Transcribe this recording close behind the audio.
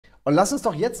Und lass uns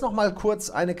doch jetzt noch mal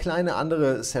kurz eine kleine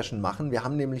andere Session machen. Wir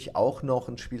haben nämlich auch noch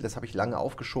ein Spiel, das habe ich lange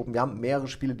aufgeschoben. Wir haben mehrere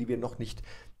Spiele, die wir noch nicht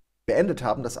beendet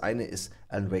haben. Das eine ist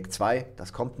Alan Wake 2,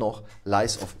 das kommt noch.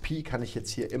 Lies of P kann ich jetzt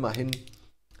hier immerhin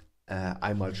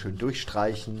einmal schön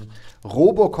durchstreichen.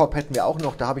 Robocop hätten wir auch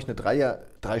noch, da habe ich eine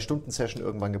 3-Stunden-Session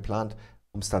irgendwann geplant,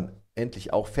 um es dann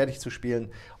endlich auch fertig zu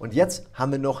spielen. Und jetzt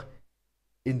haben wir noch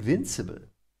Invincible.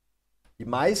 Die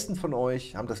meisten von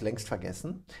euch haben das längst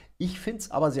vergessen. Ich finde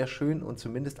es aber sehr schön und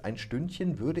zumindest ein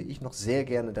Stündchen würde ich noch sehr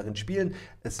gerne darin spielen.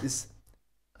 Es ist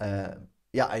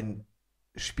ja ein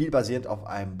Spiel basierend auf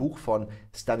einem Buch von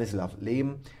Stanislaw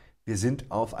Lem. Wir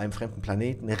sind auf einem fremden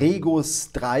Planeten,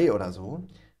 Regis III oder so,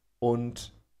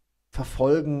 und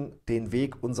verfolgen den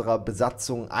Weg unserer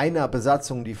Besatzung, einer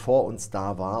Besatzung, die vor uns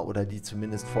da war oder die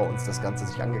zumindest vor uns das Ganze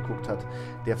sich angeguckt hat.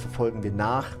 Der verfolgen wir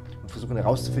nach und versuchen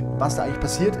herauszufinden, was da eigentlich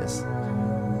passiert ist.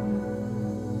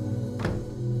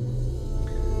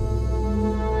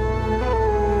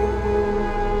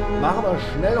 Machen wir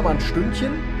schnell noch mal ein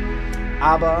Stündchen,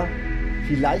 aber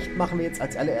vielleicht machen wir jetzt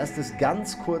als allererstes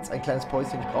ganz kurz ein kleines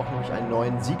Päuschen. Ich brauche nämlich einen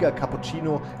neuen Sieger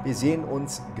Cappuccino. Wir sehen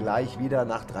uns gleich wieder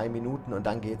nach 3 Minuten und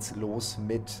dann geht's los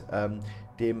mit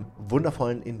dem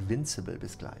wundervollen Invincible.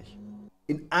 Bis gleich.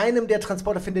 In einem der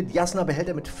Transporter findet Yasna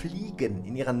Behälter mit Fliegen.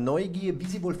 In ihrer Neugier, wie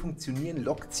sie wohl funktionieren,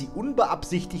 lockt sie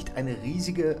unbeabsichtigt eine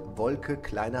riesige Wolke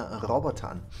kleiner Roboter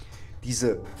an.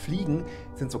 Diese Fliegen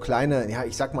sind so kleine, ja,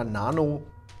 ich sag mal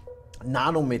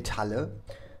Nanometalle,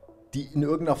 die in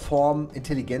irgendeiner Form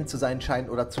intelligent zu sein scheinen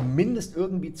oder zumindest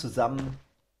irgendwie zusammen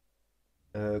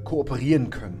kooperieren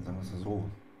können, sagen wir es so.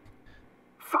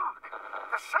 Fuck!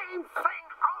 The same thing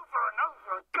over and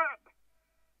over again!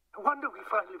 No wonder we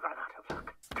finally ran out of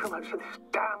luck. Too much of this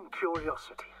damn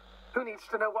curiosity. Who needs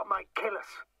to know what might kill us?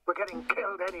 We're getting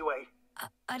killed anyway.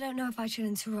 I don't know if I should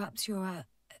interrupt your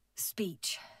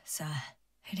speech, sir.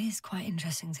 It is quite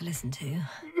interesting to listen to.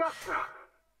 Yasna!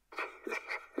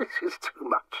 This is too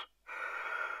much.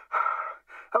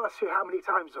 I've asked you how many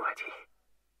times already?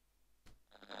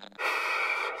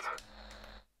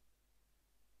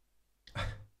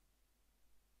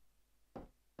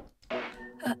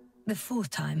 The 4th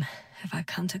time, if I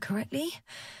counted correctly.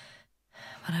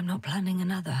 But I'm not planning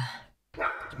another.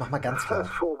 Ich mach mal ganz laut.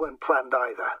 First 4 weren't planned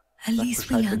either. At least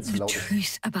we learned the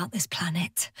truth about this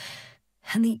planet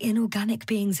and the inorganic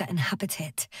beings that inhabit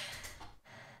it.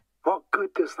 What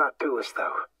good does that do us,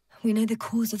 though? We know the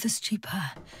cause of the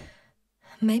stupor.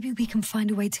 Maybe we can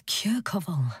find a way to cure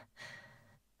Koval.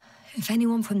 If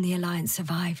anyone from the Alliance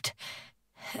survived,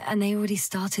 and they already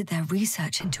started their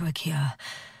research into a cure.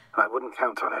 I wouldn't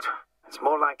count on it. It's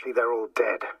more likely they're all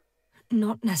dead.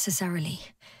 Not necessarily.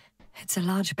 It's a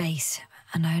large base,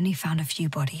 and I only found a few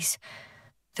bodies.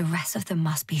 The rest of them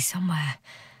must be somewhere.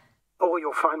 Or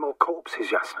you'll find more corpses,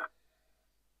 Yasna.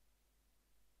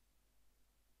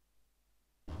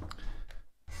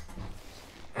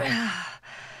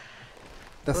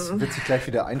 Das wird sich gleich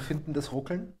wieder einfinden, das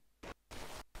Ruckeln.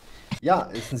 Ja,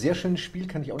 ist ein sehr schönes Spiel,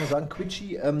 kann ich auch nur sagen.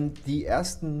 Quitschi, die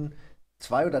ersten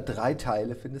 2 oder 3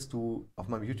 Teile findest du auf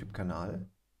meinem YouTube-Kanal.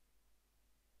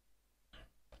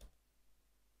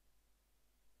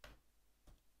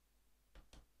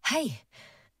 Hey,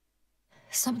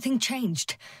 something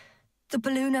changed. The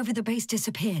balloon over the base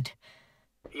disappeared.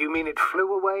 You mean it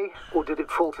flew away, or did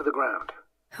it fall to the ground?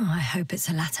 Oh, I hope it's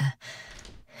the latter.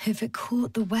 If it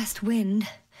caught the west wind,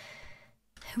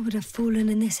 it would have fallen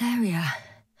in this area.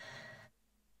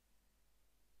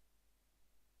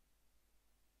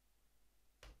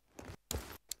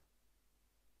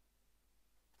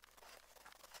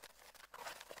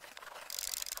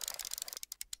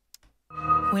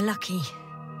 We're lucky.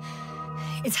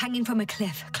 It's hanging from a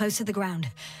cliff, close to the ground.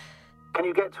 Can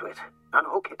you get to it?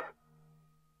 Unhook it?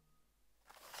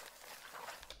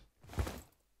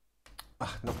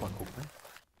 Ach, nochmal gucken.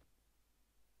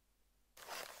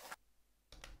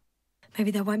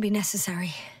 Maybe that won't be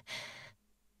necessary.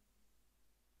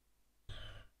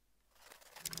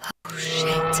 Oh,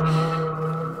 shit.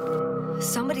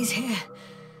 Somebody's here.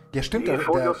 Ja, stimmt,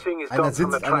 einer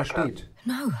sitzt, einer steht.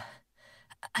 No.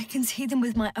 I can see them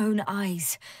with my own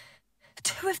eyes.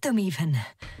 2 of them, even.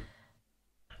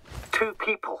 2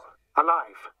 people,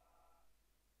 alive.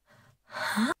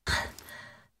 Huh?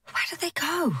 Where did they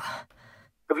go?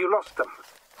 Have you lost them?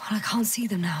 Well, I can't see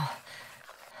them now.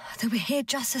 They were here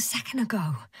just a second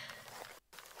ago.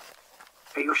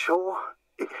 Are you sure?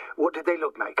 What did they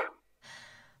look like?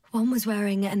 One was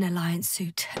wearing an Alliance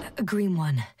suit, a green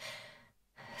one.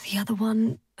 The other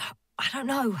one, I don't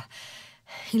know.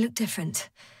 He looked different.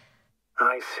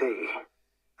 I see.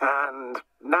 And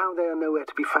now they are nowhere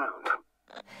to be found.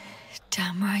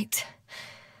 Damn right.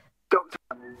 Doctor...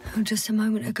 Just a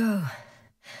moment ago,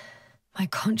 my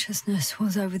consciousness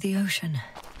was over the ocean.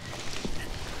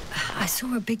 I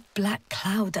saw a big black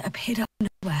cloud that appeared out of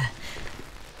nowhere,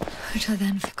 which I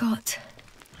then forgot.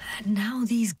 And now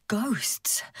these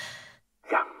ghosts.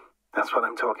 Yeah, that's what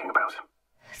I'm talking about.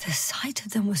 The sight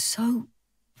of them was so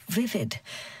vivid.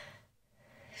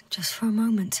 Just for a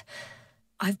moment.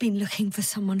 I've been looking for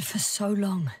someone for so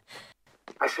long.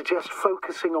 I suggest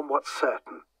focusing on what's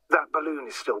certain. That balloon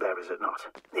is still there, is it not?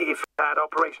 If we had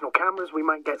operational cameras, we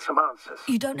might get some answers.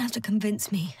 You don't have to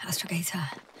convince me, Astrogator.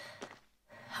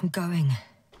 I'm going.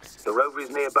 The rover is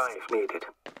nearby if needed.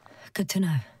 Good to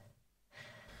know.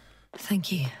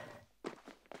 Thank you.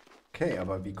 Okay,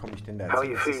 aber wie komme ich denn da How are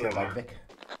jetzt? you Das ist ja feeling? weit weg.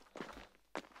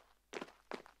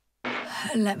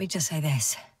 Let me just say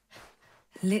this.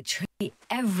 Literally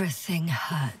everything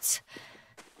hurts.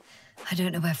 I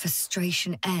don't know where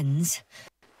frustration ends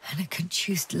and a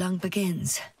contused lung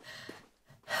begins.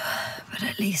 But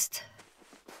at least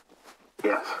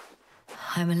Yes.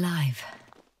 I'm alive.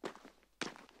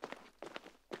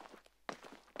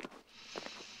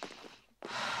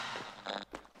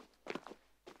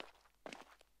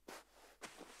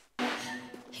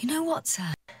 You know what,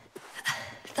 sir?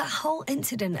 That whole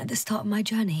incident at the start of my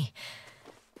journey.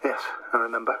 Yes, I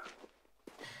remember.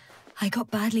 I got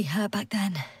badly hurt back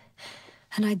then,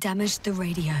 and I damaged the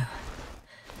radio.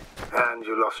 And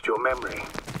you lost your memory.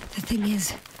 The thing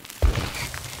is,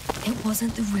 it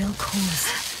wasn't the real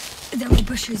cause. There were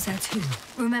bushes there too.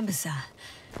 Remember, sir?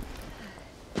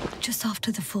 Just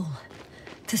after the fall,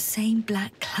 the same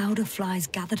black cloud of flies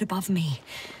gathered above me.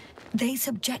 They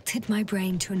subjected my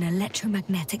brain to an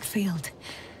electromagnetic field.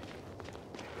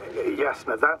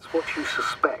 Yasna, that's what you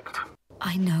suspect.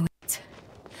 I know it.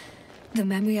 The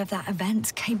memory of that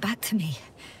event came back to me.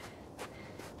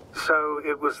 So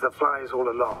it was the flies all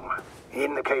along.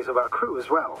 In the case of our crew as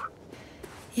well.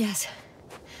 Yes.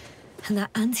 And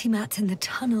that antimat in the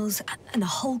tunnels and the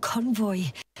whole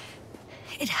convoy.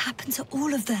 It happened to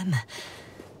all of them.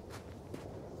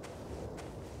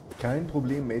 Kein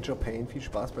Problem, Major Pain. Viel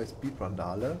Spaß bei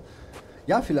Speedrun-Dale.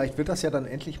 Ja, vielleicht wird das ja dann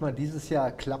endlich mal dieses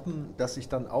Jahr klappen, dass ich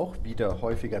dann auch wieder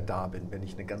häufiger da bin, wenn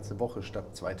ich eine ganze Woche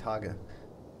statt 2 Tage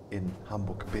in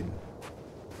Hamburg bin.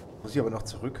 Muss ich aber noch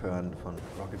zurückhören von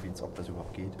Rocket Beans, ob das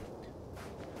überhaupt geht.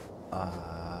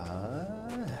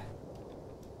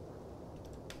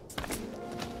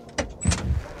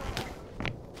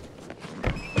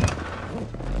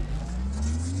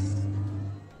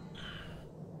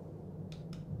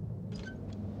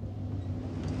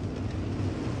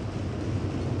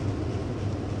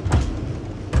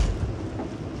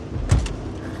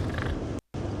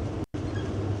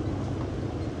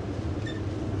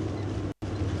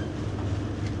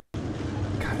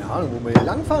 Wo man hier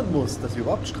langfahren muss, dass hier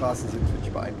überhaupt Straßen sind, finde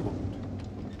ich beeindruckend.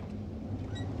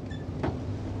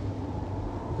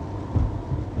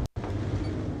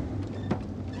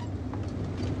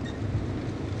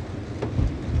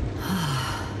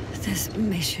 This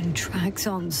mission drags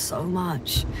on so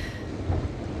much.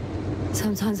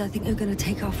 Sometimes I think you're going to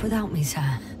take off without me, sir.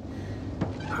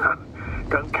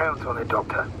 Don't count on it,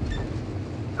 Doctor.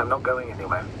 I'm not going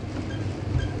anywhere.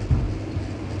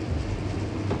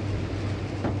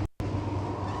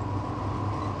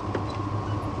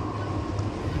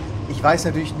 Ich weiß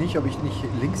natürlich nicht, ob ich nicht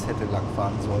links hätte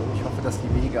langfahren sollen. Ich hoffe, dass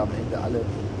die Wege am Ende alle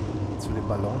zu dem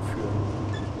Ballon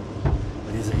führen.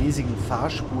 Weil diese riesigen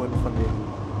Fahrspuren von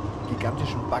den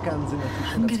gigantischen Baggern sind natürlich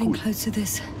schon I'm ganz getting cool. close to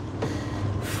this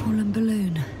fallen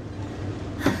balloon.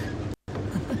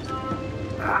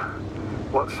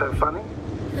 What's so funny?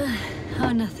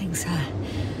 Oh, nothing, sir.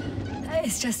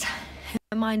 It's just,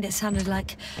 in my mind it sounded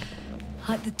like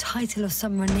the title of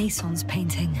some Renaissance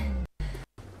painting.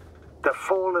 The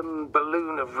fallen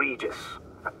balloon of Regis.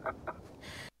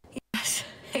 Yes,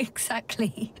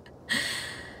 exactly.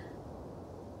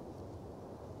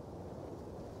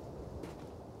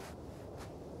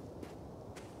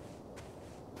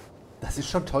 Das ist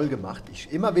schon toll gemacht.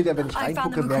 Immer wieder, wenn ich I found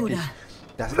reingucke, the merke ich, recorder.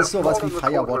 das ist sowas wie The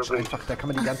fallen Firewatch recorder. einfach. Da kann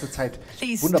man die ganze Zeit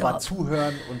Please wunderbar stop.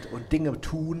 zuhören und Dinge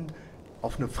tun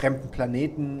auf einem fremden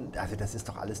Planeten. Also das ist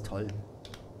doch alles toll.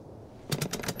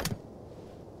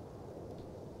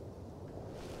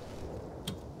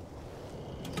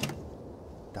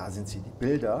 Da sind sie, die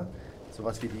Bilder.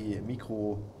 Sowas wie die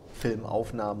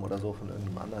Mikrofilmaufnahmen oder so von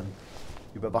irgendeinem anderen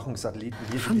Überwachungssatelliten.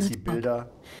 Hier sind es die Bilder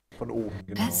von oben,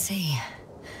 genau. Let's see.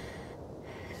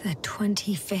 The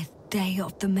 25th day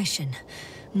of the mission.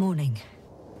 Morning.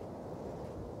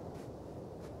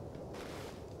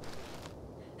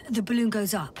 The balloon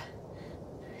goes up.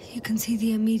 You can see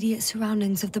the immediate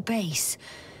surroundings of the base.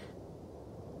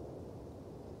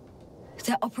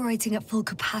 They're operating at full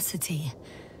capacity.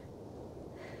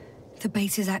 The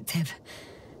base is active.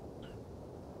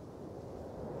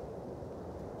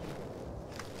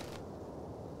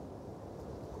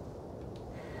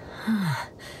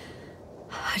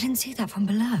 I didn't see that from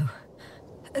below.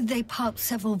 They parked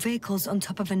several vehicles on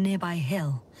top of a nearby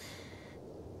hill.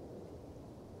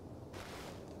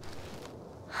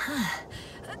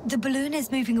 The balloon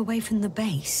is moving away from the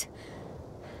base.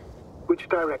 Which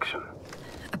direction?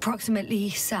 Approximately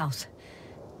south.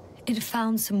 It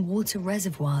found some water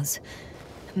reservoirs.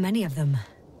 Many of them.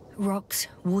 Rocks,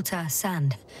 water,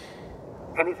 sand.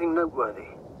 Anything noteworthy?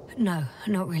 No,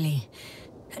 not really.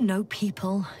 No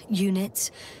people,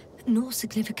 units, nor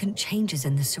significant changes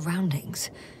in the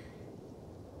surroundings.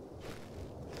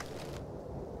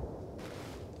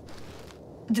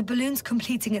 The balloon's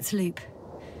completing its loop.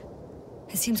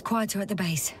 It seems quieter at the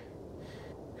base.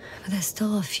 But there's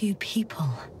still a few people.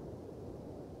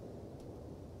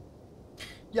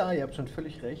 Ja, ihr habt schon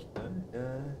völlig recht.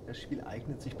 Ne? Das Spiel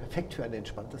eignet sich perfekt für ein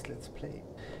entspanntes Let's Play.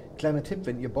 Kleiner Tipp,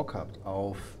 wenn ihr Bock habt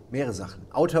auf mehrere Sachen.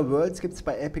 Outer Worlds gibt es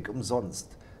bei Epic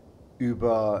umsonst.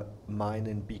 Über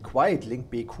meinen Be Quiet-Link,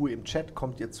 BQ im Chat,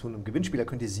 kommt ihr zu einem Gewinnspiel. Da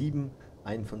könnt ihr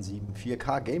einen von 7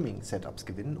 4K Gaming Setups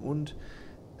gewinnen. Und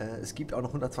es gibt auch noch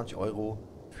 120 €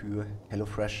 für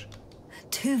HelloFresh.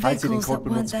 Falls ihr den Code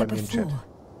benutzt bei mir im Chat.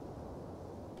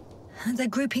 They're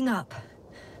grouping up.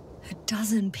 A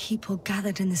dozen people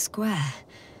gathered in the square,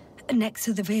 next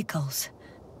to the vehicles.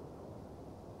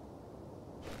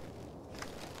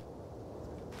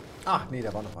 Ach, nee,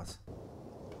 da war noch was.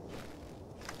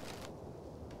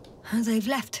 They've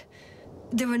left.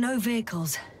 There are no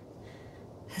vehicles.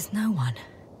 There's no one.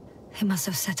 They must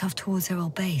have set off towards their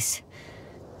old base.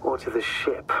 Or to the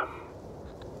ship.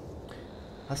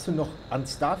 Hast du noch an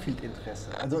Starfield Interesse?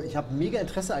 Also ich habe mega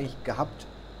Interesse eigentlich gehabt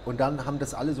und dann haben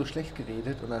das alle so schlecht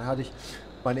geredet und dann hatte ich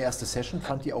meine erste Session,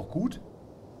 fand die auch gut.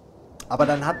 Aber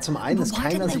dann hat zum einen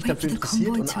keiner sich dafür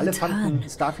interessiert und alle fanden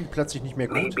Starfield plötzlich nicht mehr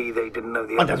gut.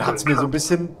 Und dann hat es mir so ein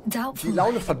bisschen die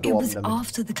Laune verdorben damit.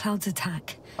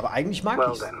 Aber eigentlich mag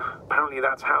ich es. Apparently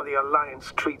that's how the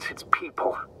Alliance treats its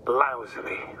people.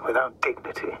 Lousily, without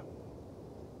dignity.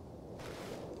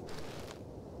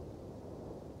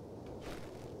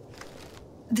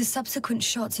 The subsequent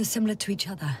shots are similar to each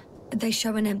other. They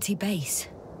show an empty base.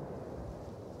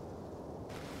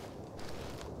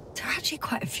 There are actually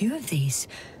quite a few of these.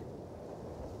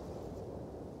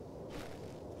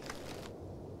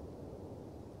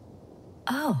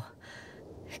 Oh,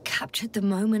 captured the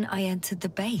moment I entered the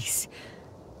base.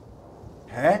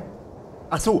 Hä?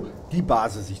 Ach so, die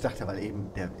Basis. Ich dachte, weil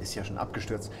eben, der ist ja schon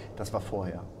abgestürzt. Das war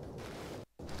vorher.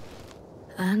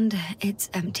 And it's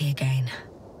empty again.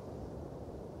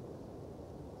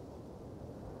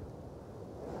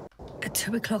 At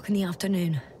 2 o'clock in the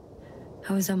afternoon.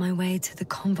 I was on my way to the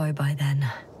convoy by then.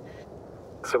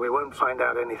 So we won't find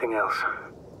out anything else.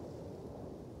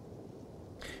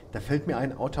 Da fällt mir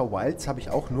ein, Outer Wilds habe ich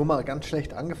auch nur mal ganz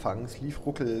schlecht angefangen. Es lief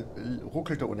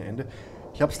ruckelte ohne Ende.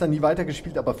 Ich habe es dann nie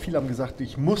weitergespielt, aber viele haben gesagt,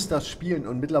 ich muss das spielen.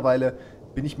 Und mittlerweile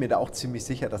bin ich mir da auch ziemlich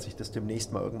sicher, dass ich das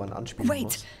demnächst mal irgendwann anspielen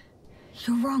muss.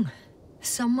 You're wrong.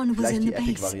 Someone was in the base. Vielleicht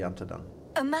die Epic-Variante dann.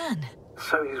 A man.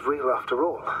 So he's real after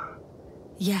all.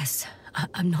 Yes,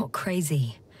 I'm not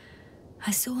crazy.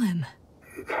 I saw him.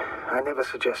 I never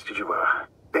suggested you were.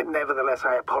 But nevertheless,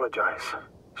 I apologize.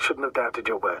 Shouldn't have doubted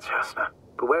your words, Yasna.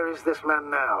 But where is this man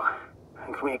now?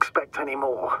 And can we expect any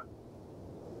more?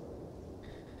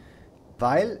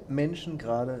 Weil Menschen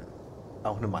gerade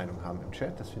auch eine Meinung haben im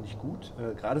Chat, das finde ich gut.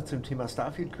 Gerade zum Thema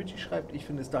Starfield. Quitchy schreibt, ich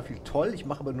finde Starfield toll, ich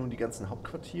mache aber nun die ganzen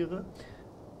Hauptquartiere.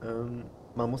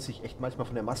 Man muss sich echt manchmal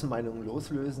von der Massenmeinung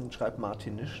loslösen, schreibt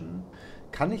Martinischen.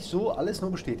 Kann ich so alles nur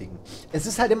bestätigen. Es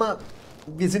ist halt immer,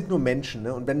 wir sind nur Menschen,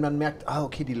 ne? Und wenn man merkt,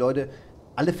 okay, die Leute,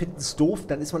 alle finden es doof,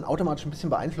 dann ist man automatisch ein bisschen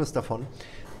beeinflusst davon.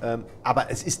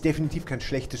 Aber es ist definitiv kein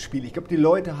schlechtes Spiel. Ich glaube, die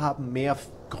Leute haben mehr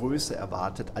Größe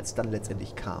erwartet, als dann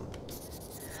letztendlich kam.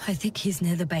 I think he's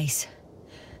near the base.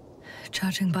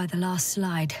 Judging by the last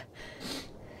slide,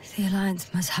 the Alliance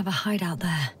must have a hideout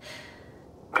there.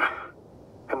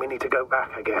 And we need to go back,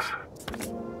 I guess.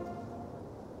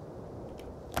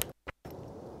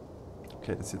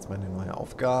 Okay, das ist jetzt meine neue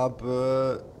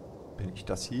Aufgabe. Bin ich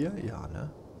das hier? Ja, ne?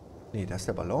 Ne, da ist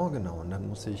der Ballon, genau. Und dann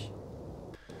muss ich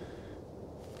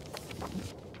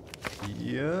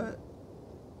hier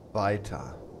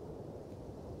weiter.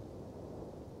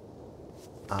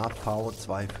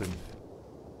 AV25.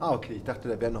 Ah, okay, ich dachte,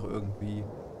 da wäre noch irgendwie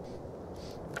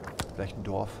vielleicht ein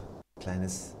Dorf.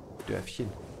 Kleines Dörfchen.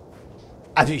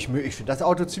 Also ich finde das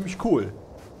Auto ziemlich cool.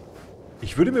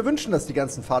 Ich würde mir wünschen, dass die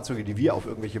ganzen Fahrzeuge, die wir auf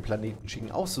irgendwelche Planeten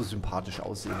schicken, auch so sympathisch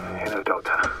aussehen würden. You know,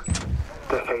 Doctor,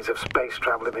 decades of space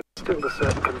travel have instilled a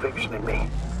certain conviction in me.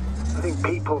 I think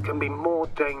people can be more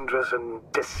dangerous and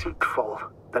deceitful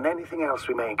than anything else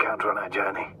we may encounter on our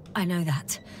journey. I know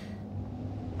that.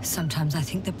 Sometimes I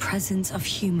think the presence of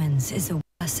humans is the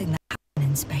worst thing that happens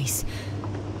in space.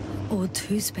 Or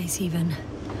to space, even.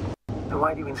 Then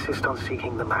why do you insist on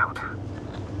seeking them out?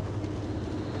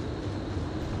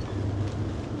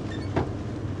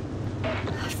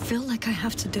 I feel like I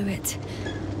have to do it.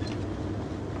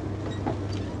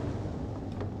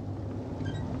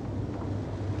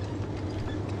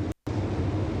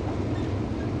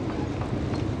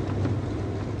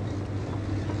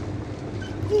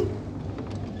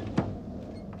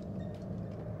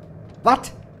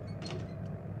 Was?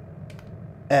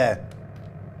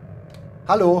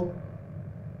 Hallo?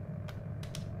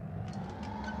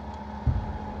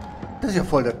 Das ist ja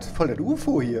voll das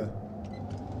UFO hier.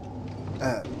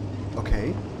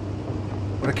 Okay.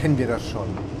 Oder kennen wir das schon?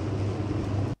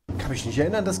 Kann mich nicht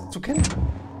erinnern, das zu kennen.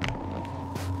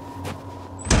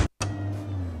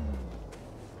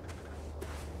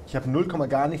 Ich habe 0,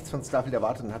 gar nichts von Starfield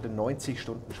erwartet und hatte 90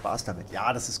 Stunden Spaß damit.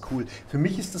 Ja, das ist cool. Für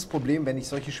mich ist das Problem, wenn ich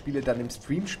solche Spiele dann im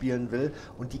Stream spielen will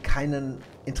und die keinen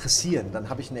interessieren, dann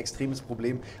habe ich ein extremes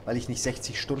Problem, weil ich nicht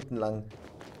 60 Stunden lang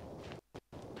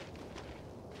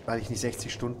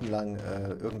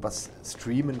irgendwas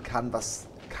streamen kann, was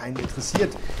keinen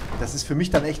interessiert. Das ist für mich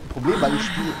dann echt ein Problem, weil ich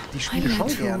spiele die Spiele schon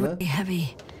gerne.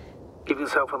 Give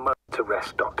yourself a moment to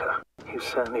rest, Doctor. You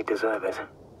certainly deserve it.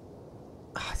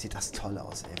 Ach, sieht das toll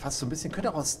aus, ey. Fast so ein bisschen,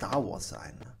 könnte auch aus Star Wars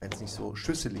sein, wenn es nicht so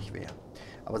schüsselig wäre.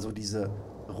 Aber so diese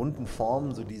runden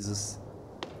Formen, so dieses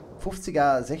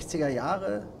 50er, 60er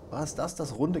Jahre, war es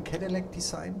das runde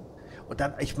Cadillac-Design? Und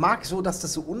dann, ich mag so, dass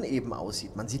das so uneben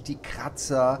aussieht. Man sieht die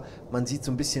Kratzer, man sieht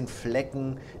so ein bisschen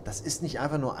Flecken. Das ist nicht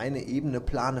einfach nur eine ebene,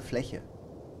 plane Fläche.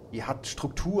 Die hat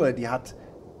Struktur, die hat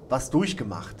was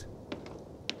durchgemacht.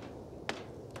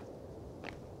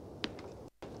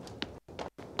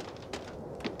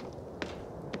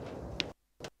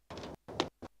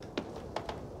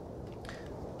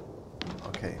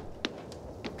 Okay.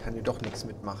 Kann hier doch nichts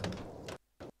mitmachen.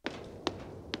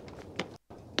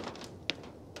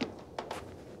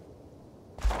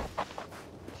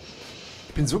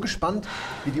 Ich bin so gespannt,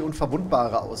 wie die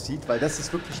Unverwundbare aussieht, weil das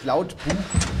ist wirklich laut Buch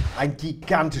ein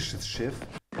gigantisches Schiff.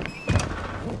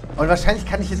 Und wahrscheinlich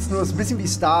kann ich jetzt nur, so ein bisschen wie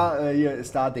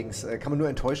Star-Dings, kann man nur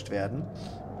enttäuscht werden.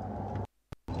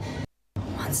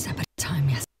 One step at a time,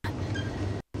 Yasna.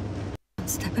 One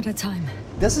step at a time.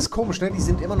 Das ist komisch, ne? Die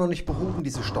sind immer noch nicht behoben,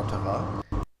 diese Stotterer.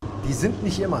 Die sind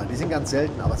nicht immer, die sind ganz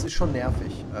selten, aber es ist schon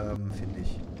nervig, finde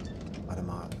ich. Warte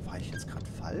mal, war ich jetzt gerade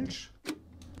falsch?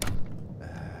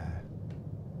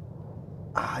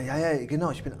 Ja,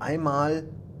 genau. Ich bin einmal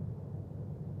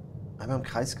im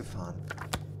Kreis gefahren.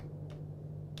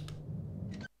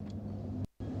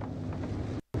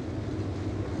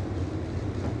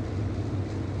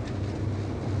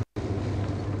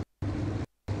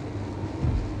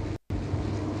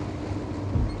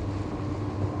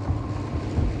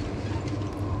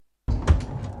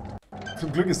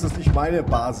 Zum Glück ist das nicht meine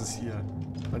Basis hier,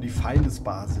 sondern die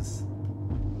Feindesbasis.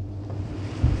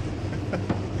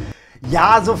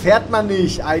 Ja, so fährt man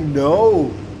nicht. I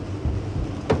know.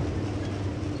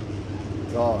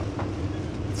 So.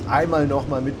 Jetzt einmal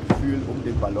nochmal Mitgefühl um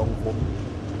den Ballon rum.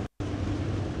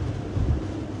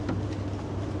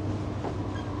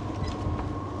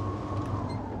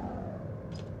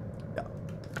 Ja.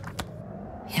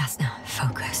 Yasna,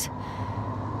 focus.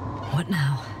 What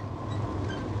now?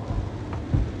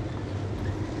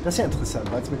 Das ist ja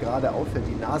interessant, weil es mir gerade auffällt.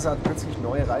 Die NASA hat plötzlich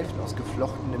neue Reifen aus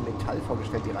geflochtenem Metall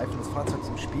vorgestellt. Die Reifen des Fahrzeugs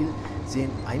im Spiel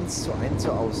sehen 1:1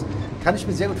 so aus. Kann ich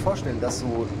mir sehr gut vorstellen, dass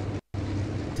so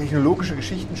technologische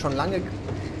Geschichten schon lange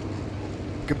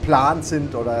geplant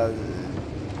sind oder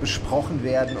besprochen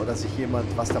werden oder sich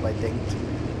jemand was dabei denkt,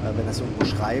 wenn er es irgendwo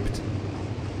schreibt.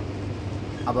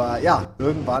 Aber ja,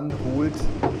 irgendwann holt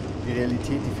die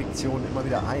Realität die Fiktion immer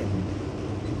wieder ein.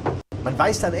 Man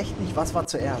weiß dann echt nicht, was war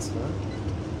zuerst, ne?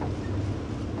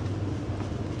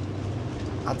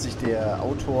 Hat sich der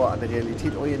Autor an der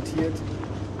Realität orientiert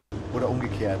oder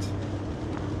umgekehrt?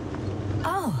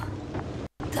 Oh,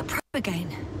 the probe again.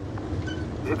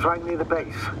 Is it right near the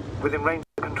base, within range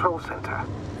of the control center?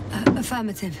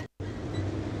 Affirmative.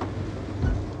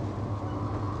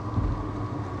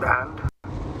 And?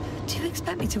 Do you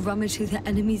expect me to rummage through the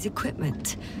enemy's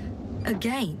equipment?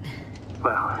 Again?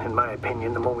 Well, in my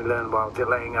opinion, the more we learn while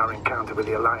delaying our encounter with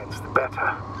the Alliance, the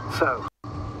better. So,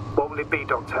 what will it be,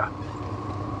 Doctor?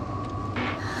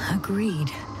 Agreed.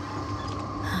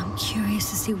 I'm curious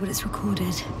to see what it's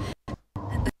recorded.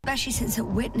 Especially since it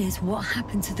witnessed what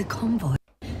happened to the convoy.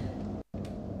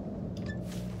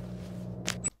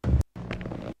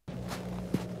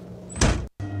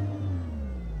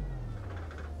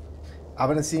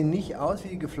 Aber das sieht nicht aus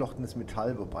wie geflochtenes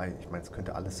Metall, wobei, ich meine, es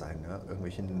könnte alles sein, ne?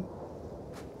 Irgendwelche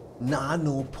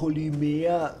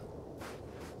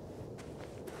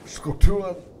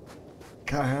Nanopolymer-Strukturen.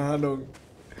 Keine Ahnung.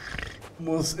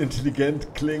 Muss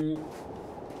intelligent klingen.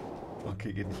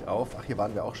 Okay, geht nicht auf. Ach, hier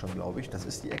waren wir auch schon, glaube ich. Das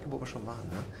ist die Ecke, wo wir schon waren,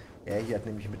 ne? Er hier hat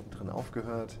nämlich mittendrin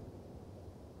aufgehört.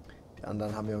 Die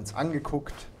anderen haben wir uns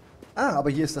angeguckt. Ah,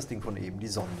 aber hier ist das Ding von eben, die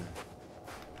Sonde.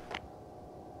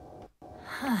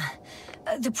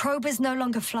 The probe is no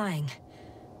longer flying.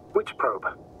 Which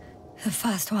probe? The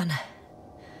first one.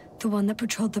 The one that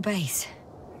patrolled the base.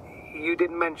 You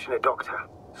didn't mention it, Doctor.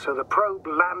 So the probe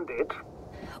landed.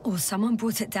 Or someone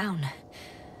brought it down.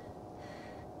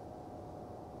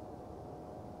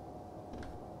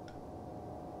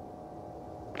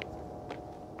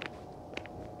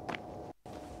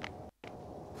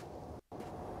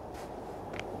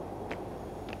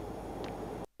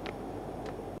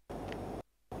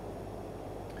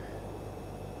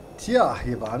 Tja,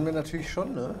 hier waren wir natürlich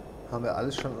schon, ne? Haben wir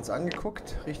alles schon uns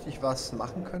angeguckt. Richtig was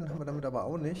machen können haben wir damit aber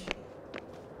auch nicht.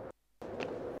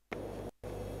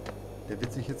 Der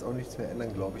wird sich jetzt auch nichts mehr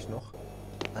ändern, glaube ich, noch.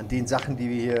 An den Sachen, die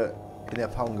wir hier in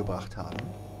Erfahrung gebracht haben.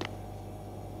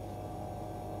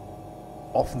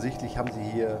 Offensichtlich haben sie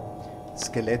hier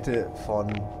Skelette von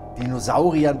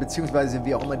Dinosauriern, beziehungsweise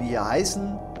wie auch immer die hier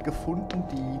heißen, gefunden,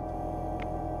 die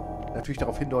natürlich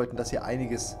darauf hindeuten, dass hier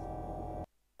einiges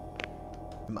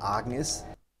im Argen ist.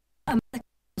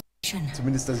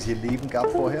 Zumindest, dass es hier Leben gab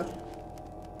vorher.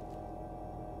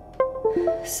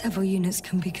 Several units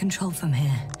can be controlled from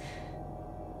here.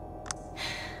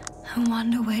 I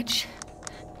wonder which.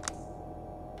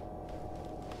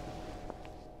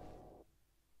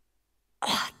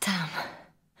 Oh, damn.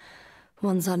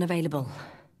 One's unavailable.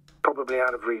 Probably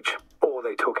out of reach. Or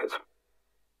they took it.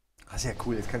 Ah, sehr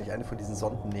cool. Jetzt kann ich eine von diesen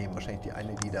Sonden nehmen. Wahrscheinlich die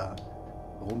eine, die da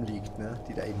rumliegt, ne?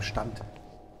 Die da eben stand.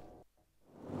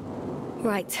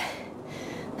 Right.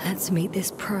 Let's meet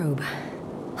this probe.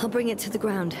 I'll bring it to the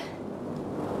ground.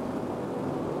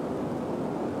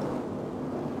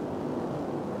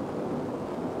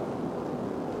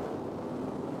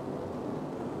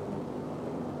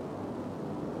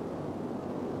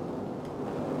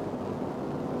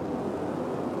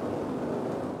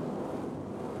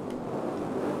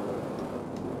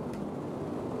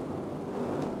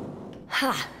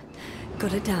 Ha!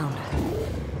 Got it down.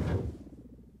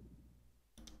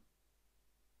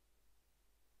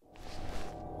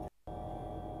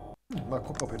 Mal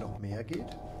gucken, ob hier noch mehr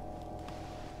geht.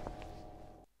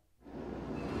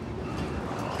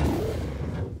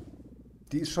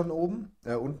 Die ist schon oben,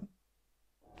 unten.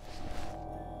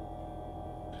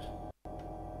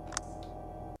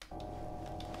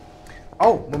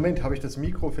 Oh, Moment, habe ich das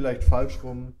Mikro vielleicht falsch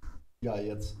rum? Ja,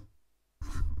 jetzt.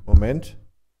 Moment.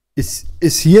 Ist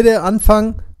hier der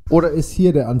Anfang oder ist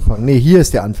hier der Anfang? Ne, hier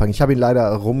ist der Anfang. Ich habe ihn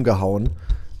leider umgehauen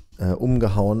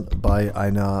bei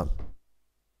einer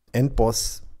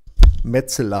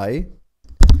Endboss-Metzelei.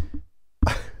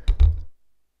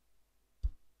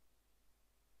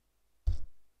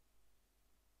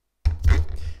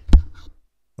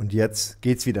 Und jetzt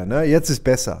geht's wieder, ne? Jetzt ist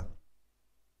besser.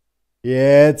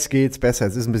 Jetzt geht's besser.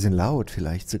 Es ist ein bisschen laut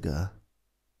vielleicht sogar.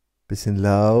 Bisschen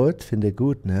laut, finde ich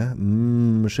gut, ne?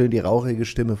 Schön die rauchige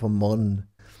Stimme vom Mon.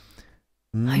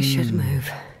 I should move.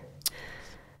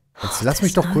 Jetzt lass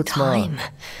mich doch kurz mal.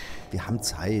 Wir haben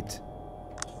Zeit.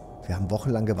 Wir haben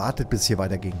wochenlang gewartet, bis es hier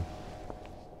weiterging.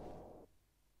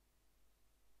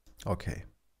 Okay.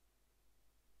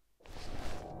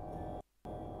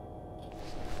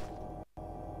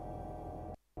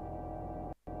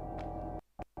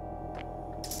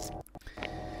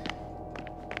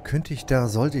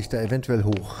 Sollte ich da eventuell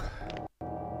hoch?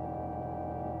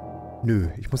 Nö,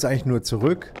 ich muss eigentlich nur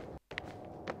zurück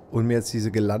und mir jetzt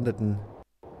diese gelandeten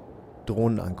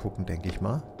Drohnen angucken, denke ich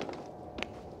mal.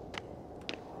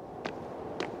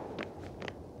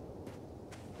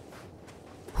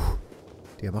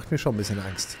 Der macht mir schon ein bisschen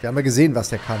Angst. Wir haben ja gesehen, was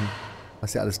der kann,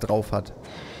 was der alles drauf hat.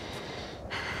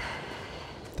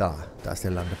 Da ist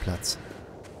der Landeplatz.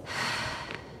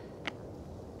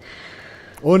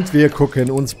 Und wir gucken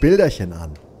uns Bilderchen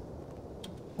an.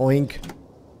 Oink.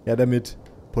 Ja, damit.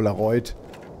 Polaroid.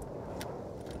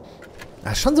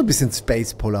 Ah, schon so ein bisschen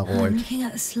Space Polaroid.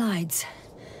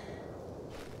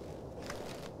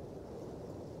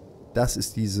 Das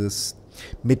ist dieses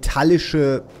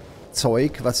metallische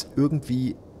Zeug, was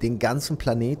irgendwie den ganzen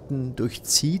Planeten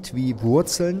durchzieht wie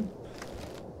Wurzeln.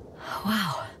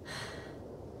 Wow.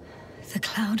 The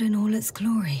cloud in all its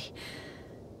glory.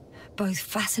 Both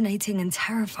fascinating and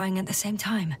terrifying at the same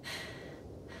time.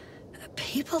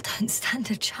 People don't stand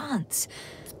a chance.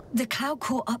 The cloud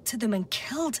caught up to them and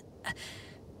killed...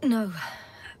 No,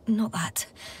 not that.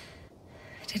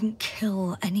 It didn't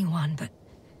kill anyone, but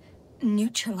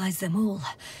neutralized them all.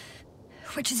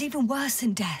 Which is even worse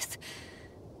than death.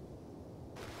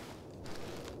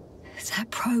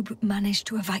 That probe managed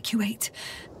to evacuate.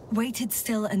 Waited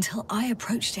still until I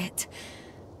approached it.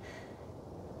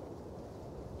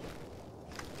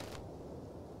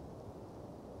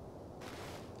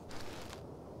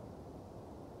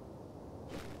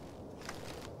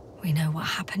 We know what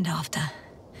happened after.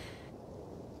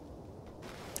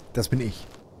 Das bin ich.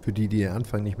 Für die, die den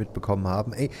Anfang nicht mitbekommen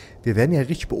haben. Ey, wir werden ja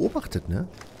richtig beobachtet, ne?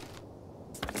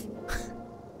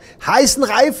 Heißen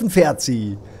Reifen fährt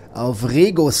sie. Auf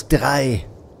Regis III.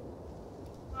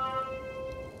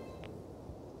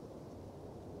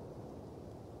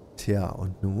 Tja,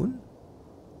 und nun?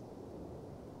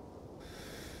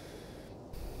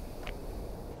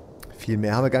 Viel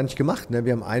mehr haben wir gar nicht gemacht, ne?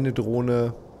 Wir haben eine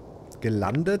Drohne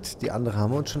gelandet. Die andere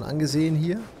haben wir uns schon angesehen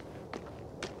hier.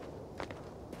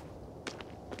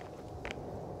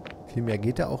 Viel mehr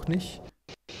geht da auch nicht.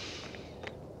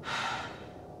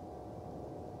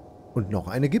 Und noch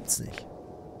eine gibt's nicht.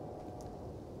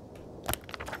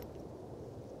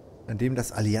 An dem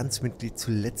das Allianzmitglied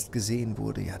zuletzt gesehen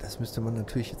wurde. Ja, das müsste man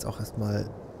natürlich jetzt auch erstmal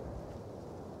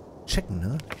checken,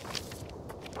 ne?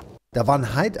 Da war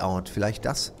ein Hideout, vielleicht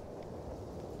das.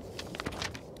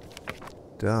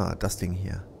 Da, das Ding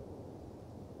hier.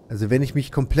 Also wenn ich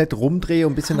mich komplett rumdrehe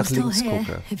und ein bisschen nach links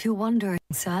gucke.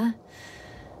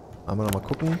 Einmal nochmal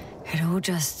gucken. It all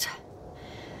just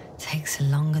takes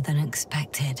longer than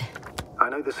expected. I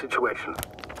know the situation.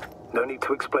 No need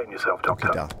to explain yourself, Doctor.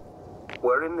 Okay, da.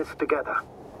 We're in this together.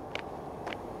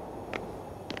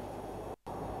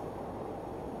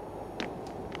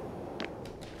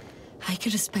 I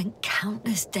could have spent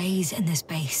countless days in this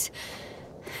base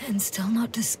and still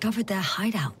not discovered their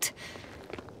hideout.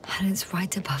 And it's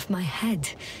right above my head.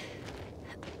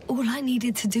 All I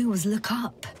needed to do was look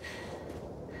up.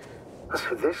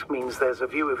 So this means there's a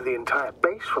view of the entire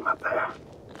base from up there.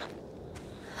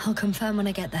 I'll confirm when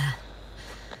I get there.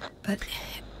 But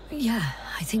yeah,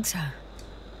 I think so.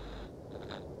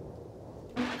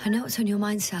 I know what's on your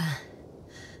mind, sir.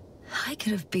 I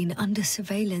could have been under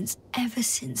surveillance ever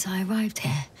since I arrived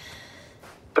here.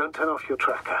 Don't turn off your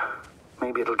tracker.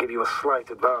 Maybe it'll give you a slight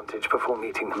advantage before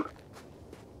meeting them.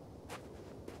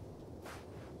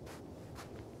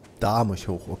 Da muss ich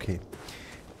hoch, okay.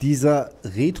 Dieser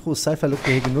Retro-Sci-Fi-Look,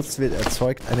 der hier genutzt wird,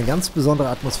 erzeugt eine ganz besondere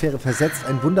Atmosphäre, versetzt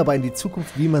einen wunderbar in die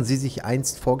Zukunft, wie man sie sich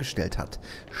einst vorgestellt hat.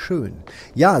 Schön.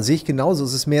 Ja, sehe ich genauso.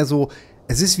 Es ist mehr so,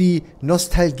 es ist wie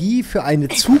Nostalgie für eine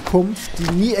Zukunft, die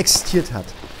nie existiert hat.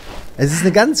 Es ist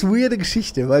eine ganz weirde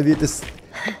Geschichte, weil wir das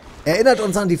erinnert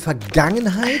uns an die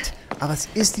Vergangenheit, aber es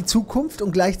ist die Zukunft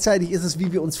und gleichzeitig ist es,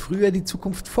 wie wir uns früher die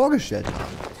Zukunft vorgestellt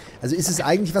haben. Also ist es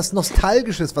eigentlich was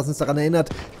Nostalgisches, was uns daran erinnert,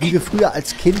 wie wir früher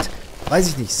als Kind, weiß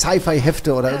ich nicht,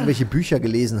 Sci-Fi-Hefte oder irgendwelche Bücher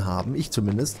gelesen haben, ich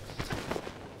zumindest,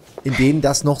 in denen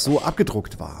das noch so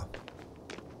abgedruckt war.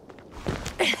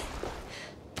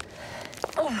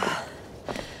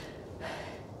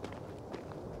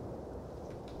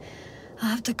 I'll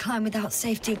have to climb without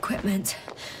safety equipment.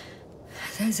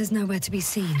 Theirs is nowhere to be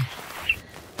seen.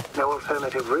 No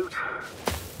alternative route?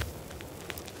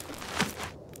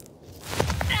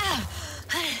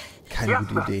 Keine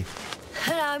gute Idee.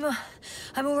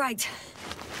 I'm all right.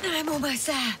 I'm almost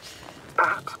there.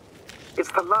 Perhaps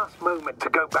it's the last moment to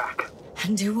go back.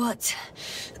 And do what?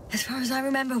 As far as I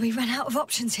remember, we ran out of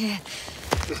options here.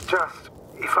 It's just,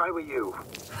 if I were you...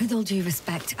 With all due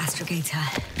respect, Astrogator,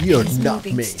 You're there's not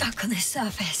being me. stuck on this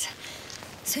surface.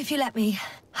 So if you let me,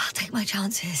 I'll take my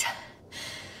chances.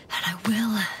 And I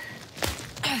will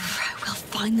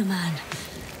find the man.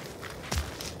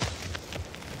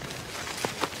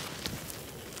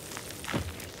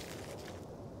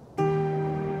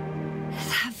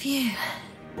 That view.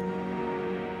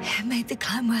 It made the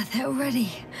climb worth it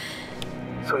already.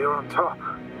 So you're on top?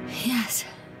 Yes.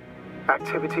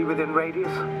 Activity within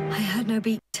radius? I heard no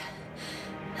beat.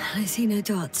 I see no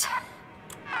dots.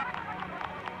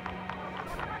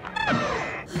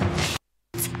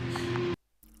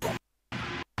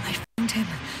 I found him.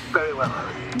 Very well.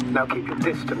 Now keep your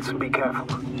distance and be careful.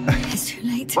 It's too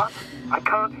late. What? I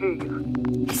can't hear you.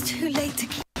 It's too late to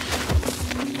keep...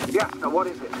 Yasna, what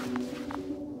is it?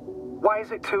 Why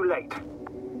is it too late?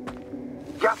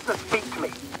 Yasna, speak to me.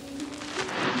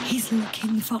 He's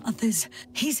looking for others.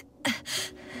 He's...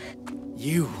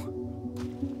 You.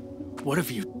 What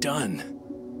have you done?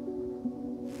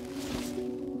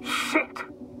 Shit!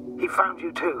 He found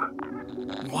you too.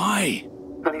 Why?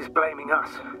 And he's blaming us.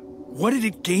 What did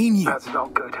it gain you? That's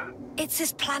not good. It's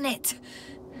his planet.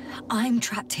 I'm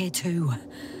trapped here too.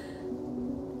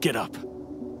 Get up.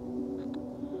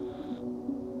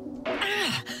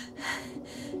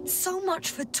 So much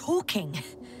for talking.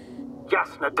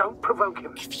 Yasna, don't provoke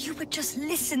him. If you would just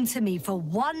listen to me for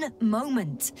one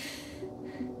moment.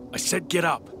 I said get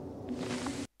up.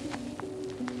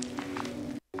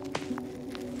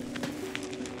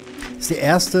 Ist der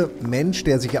erste Mensch,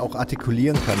 der sich ja auch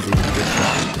artikulieren kann, den wir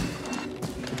schaffen.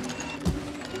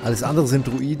 Alles andere sind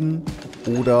Druiden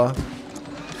oder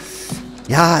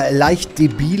ja, leicht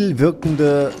debil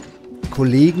wirkende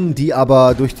Kollegen, die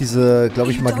aber durch diese,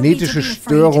 glaube ich, magnetische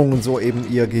Störung und so eben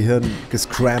ihr Gehirn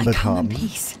gescrambled haben.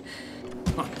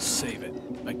 Oh, save it.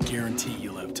 I guarantee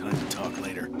you'll have time to talk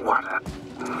later. What?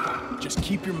 Just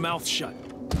keep your mouth shut.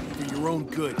 For your own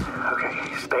good. Okay,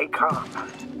 stay calm.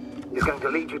 He's going to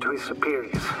lead you to his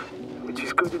superiors, which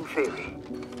is good in theory.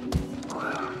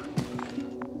 Well...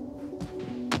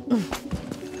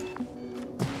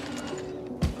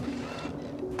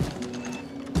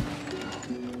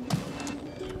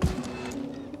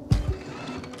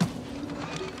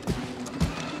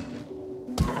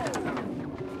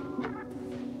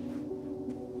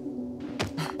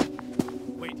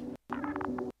 Wait.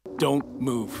 Don't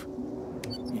move.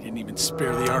 You didn't even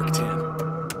spare the Arctan.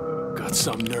 Got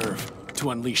some nerve to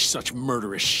unleash such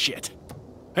murderous shit.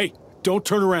 Hey, don't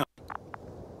turn around.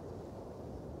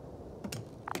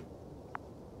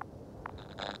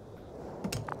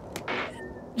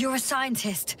 You're a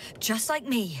scientist, just like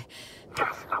me.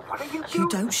 Yasna, what are you doing? You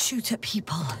don't shoot at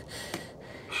people.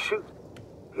 Shoot.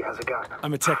 He has a gun.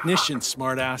 I'm a technician,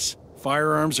 smartass.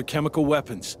 Firearms or chemical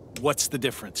weapons. What's the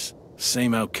difference?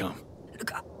 Same outcome.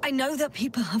 Look, I know that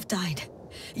people have died.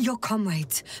 Your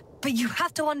comrades. But you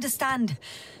have to understand.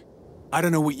 I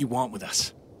don't know what you want with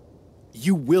us.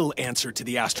 You will answer to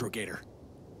the Astrogator.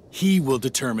 He will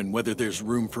determine whether there's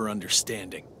room for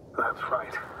understanding. That's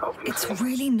right, obviously. It's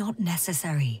really not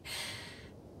necessary.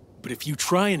 But if you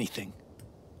try anything,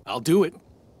 I'll do it.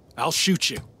 I'll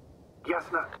shoot you.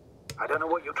 Yasna, I don't know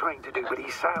what you're trying to do, but he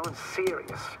sounds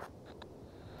serious.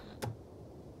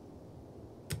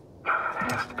 There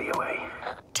has to be a way.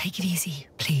 Take it easy,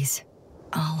 please.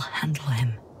 I'll handle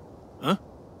him. Huh?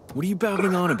 What are you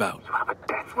babbling on about? You have a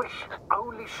death wish.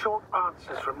 Only short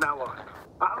answers from now on.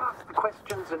 I'll ask the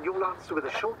questions and you'll answer with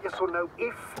a short yes or no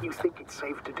if you think it's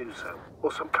safe to do so.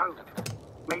 Or some code.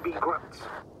 Maybe grunts.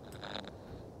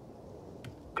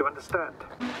 Do you understand?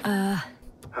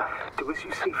 Do as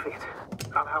you see fit.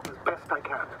 I'll help as best I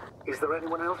can. Is there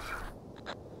anyone else?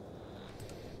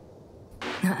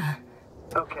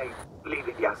 Okay, leave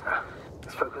it, Yasna.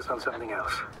 Let's focus on something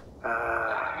else.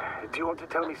 Do you want to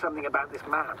tell me something about this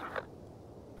man?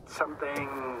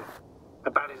 Something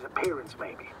about his appearance,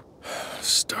 maybe?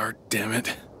 Start, damn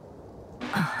it.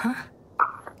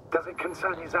 Does it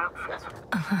concern his outfit?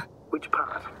 Which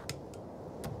part?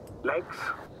 Legs?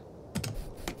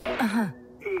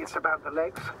 It's about the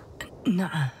legs?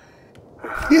 Nuh-uh.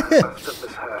 Must have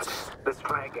misheard. Let's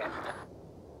try again.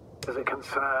 Does it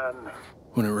concern...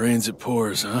 When it rains, it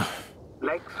pours, huh?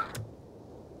 Legs?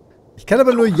 Ich kann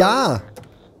aber nur ja.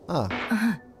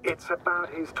 It's about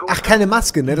his Ach, keine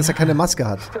Maske, ne? Dass er keine Maske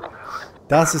hat.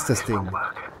 Das ist das Ding.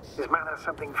 This man has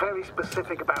something very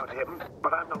specific about him,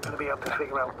 but I'm not going to be able to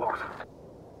figure out what.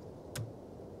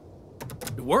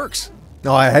 It works.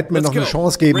 Oh, er hätte mir noch eine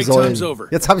Chance geben sollen.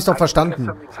 Jetzt habe ich doch verstanden.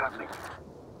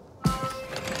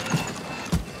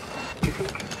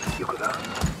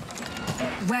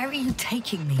 Where are you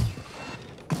taking me?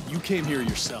 You came here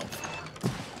yourself.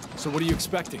 So what are you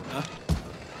expecting, huh?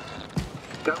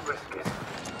 Don't risk it.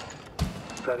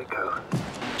 Let it go.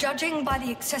 Judging by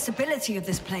the accessibility of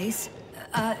this place,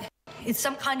 it's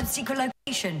some kind of secret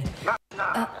location.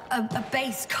 A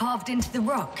base carved into the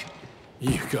rock.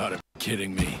 You gotta be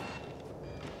kidding me.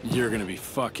 You're gonna be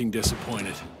fucking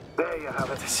disappointed. There you have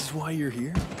it. This is why you're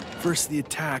here? First the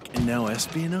attack and now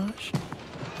espionage?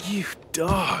 You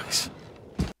dogs.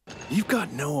 You've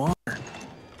got no honor.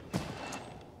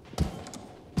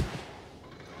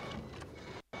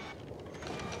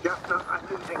 Yasna, I'm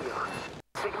losing you.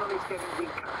 Signal is getting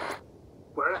weaker.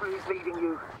 Wherever he's leading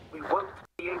you, we won't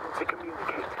be able to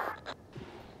communicate.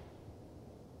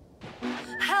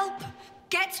 Help!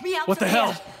 Get me out What of the here!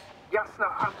 hell? Yasna,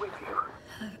 I'm with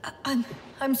you.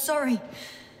 I'm sorry.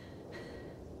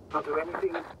 I'll do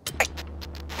anything.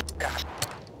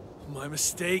 My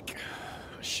mistake.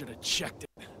 I should have checked it.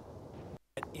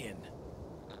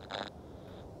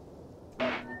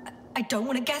 don't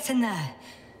want to get in there.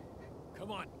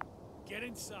 Come on, get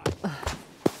inside.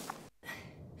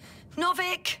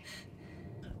 Novik!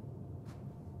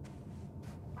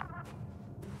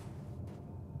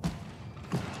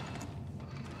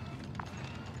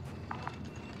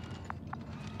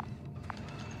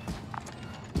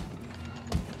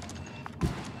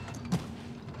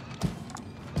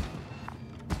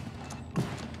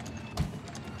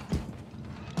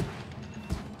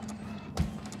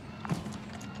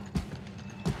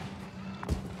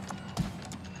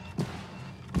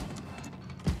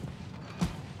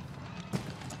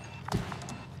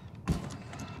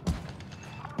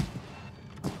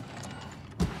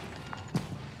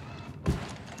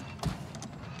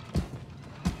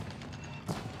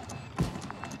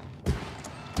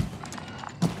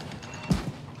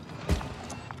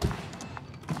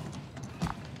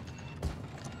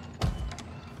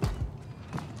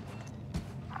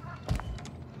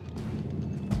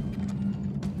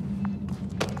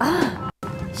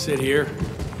 Sit here.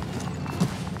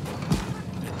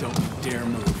 And don't you dare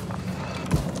move.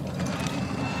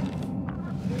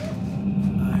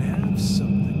 I have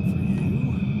something for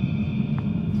you.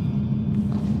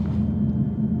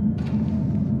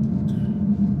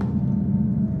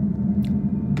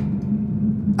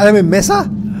 Einer mit dem Messer?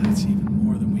 That's even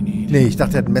more than we need. Nee, ich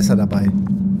dachte, er hat ein Messer dabei.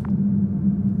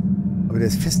 Aber der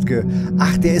ist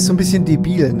Ach, der ist so ein bisschen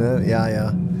debil, ne? Ja,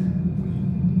 ja.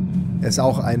 Er ist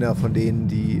auch einer von denen,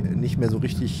 die nicht mehr so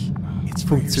richtig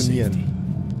funktionieren.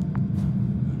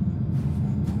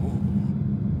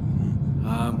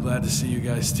 I'm glad to see you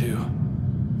guys too.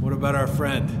 What about our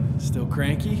friend? Still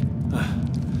cranky?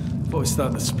 I've always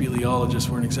thought the speleologists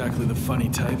weren't exactly the funny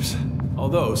types.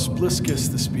 Although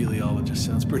Spliskus the speleologist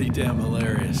sounds pretty damn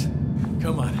hilarious.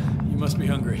 Come on, you must be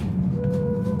hungry.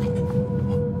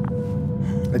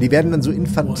 Die werden dann so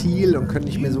infantil und können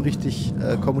nicht mehr so richtig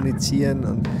kommunizieren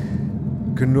und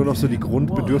können nur noch so die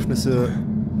Grundbedürfnisse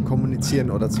kommunizieren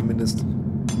oder zumindest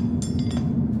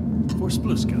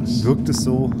wirkt es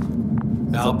so,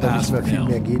 als ob da nicht mehr viel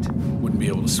mehr geht. Wouldn't be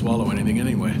able to swallow anything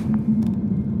anyway.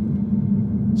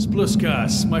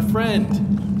 Spluskas, my friend,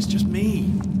 it's just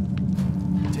me.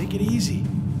 Take it easy.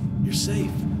 You're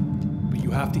safe. But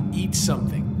you have to eat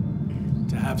something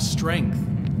to have strength.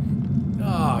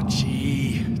 Oh,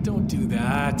 gee, don't do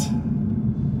that.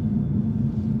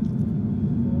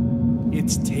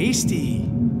 It's tasty.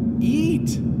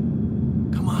 Eat.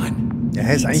 Come on. Ja,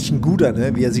 er ist eigentlich ein Guter,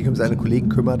 ne? Wie er sich um seine Kollegen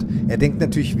kümmert. Er denkt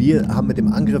natürlich, wir haben mit dem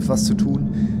Angriff was zu tun.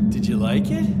 Did you like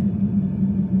it?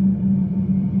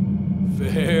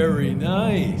 Very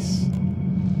nice.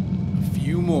 A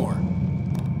few more.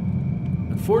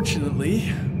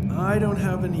 Unfortunately, I don't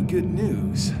have any good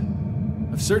news.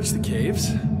 I've searched the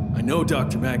caves. I know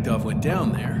Dr. Magdov went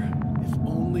down there. If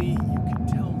only you could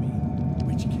tell me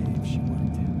which cave she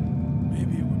worked in.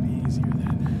 Maybe it would be easier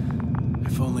then.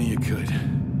 If only you could.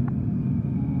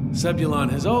 Sebulon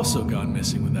has also gone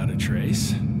missing without a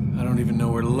trace. I don't even know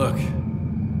where to look.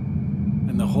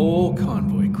 And the whole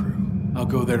convoy crew. I'll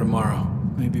go there tomorrow.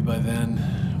 Maybe by then,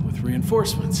 with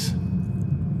reinforcements.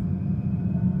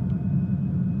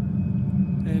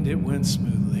 And it went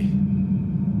smoothly.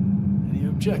 And he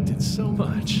objected so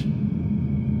much.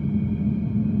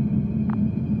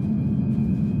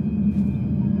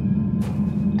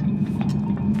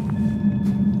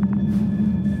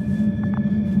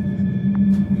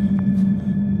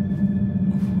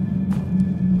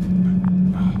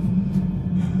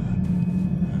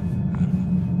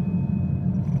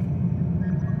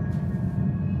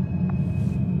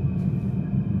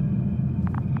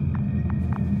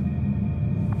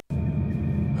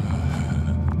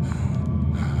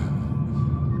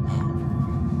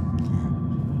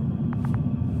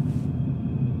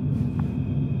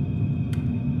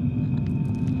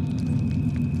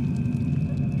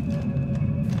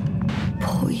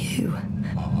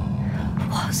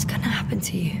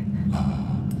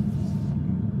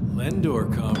 Lendor,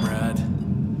 comrade.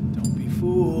 Don't be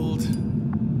fooled.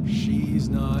 She's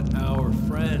not our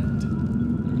friend.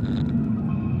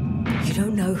 You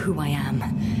don't know who I am,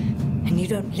 and you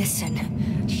don't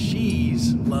listen.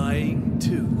 She's lying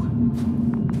too.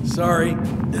 Sorry,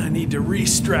 I need to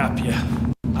re-strap you.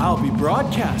 I'll be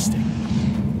broadcasting.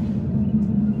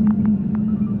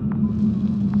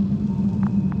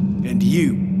 And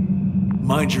you,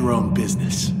 mind your own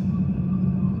business.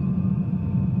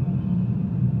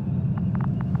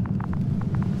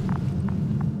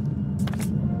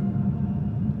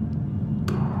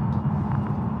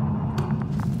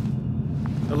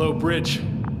 Hello, Bridge.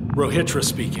 Rohitra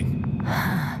speaking.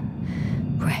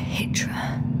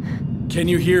 Rohitra. Can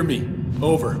you hear me?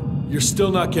 Over. You're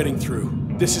still not getting through.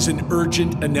 This is an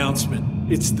urgent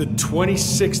announcement. It's the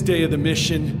 26th day of the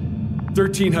mission,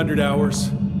 1300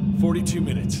 hours, 42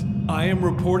 minutes. I am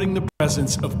reporting the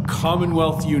presence of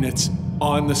Commonwealth units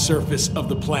on the surface of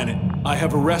the planet. I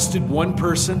have arrested one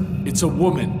person. It's a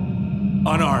woman,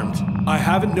 unarmed. I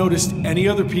haven't noticed any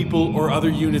other people or other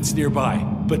units nearby,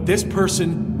 but this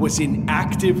person was in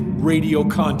active radio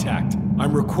contact.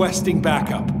 I'm requesting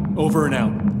backup. Over and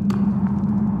out.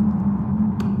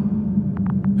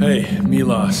 Hey,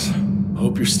 Milos.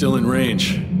 Hope you're still in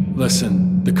range.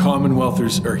 Listen, the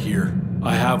Commonwealthers are here.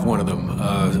 I have one of them,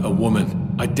 a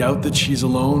woman. I doubt that she's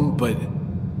alone, but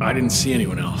I didn't see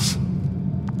anyone else.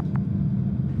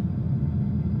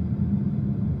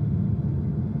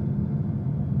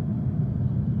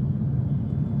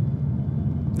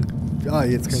 Ah,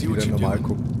 jetzt kann ich wieder normal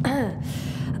gucken.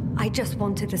 I just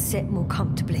wanted to sit more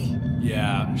comfortably.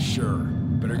 Yeah, sure.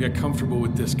 Better get comfortable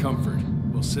with discomfort.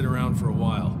 We'll sit around for a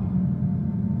while.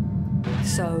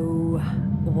 So,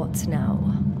 what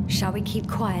now? Shall we keep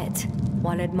quiet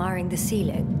while admiring the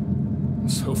ceiling?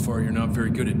 So far, you're not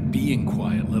very good at being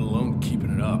quiet, let alone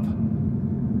keeping it up.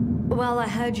 Well, I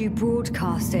heard you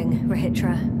broadcasting,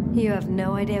 Rahitra. You have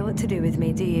no idea what to do with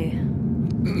me, do you?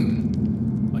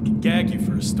 I can gag you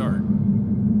for a start.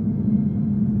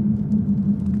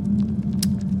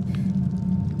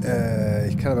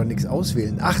 Ich kann aber nichts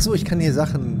auswählen. Ach so, ich kann hier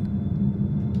Sachen...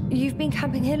 You've been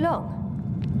camping here long?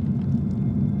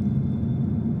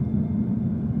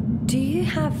 Do you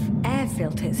have air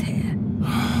filters here?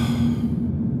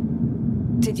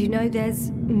 Did you know there's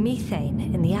methane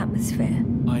in the atmosphere?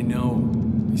 I know.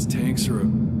 These tanks are a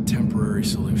temporary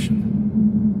solution.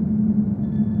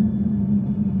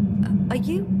 Are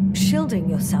you shielding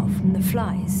yourself from the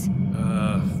flies?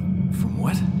 From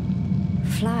what?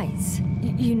 Flies.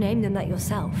 You named them that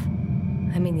yourself.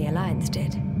 I mean, the Alliance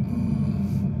did.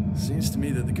 Seems to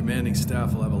me that the commanding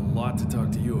staff will have a lot to talk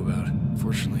to you about.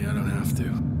 Fortunately, I don't have to.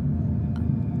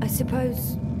 I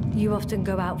suppose you often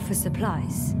go out for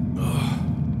supplies. Ugh.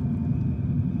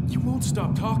 You won't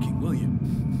stop talking, will you?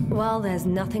 Well, there's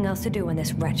nothing else to do on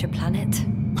this wretched planet.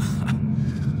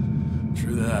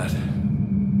 True that.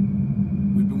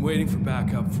 We've been waiting for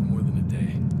backup for more than a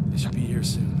day. They should be here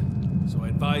soon. So I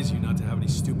advise you not to have any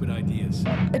stupid ideas.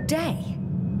 A day?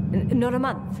 Not a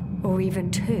month? Or even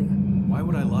 2? Why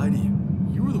would I lie to you?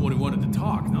 You were the one who wanted to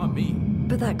talk, not me.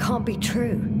 But that can't be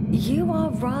true. You are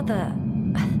rather...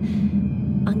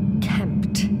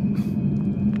 unkempt.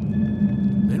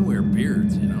 Men wear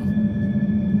beards, you know.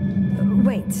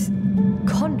 Wait,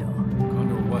 Condor?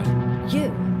 Condor what?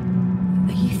 You?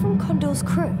 Are you from Condor's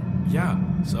crew? Yeah,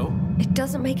 so? It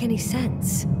doesn't make any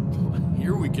sense.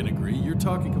 Here we can agree, you're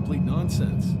talking complete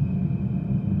nonsense.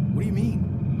 What do you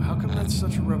mean? How come that's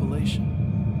such a revelation?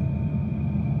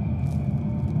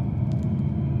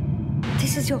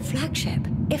 This is your flagship.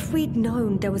 If we'd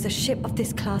known there was a ship of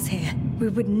this class here, we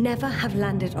would never have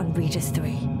landed on Regis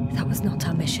III. That was not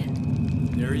our mission.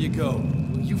 There you go.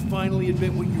 Will you finally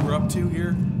admit what you were up to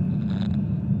here?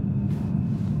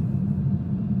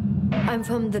 I'm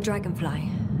from the Dragonfly,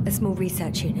 a small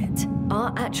research unit.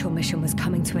 Our actual mission was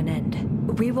coming to an end.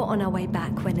 We were on our way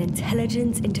back when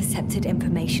intelligence intercepted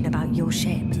information about your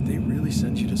ship. Did they really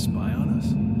send you to spy on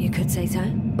us? You could say so.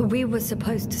 We were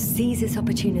supposed to seize this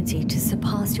opportunity to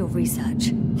surpass your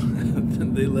research.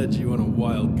 Then they led you on a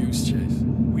wild goose chase.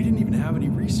 We didn't even have any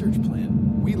research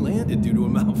plan. We landed due to a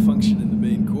malfunction in the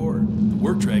main core. The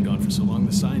work dragged on for so long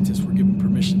the scientists were given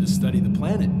permission to study the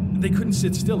planet. They couldn't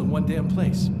sit still in one damn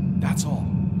place. That's all.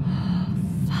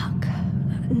 Fuck.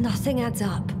 Nothing adds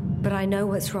up. But I know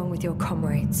what's wrong with your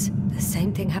comrades. The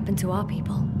same thing happened to our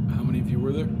people. How many of you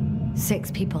were there?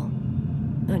 6 people.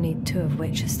 Only 2 of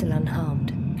which are still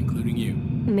unharmed. Including you.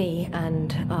 Me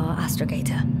and our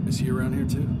astrogator. Is he around here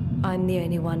too? I'm the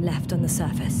only one left on the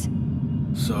surface.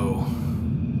 So...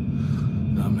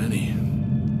 not many.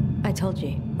 I told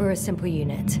you, we're a simple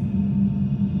unit.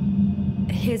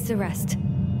 Here's the rest.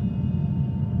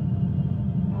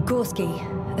 Gorski,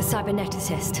 a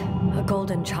cyberneticist, a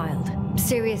golden child.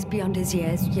 Serious beyond his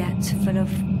years, yet full of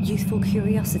youthful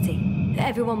curiosity.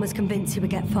 Everyone was convinced he would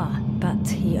get far, but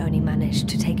he only managed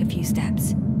to take a few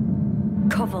steps.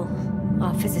 Koval,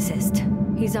 our physicist.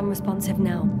 He's unresponsive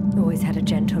now. Always had a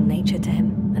gentle nature to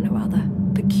him, and a rather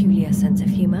peculiar sense of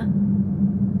humor.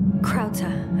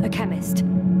 Krauter, a chemist.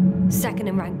 Second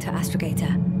in rank to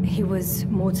astrogator. He was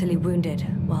mortally wounded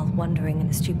while wandering in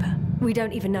a stupor. We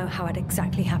don't even know how it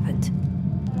exactly happened.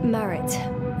 Marit,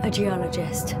 a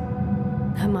geologist.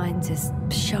 Her mind's as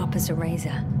sharp as a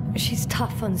razor. She's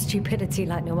tough on stupidity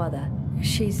like no other.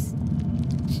 She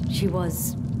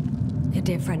was a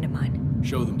dear friend of mine.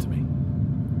 Show them to me.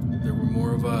 There were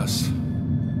more of us.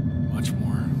 Much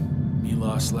more.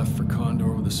 Milos left for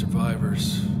Condor with the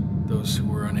survivors. Those who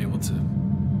were unable to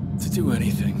do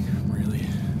anything, really.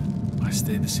 I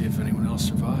stayed to see if anyone else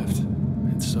survived.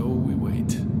 And so we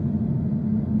wait.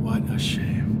 What a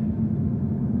shame.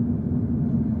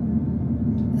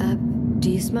 Do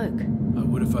you smoke? I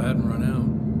would if I hadn't run out.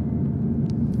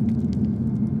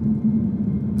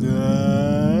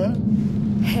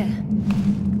 Here.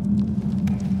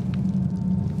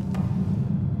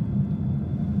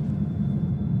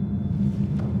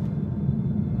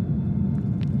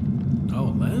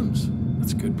 Oh, Lem's.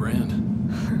 That's a good brand.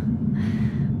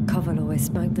 Koval always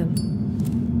smoked them.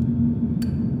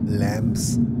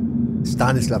 Lems.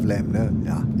 Stanislaw Lem, ne?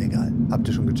 Ja, egal. Habt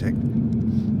ihr schon gecheckt.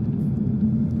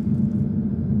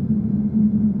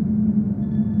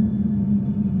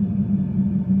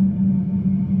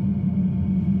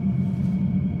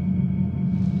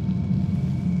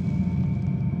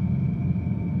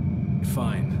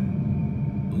 Fine.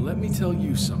 Let me tell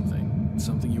you something.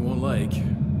 Something you won't like.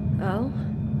 Oh?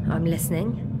 I'm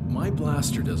listening. My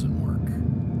blaster doesn't work.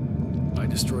 I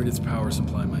destroyed its power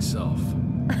supply myself.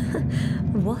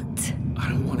 What? I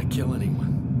don't want to kill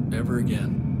anyone. Ever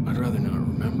again. I'd rather not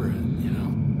remember it, you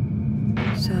know?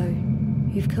 So,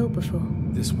 you've killed before?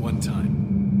 This one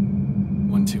time.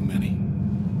 One too many.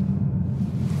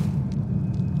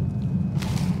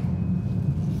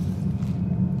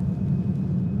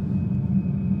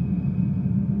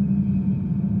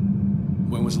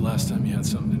 When was the last time you had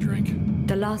something to drink?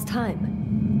 The last time?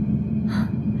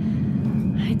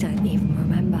 I don't even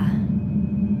remember.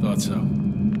 Thought so.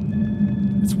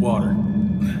 It's water.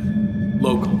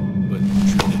 Local, but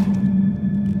treated.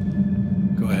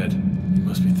 Go ahead. You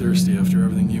must be thirsty after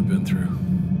everything you've been through.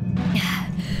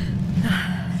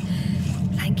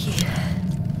 Thank you.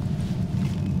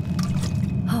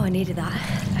 Oh, I needed that.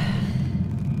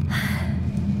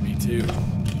 Me too.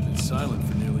 Been silent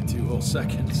for nearly 2 whole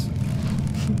seconds.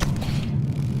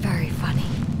 Very funny.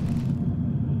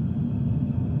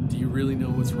 Do you really know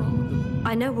what's wrong with them?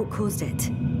 I know what caused it.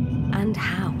 And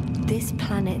how. This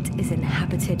planet is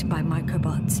inhabited by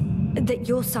microbots that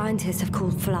your scientists have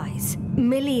called flies.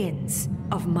 Millions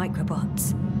of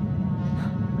microbots.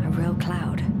 A real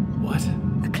cloud. What?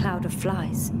 A cloud of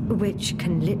flies, which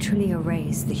can literally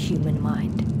erase the human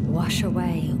mind. Wash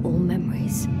away all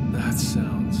memories. That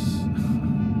sounds...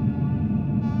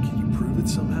 Can you prove it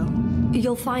somehow?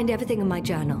 You'll find everything in my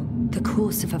journal. The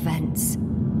course of events.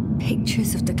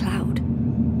 Pictures of the cloud.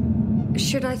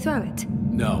 Should I throw it?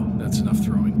 No, that's enough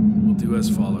throwing. We'll do as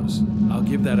follows. I'll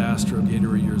give that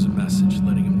astrogator of yours a message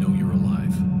letting him know you're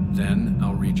alive. Then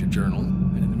I'll read your journal,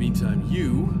 and in the meantime,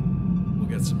 you will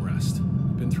get some rest.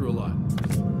 You've been through a lot.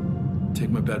 Take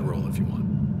my bedroll if you want.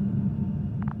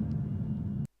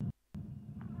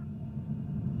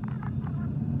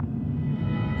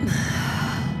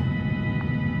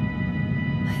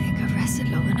 I think I've rested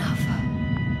long enough.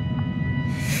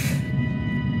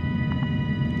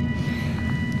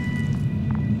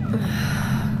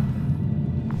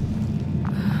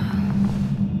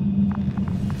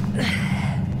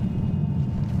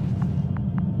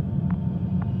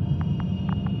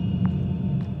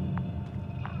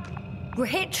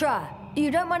 Rahitra,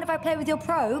 you don't mind if I play with your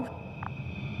probe?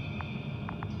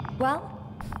 Well,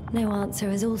 no answer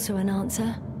is also an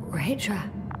answer. Rahitra,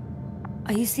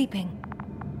 are you sleeping?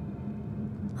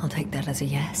 I'll take that as a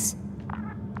yes.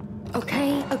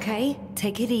 Okay,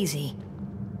 take it easy.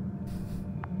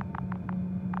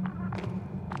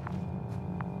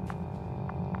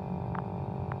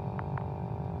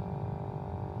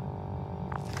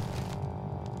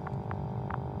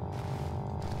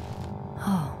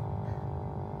 Oh,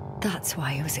 that's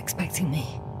why he was expecting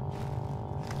me.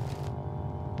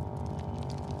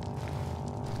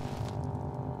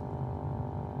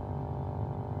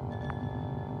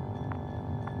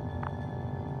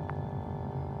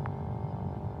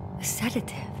 A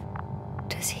sedative?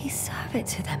 Does he serve it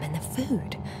to them in the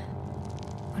food?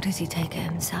 Or does he take it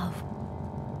himself?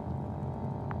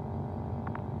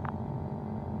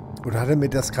 Oder hat er mir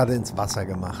das gerade ins Wasser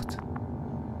gemacht?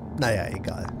 Naja,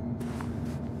 egal.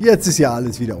 Jetzt ist ja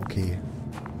alles wieder okay.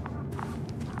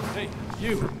 Hey,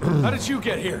 you! How did you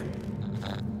get here?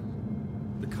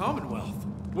 The Commonwealth?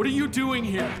 What are you doing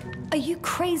here? Are you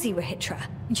crazy, Rahitra?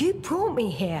 You brought me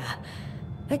here.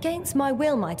 Against my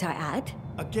will, might I add?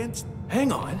 Against...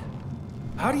 Hang on.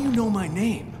 How do you know my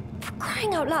name? For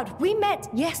crying out loud, we met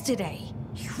yesterday.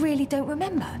 You really don't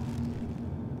remember?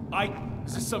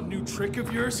 Is this some new trick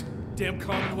of yours? Damn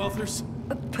Commonwealthers?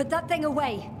 Put that thing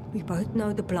away. We both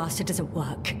know the blaster doesn't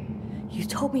work. You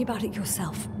told me about it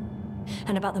yourself.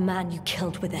 And about the man you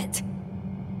killed with it.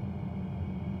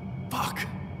 Fuck.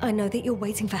 I know that you're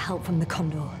waiting for help from the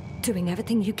Condor, doing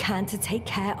everything you can to take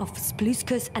care of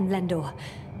Spluskus and Lendor.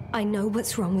 I know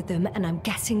what's wrong with them, and I'm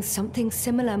guessing something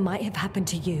similar might have happened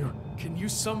to you. Can you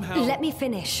somehow... Let me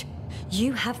finish.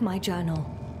 You have my journal.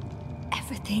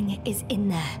 Everything is in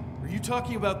there. Are you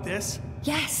talking about this?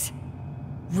 Yes.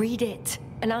 Read it.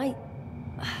 And I'll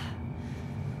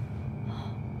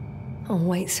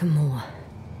wait some more.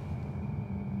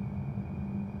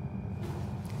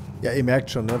 Ja, ihr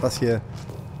merkt schon, ne, was hier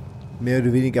mehr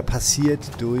oder weniger passiert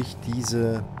durch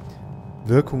diese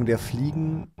Wirkung der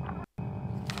Fliegen,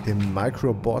 den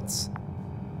Microbots.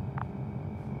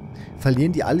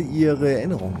 Verlieren die alle ihre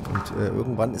Erinnerung und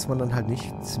irgendwann ist man dann halt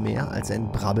nichts mehr als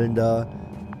ein brabbelnder,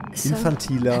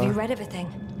 infantiler... Have you read everything?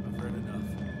 I've read enough.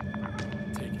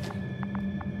 Take it.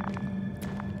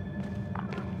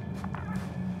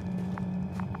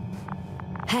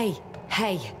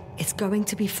 Hey, it's going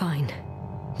to be fine.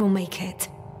 We'll make it.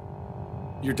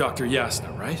 You're Dr.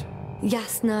 Yasna, right?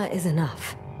 Yasna is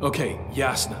enough. Okay,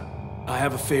 Yasna. I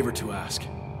have a favor to ask.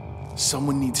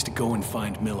 Someone needs to go and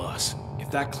find Milos. If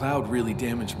that cloud really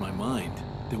damaged my mind,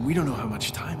 then we don't know how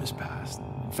much time has passed.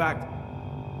 In fact,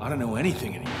 I don't know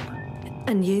anything anymore.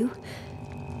 And you?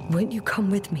 Won't you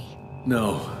come with me?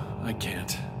 No, I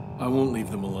can't. I won't leave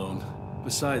them alone.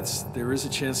 Besides, there is a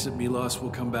chance that Milos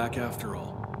will come back after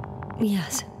all.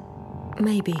 Yes,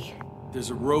 maybe.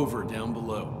 There's a rover down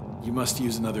below. You must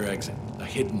use another exit. A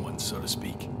hidden one, so to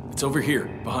speak. It's over here,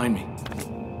 behind me.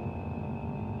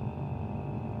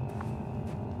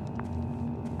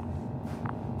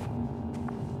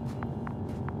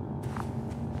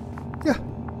 Ja.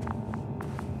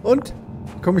 Und?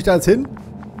 Komme ich da jetzt hin?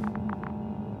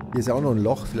 Hier ist ja auch noch ein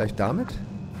Loch. Vielleicht damit?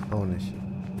 Auch nicht.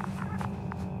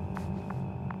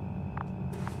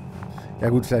 Ja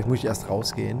gut, vielleicht muss ich erst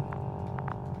rausgehen.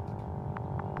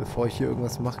 Bevor ich hier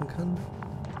irgendwas machen kann.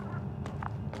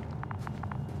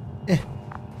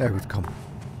 Ja gut, komm.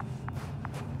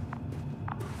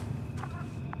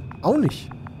 Auch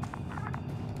nicht.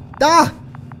 Da!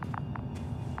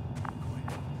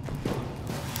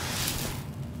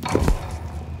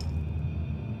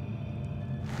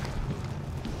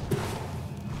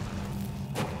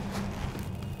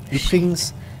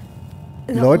 Übrigens,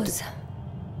 Leute...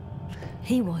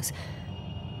 He was.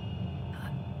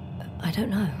 I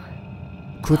don't know.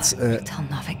 Kurz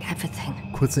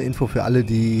eine Info für alle,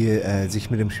 die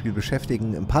sich mit dem Spiel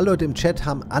beschäftigen. Ein paar Leute im Chat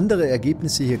haben andere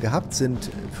Ergebnisse hier gehabt, sind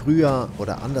früher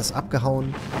oder anders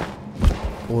abgehauen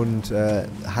und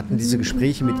hatten diese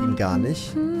Gespräche mit ihm gar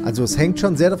nicht. Also es hängt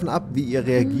schon sehr davon ab, wie ihr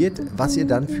reagiert, was ihr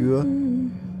dann für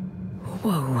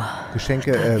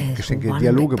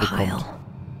Dialoge bekommt.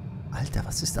 Alter,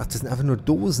 was ist das? Das sind einfach nur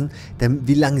Dosen.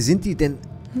 Wie lang sind die denn?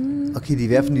 Okay, die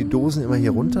werfen die Dosen immer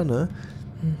hier runter, ne?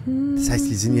 Das heißt,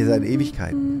 die sind hier seit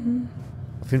Ewigkeiten.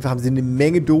 Auf jeden Fall haben sie eine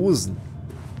Menge Dosen.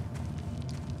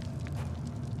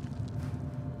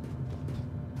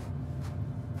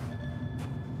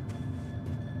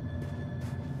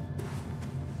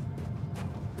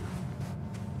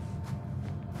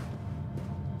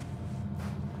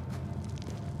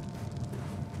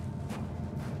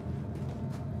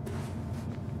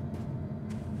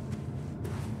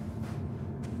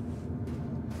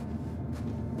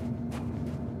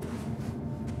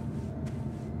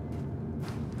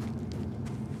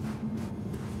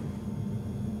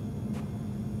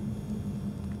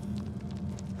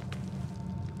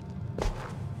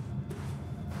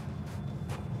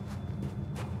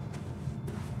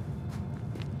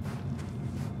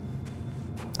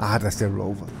 Ah, das ist der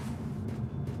Rover.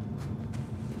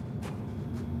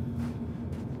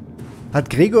 Hat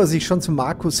Gregor sich schon zu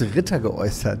Markus Ritter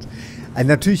geäußert?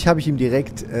 Natürlich habe ich ihm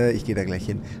direkt, ich gehe da gleich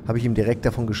hin, habe ich ihm direkt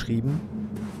davon geschrieben.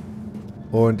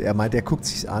 Und er meint, er guckt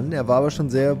sich's an. Er war aber schon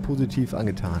sehr positiv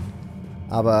angetan.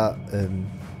 Aber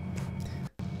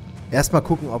erstmal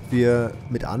gucken, ob wir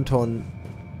mit Anton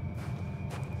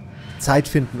Zeit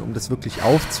finden, um das wirklich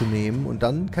aufzunehmen. Und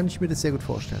dann kann ich mir das sehr gut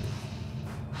vorstellen.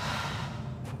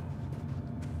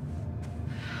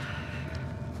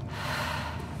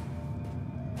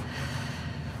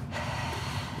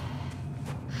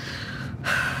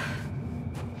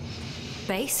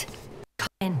 Base? Come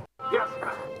in. Yes.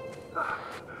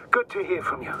 Good to hear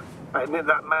from you. I admit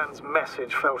that man's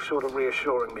message fell short of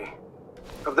reassuring me.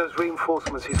 Have those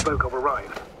reinforcements he spoke of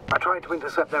arrived? I tried to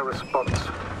intercept their response,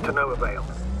 to no avail.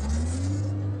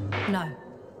 No.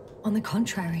 On the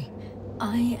contrary,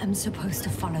 I am supposed to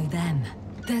follow them.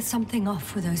 There's something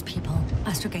off with those people,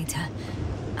 Astrogator.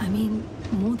 I mean,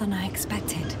 more than I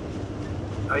expected.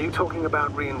 Are you talking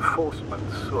about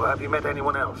reinforcements, or have you met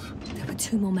anyone else? There were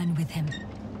 2 more men with him,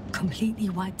 completely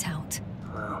wiped out.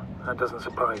 Well, that doesn't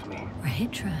surprise me.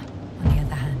 Rahitra, on the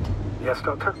other hand. Yes,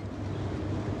 Doctor?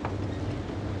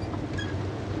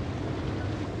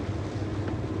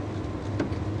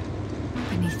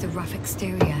 Beneath the rough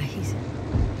exterior, he's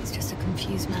just a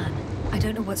confused man. I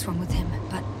don't know what's wrong with him,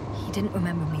 but he didn't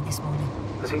remember me this morning.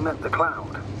 Has he met the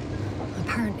Cloud?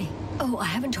 Apparently. Oh, I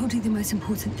haven't told you the most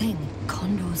important thing.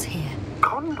 Condor's here.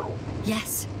 Condor?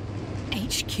 Yes.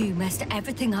 HQ messed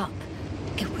everything up.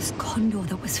 It was Condor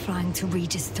that was flying to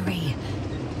Regis III,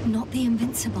 not the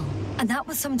Invincible. And that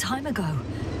was some time ago.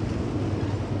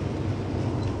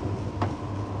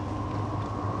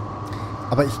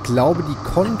 Aber ich glaube, die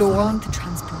Condor...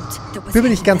 Ich bin mir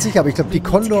nicht ganz sicher, aber ich glaube, die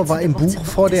Condor war im Buch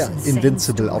vor der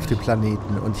Invincible auf dem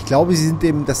Planeten. Und ich glaube, sie sind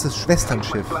eben, das ist das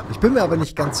Schwesternschiff. Ich bin mir aber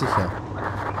nicht ganz sicher.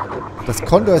 Das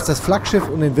Condor ist das Flaggschiff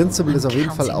und Invincible ist auf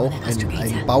jeden Fall auch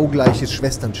ein baugleiches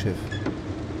Schwesternschiff.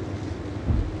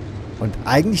 Und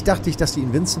eigentlich dachte ich, dass die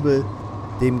Invincible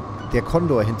der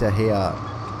Condor hinterher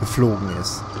geflogen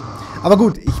ist. Aber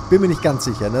gut, ich bin mir nicht ganz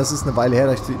sicher. Ne? Es ist eine Weile her,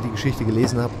 dass ich die Geschichte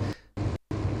gelesen habe.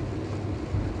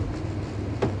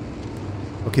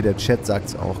 Okay, der Chat sagt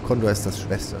es auch. Condor ist das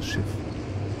Schwesterschiff.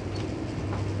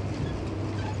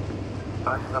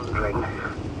 I'm wondering,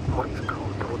 what is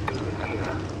Condor doing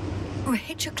here?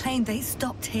 Rahitra claimed they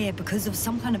stopped here because of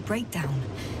some kind of breakdown.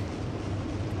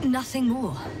 Nothing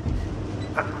more.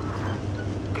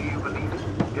 Do you believe it,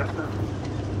 Yasna?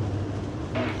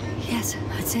 Yes,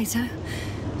 I'd say so.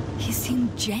 He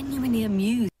seemed genuinely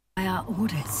amused by our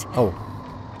orders. Oh.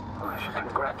 I should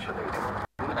congratulate him.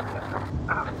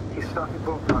 He started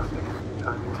broadcasting.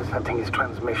 I'm intercepting his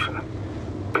transmission.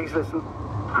 Please listen.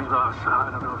 Vilas,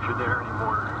 I don't know if you're there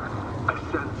anymore. I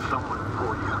sent someone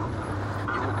for you.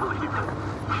 You won't believe it.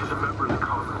 She's a member of the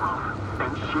Commonwealth.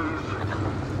 And she's...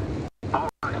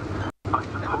 alright. I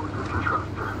suppose we can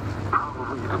trust her.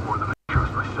 Probably even more than I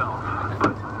trust myself.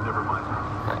 But never mind.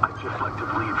 I'd just like to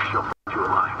believe she'll find you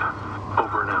alive.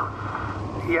 Over and out.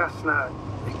 Yasna,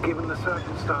 given the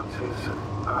circumstances,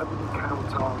 I wouldn't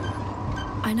count on...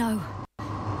 I know.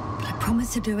 But I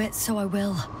promised to do it, so I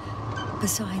will.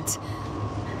 Besides,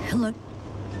 look...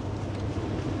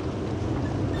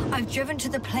 I've driven to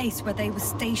the place where they were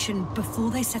stationed before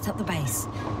they set up the base.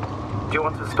 Do you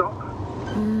want to stop?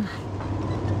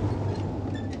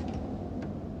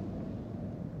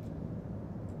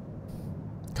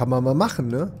 Kann man mal machen,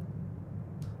 ne?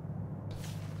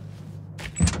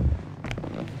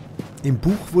 Im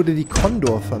Buch wurde die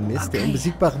Condor vermisst. Okay. Der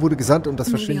Unbesiegbare wurde gesandt, um das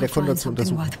Verschwinden der Condor zu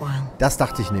untersuchen. Das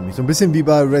dachte ich nämlich. So ein bisschen wie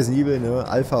bei Resident Evil, ne?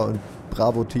 Alpha und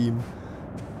Bravo-Team.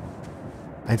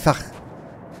 Einfach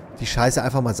die Scheiße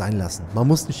einfach mal sein lassen. Man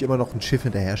muss nicht immer noch ein Schiff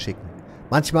hinterher schicken.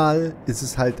 Manchmal ist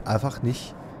es halt einfach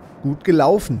nicht gut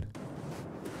gelaufen.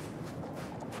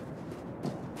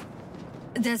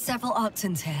 There's several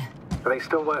Arctons here. Are they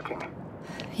still working?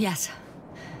 Yes.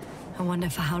 I wonder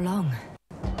for how long.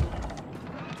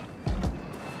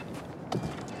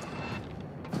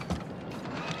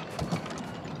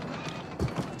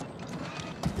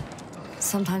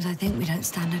 Sometimes I think we don't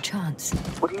stand a chance.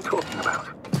 What are you talking about?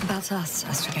 About us,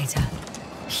 Astrogator.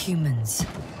 Humans.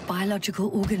 Biological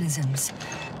organisms.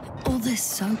 All this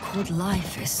so-called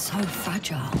life is so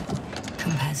fragile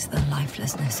compared to the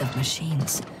lifelessness of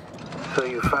machines. So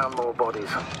you found more bodies?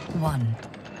 One.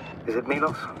 Is it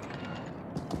Milos?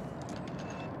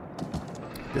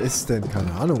 Wer ist denn?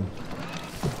 Keine Ahnung.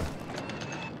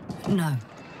 No.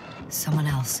 Someone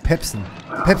else. Pepsen.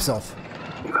 Pepsov.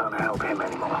 You can't help him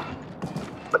anymore.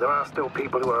 But there are still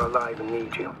people who are alive and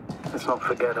need you. Let's not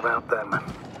forget about them.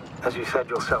 As you said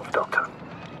yourself, Doctor.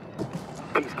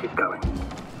 Please keep going.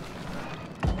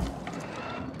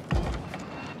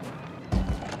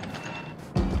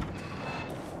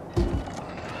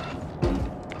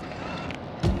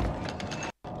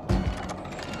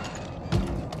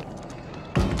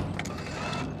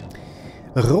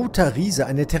 Roter Riese,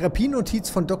 eine Therapienotiz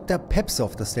von Dr.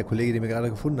 Pepsov, das ist der Kollege, den wir gerade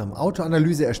gefunden haben.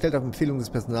 Autoanalyse erstellt auf Empfehlung des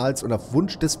Personals und auf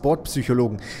Wunsch des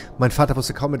Bordpsychologen. Mein Vater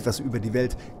wusste kaum etwas über die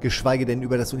Welt, geschweige denn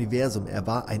über das Universum. Er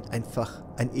war ein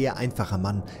eher einfacher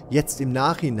Mann. Jetzt im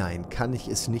Nachhinein kann ich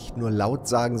es nicht nur laut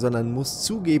sagen, sondern muss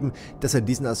zugeben, dass er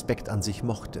diesen Aspekt an sich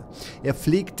mochte. Er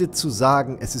pflegte zu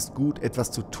sagen, es ist gut,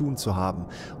 etwas zu tun zu haben.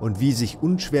 Und wie sich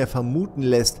unschwer vermuten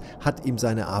lässt, hat ihm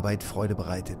seine Arbeit Freude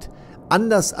bereitet.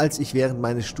 Anders als ich während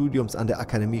meines Studiums an der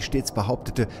Akademie stets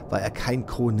behauptete, war er kein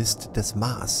Chronist des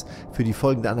Mars. Für die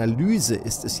folgende Analyse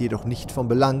ist es jedoch nicht von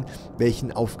Belang,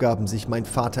 welchen Aufgaben sich mein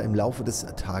Vater im Laufe des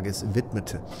Tages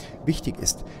widmete. Wichtig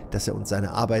ist, dass er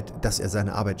seine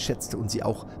Arbeit schätzte und sie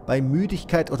auch bei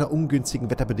Müdigkeit oder ungünstigen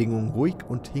Wetterbedingungen ruhig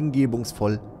und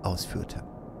hingebungsvoll ausführte.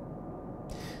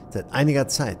 Seit einiger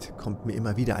Zeit kommt mir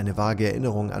immer wieder eine vage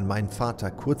Erinnerung an meinen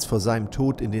Vater kurz vor seinem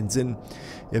Tod in den Sinn.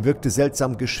 Er wirkte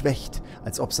seltsam geschwächt,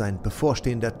 als ob sein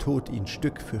bevorstehender Tod ihn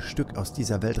Stück für Stück aus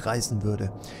dieser Welt reißen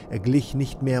würde. Er glich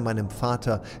nicht mehr meinem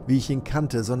Vater, wie ich ihn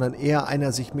kannte, sondern eher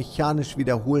einer sich mechanisch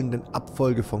wiederholenden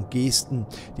Abfolge von Gesten,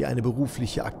 die eine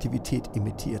berufliche Aktivität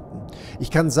imitierten.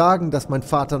 Ich kann sagen, dass mein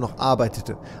Vater noch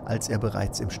arbeitete, als er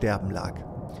bereits im Sterben lag.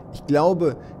 Ich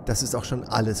glaube, das ist auch schon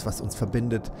alles, was uns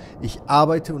verbindet. Ich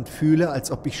arbeite und fühle,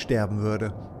 als ob ich sterben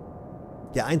würde.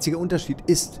 Der einzige Unterschied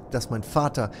ist, dass mein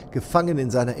Vater, gefangen in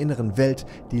seiner inneren Welt,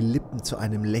 die Lippen zu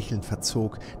einem Lächeln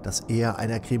verzog, das eher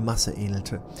einer Grimasse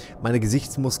ähnelte. Meine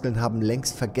Gesichtsmuskeln haben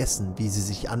längst vergessen, wie sie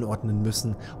sich anordnen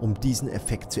müssen, um diesen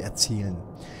Effekt zu erzielen.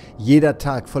 Jeder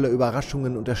Tag voller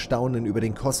Überraschungen und Erstaunen über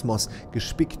den Kosmos,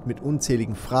 gespickt mit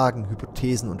unzähligen Fragen,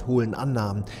 Hypothesen und hohlen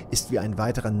Annahmen, ist wie ein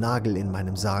weiterer Nagel in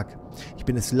meinem Sarg. Ich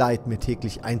bin es leid, mir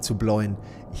täglich einzubläuen.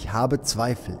 Ich habe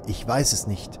Zweifel, ich weiß es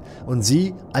nicht. Und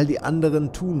Sie, all die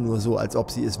anderen, tun nur so, als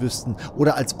ob sie es wüssten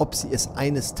oder als ob sie es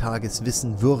eines Tages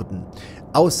wissen würden.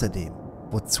 Außerdem,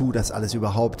 wozu das alles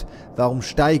überhaupt? Warum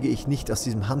steige ich nicht aus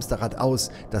diesem Hamsterrad aus,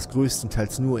 das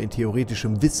größtenteils nur in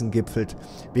theoretischem Wissen gipfelt?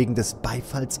 Wegen des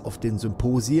Beifalls auf den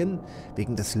Symposien?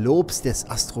 Wegen des Lobs des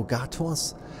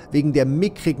Astrogators? Wegen der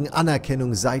mickrigen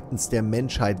Anerkennung seitens der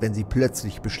Menschheit, wenn sie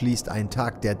plötzlich beschließt, einen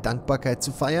Tag der Dankbarkeit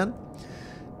zu feiern?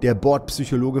 Der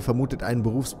Bordpsychologe vermutet einen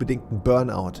berufsbedingten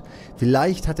Burnout.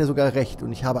 Vielleicht hat er sogar recht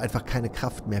und ich habe einfach keine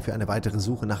Kraft mehr für eine weitere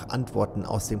Suche nach Antworten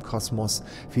aus dem Kosmos.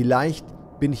 Vielleicht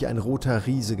bin ich ein roter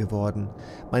Riese geworden.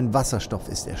 Mein Wasserstoff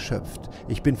ist erschöpft.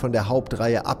 Ich bin von der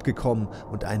Hauptreihe abgekommen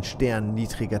und ein Stern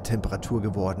niedriger Temperatur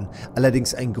geworden.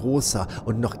 Allerdings ein großer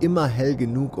und noch immer hell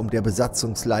genug, um der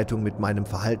Besatzungsleitung mit meinem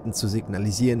Verhalten zu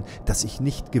signalisieren, dass ich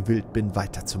nicht gewillt bin,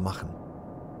 weiterzumachen.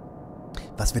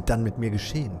 Was wird dann mit mir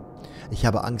geschehen? Ich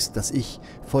habe Angst, dass ich,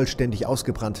 vollständig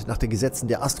ausgebrannt, nach den Gesetzen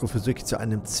der Astrophysik zu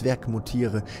einem Zwerg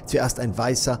mutiere. Zuerst ein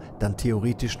Weißer, dann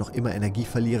theoretisch noch immer Energie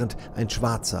verlierend, ein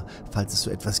Schwarzer, falls es so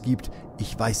etwas gibt.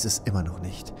 Ich weiß es immer noch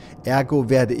nicht. Ergo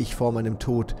werde ich vor meinem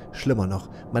Tod, schlimmer noch,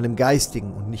 meinem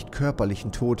geistigen und nicht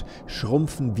körperlichen Tod,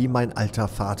 schrumpfen wie mein alter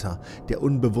Vater, der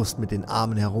unbewusst mit den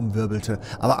Armen herumwirbelte,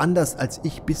 aber anders als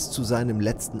ich bis zu seinem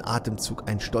letzten Atemzug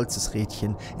ein stolzes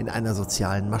Rädchen in einer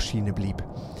sozialen Maschine blieb.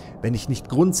 Wenn ich nicht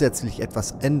grundsätzlich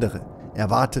etwas ändere,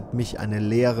 erwartet mich eine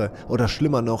Leere oder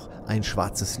schlimmer noch ein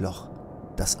schwarzes Loch,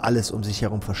 das alles um sich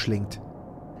herum verschlingt.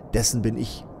 Dessen bin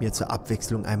ich mir zur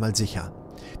Abwechslung einmal sicher.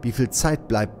 Wie viel Zeit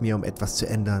bleibt mir, um etwas zu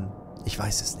ändern? Ich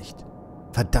weiß es nicht.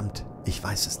 Verdammt, ich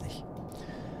weiß es nicht.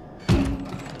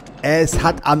 Es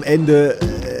hat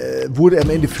wurde am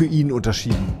Ende für ihn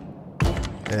entschieden.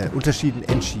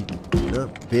 Ne?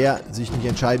 Wer sich nicht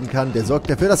entscheiden kann, der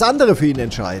sorgt dafür, dass andere für ihn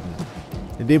entscheiden.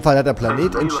 In dem Fall hat der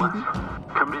Planet entschieden.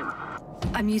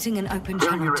 I'm using an open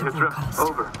channel to broadcast.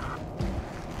 Over.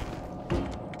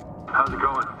 How's it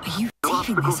going? Are you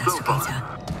thieving this astrogator?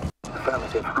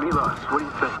 Affirmative. Milos, what do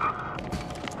you think?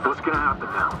 What's gonna happen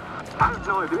now? I have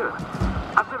no idea.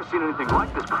 I've never seen anything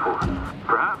like this before.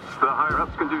 Perhaps the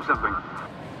higher-ups can do something.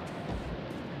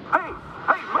 Hey!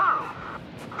 Hey, Maro!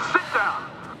 Sit down!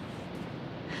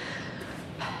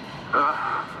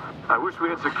 I wish we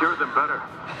had secured them better.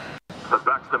 But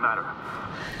back to the matter.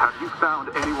 Have you found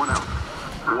anyone else?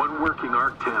 One working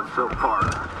Arctan so far.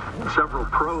 Several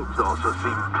probes also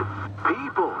seem to...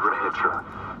 People, Rahitra.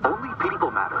 Only people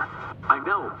matter. I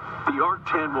know. The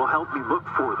Arctan will help me look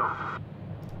for them.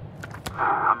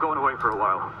 I'm going away for a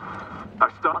while. I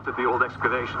stopped at the old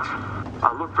excavations.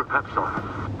 I'll look for Pepsol.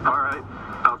 All right.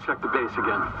 I'll check the base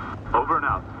again. Over and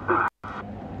out.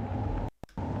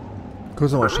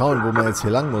 Kurz noch mal schauen, wo man jetzt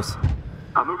hier lang muss.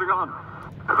 I'm moving on.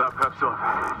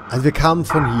 Also wir kamen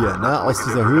von hier, ne, aus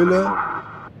dieser Höhle,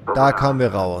 da kamen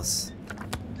wir raus.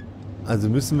 Also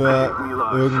müssen wir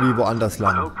irgendwie woanders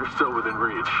lang.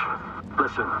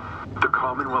 Listen, the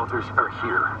Commonwealthers are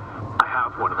here. I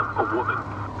have one of them, a woman.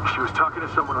 She was talking to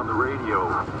someone on the radio,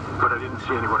 but I didn't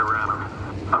see anyone around.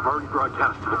 I've already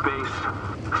broadcast to the base.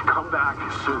 Come back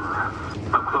soon.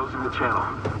 I'm closing the channel.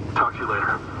 Talk to you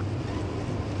later.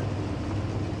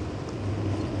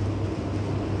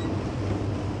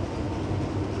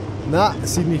 Na,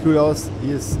 es sieht nicht gut aus.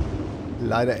 Hier ist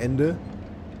leider Ende.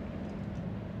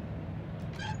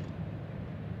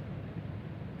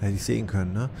 Hätte ich sehen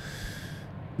können, ne?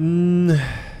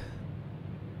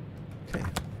 Okay.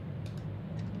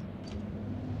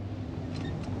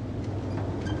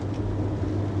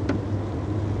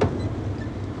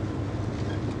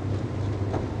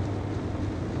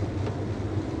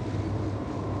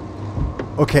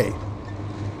 Okay.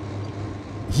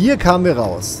 Hier kamen wir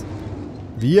raus.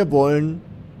 Wir wollen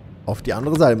auf die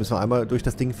andere Seite. Müssen wir einmal durch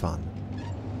das Ding fahren.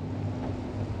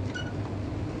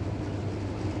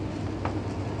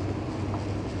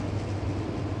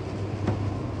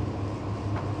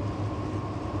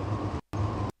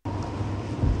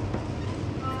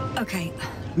 Okay.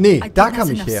 Nee, I da think kam that's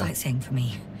ich enough her. sightseeing for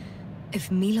me. If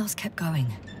Milos kept going,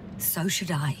 so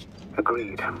should I.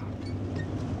 Agreed.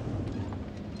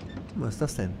 Was ist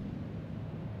das denn?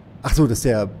 Ach so, das ist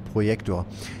der Projektor.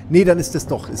 Nee, dann ist das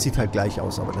doch, es sieht halt gleich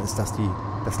aus, aber dann ist das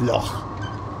das Loch,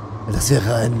 in das wir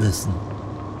rein müssen.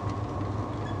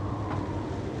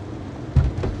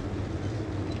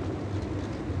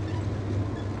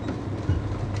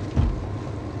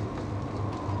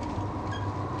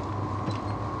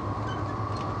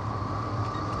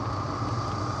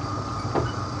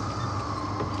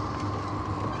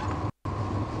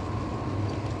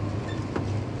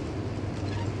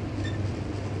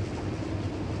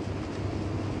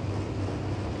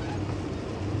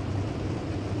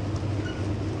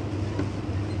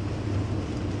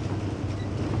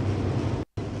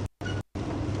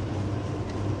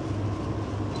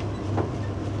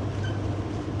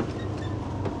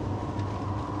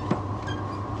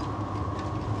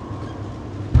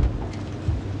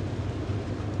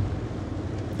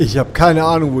 Ich habe keine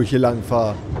Ahnung, wo ich hier lang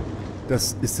fahre.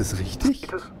 Ist das richtig?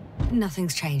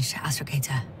 Nothing's changed,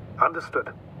 Rakete.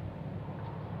 Understood.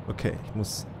 Okay, ich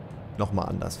muss nochmal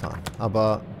anders fahren.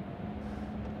 Aber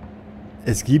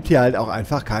es gibt hier halt auch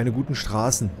einfach keine guten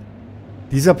Straßen.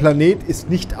 Dieser Planet ist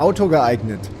nicht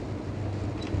autogeeignet.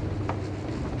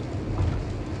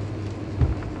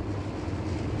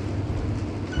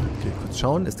 Okay, kurz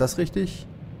schauen. Ist das richtig?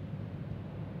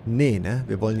 Nee, ne?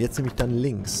 Wir wollen jetzt nämlich dann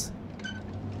links.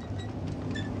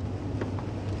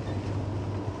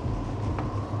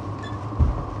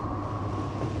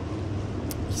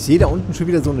 Ich sehe da unten schon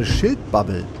wieder so eine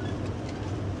Schildbubble.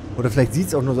 Oder vielleicht sieht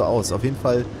es auch nur so aus. Auf jeden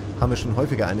Fall haben wir schon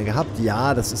häufiger eine gehabt.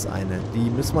 Ja, das ist eine. Die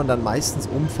muss man dann meistens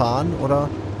umfahren oder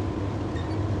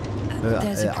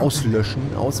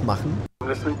auslöschen, ausmachen.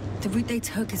 The route they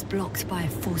took is blocked by a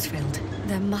force field.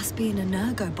 There must be an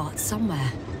energobot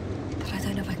somewhere. But I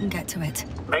don't know if I can get to it.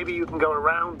 Maybe you can go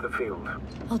around the field.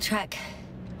 I'll check.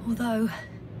 Although...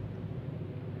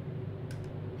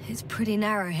 it's pretty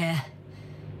narrow here.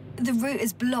 The route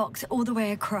is blocked all the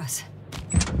way across.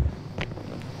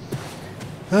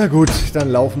 Na gut,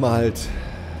 dann laufen wir halt.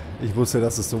 Ich wusste,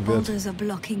 dass es so wird. Boulders are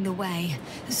blocking the way.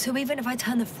 So even if I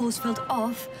turn the force field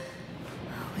off,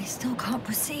 we still can't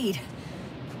proceed.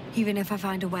 Even if I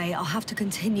find a way, I'll have to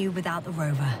continue without the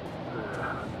rover.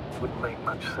 Wouldn't make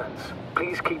much sense.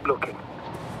 Please keep looking.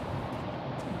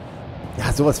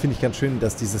 Ja, sowas finde ich ganz schön,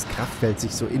 dass dieses Kraftfeld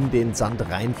sich so in den Sand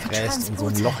reinfräst und so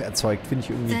ein Loch erzeugt. Finde ich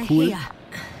irgendwie cool. Here.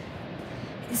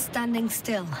 It's standing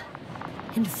still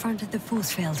in front of the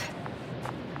force field.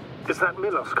 Is that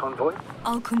Milos convoy?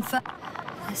 I'll confirm.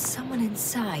 There's someone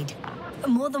inside.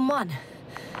 More than one.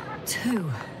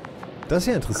 Two. Das ist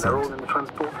ja And they're all interessant. in the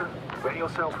transporter? Ready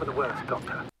yourself for the worst,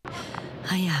 Doctor.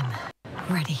 I am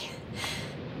ready.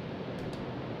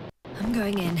 I'm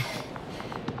going in.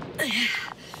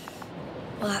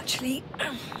 Well, actually,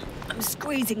 I'm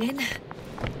squeezing in.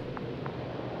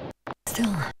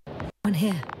 Still, one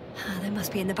here. They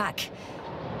must be in the back.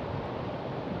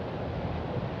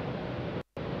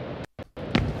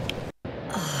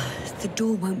 The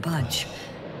door won't budge.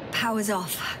 Power's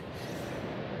off.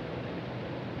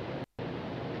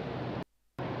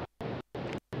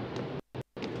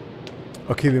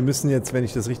 Okay, wir müssen jetzt, wenn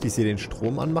ich das richtig sehe, den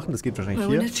Strom anmachen. Das geht wahrscheinlich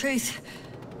hier. Moment of truth.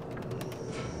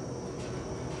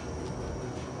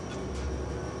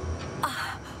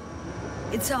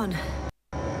 It's on.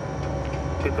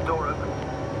 Did the door open?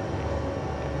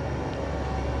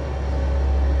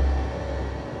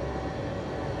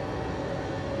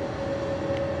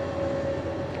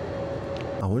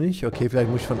 Auch nicht? Okay, vielleicht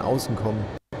muss ich von außen kommen.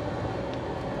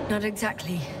 Not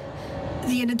exactly.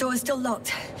 The inner door is still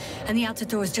locked, and the outer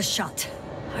door is just shut.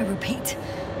 I repeat,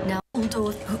 now all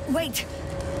doors... Wait!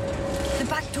 The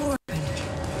back door open.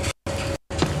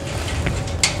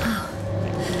 Oh.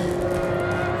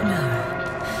 No.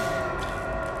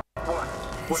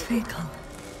 This vehicle.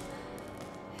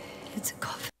 It's a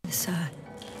coffin, sir.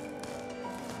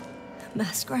 A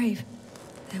mass grave.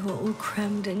 They were all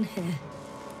crammed in here.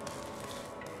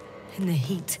 In the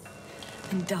heat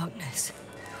and darkness,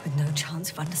 with no chance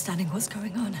of understanding what's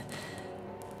going on.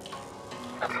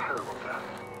 Terrible death.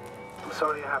 I'm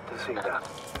sorry you have to see that.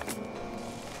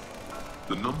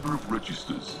 The number of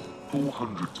registers,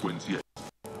 428.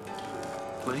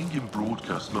 Playing in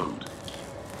broadcast mode.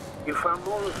 You found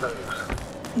more of those?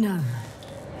 No,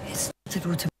 it started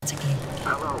automatically.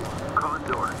 Hello,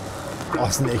 Condor. Oh,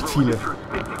 es sind echt viele.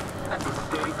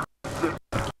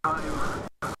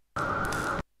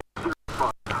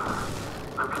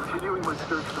 I'm continuing my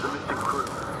search for the missing crew.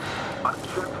 I've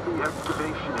checked the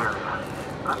excavation area.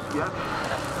 I've yet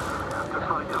to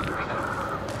find others.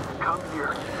 Come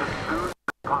here and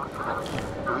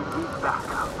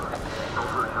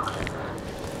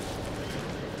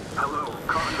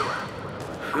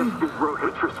This is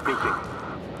Rohitra speaking.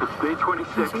 It's day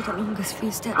 26. Through the longest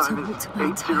few steps I've Time walked is in my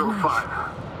entire 8:05. life.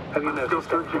 Have you Still noticed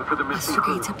searching for the missing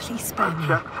crew. Astrogator, please spare I me.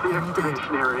 checked the They're all dead.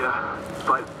 excavation area,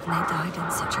 but And they died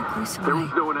in such a gruesome there way.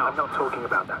 was no one I'm else. not talking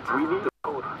about that. We need The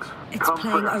recordings. It's Come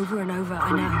playing first. over and over,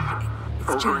 I know.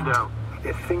 It's Over and jammed. out.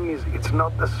 The thing is, it's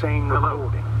not the same Hello,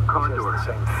 recording. Condor. It's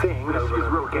the same thing This over is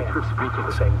and over again. Rohitra speaking.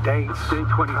 The same dates, Day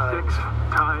 26. times,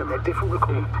 Time but they're different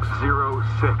recordings.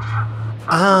 8:06.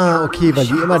 Ah, okay, weil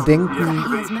die immer denken,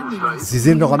 He has memory loss. sie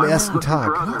sind noch am ersten Tag.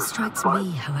 What strikes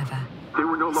me, however, They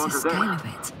were no is the longer scale there. of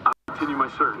it. I'll continue my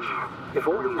search. If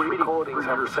all these recordings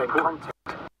have the same content,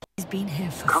 He's been here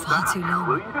for Come far back, too will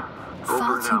long. you?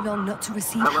 Far Over too now. long not to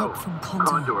receive Hello, help from Condor.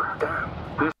 Condor. damn.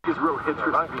 This is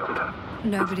Rohitra Right, speaking. Doctor.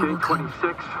 Nobody It's will day come.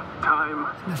 26. Time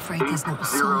I'm afraid there's not a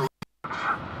soul 8:06.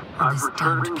 on I've this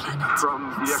damned returned planet, from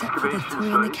the except for the excavation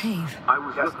three in the site. cave. I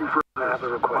was Yes, looking for I have a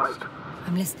request.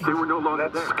 I'm They listening. were no longer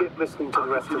Let's there. skip listening to the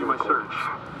I'll rest of the continue my recordings.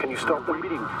 search. Can you stop them?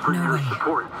 Waiting for No your way.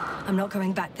 support. I'm not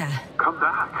going back there. Come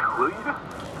back, will you?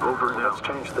 Over now. Let's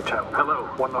change the channel. Hello,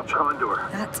 One notch up. Condor.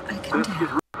 That I can This do. is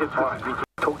Rohitra Alright. speaking.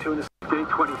 Talk to you in a Day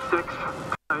 26.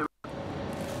 Time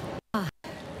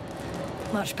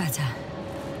Much better.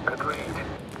 Agreed.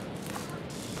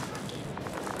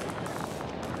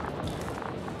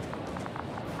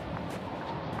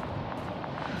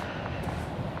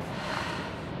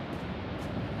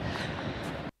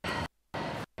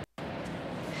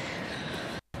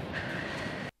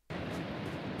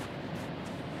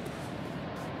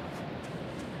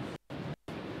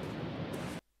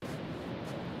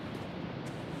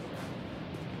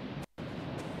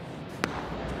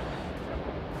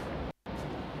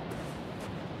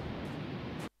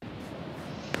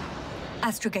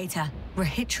 Astrogator,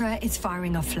 Rohitra is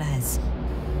firing off flares.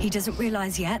 He doesn't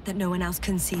realize yet that no one else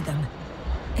can see them.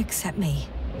 Except me.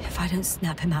 If I don't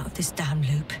snap him out of this damn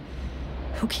loop,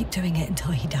 he'll keep doing it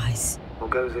until he dies. Or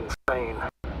goes insane.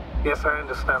 Yes, I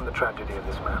understand the tragedy of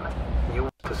this man. You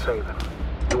want to save him.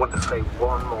 You want to save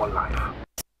one more life.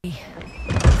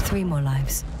 3 more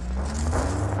lives.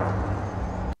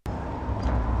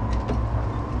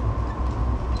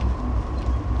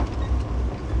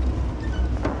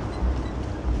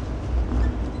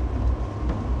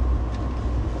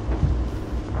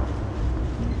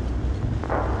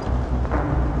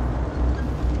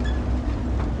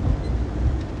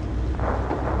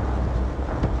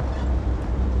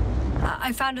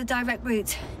 I found a direct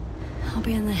route. I'll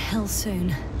be in the hill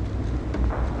soon.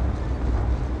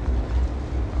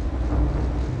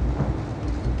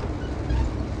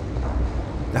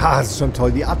 Ah, das ist schon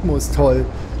toll. Die Atmo ist toll.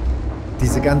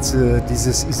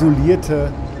 Dieses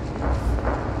Isolierte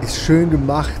ist schön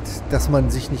gemacht, dass man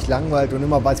sich nicht langweilt und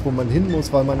immer weiß, wo man hin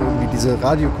muss, weil man irgendwie diese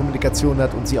Radiokommunikation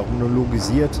hat und sie auch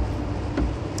monologisiert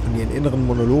und ihren inneren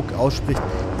Monolog ausspricht.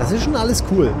 Das ist schon alles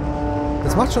cool.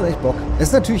 Das macht schon echt Bock. Es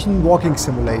ist natürlich ein Walking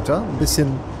Simulator, ein bisschen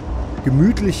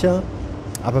gemütlicher,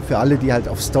 aber für alle, die halt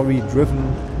auf Story-driven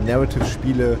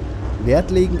Narrative-Spiele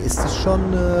Wert legen, ist es schon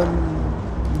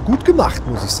gut gemacht,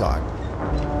 muss ich sagen.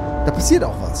 Da passiert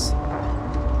auch was.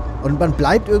 Und man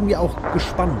bleibt irgendwie auch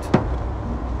gespannt.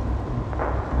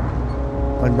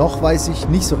 Weil noch weiß ich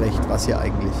nicht so recht, was hier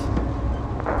eigentlich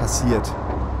passiert.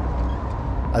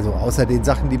 Also außer den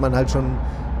Sachen, die man halt schon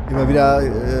immer wieder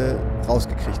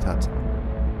rausgekriegt hat.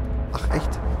 Ach,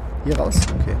 echt? Hier raus?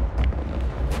 Okay.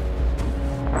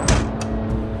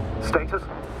 Status?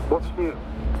 What's new?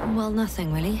 Well,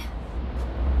 nothing really.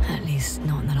 At least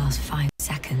not in the last 5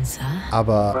 seconds, sir.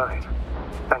 Aber Right.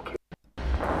 Thank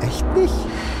you. echt nicht?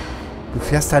 Du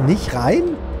fährst da nicht rein?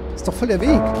 Ist doch voll der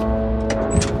Weg.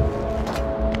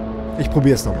 Ich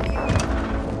probier's nochmal.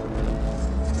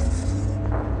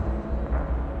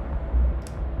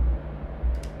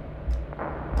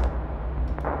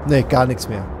 Nee, gar nichts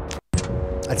mehr.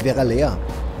 Als wäre er leer.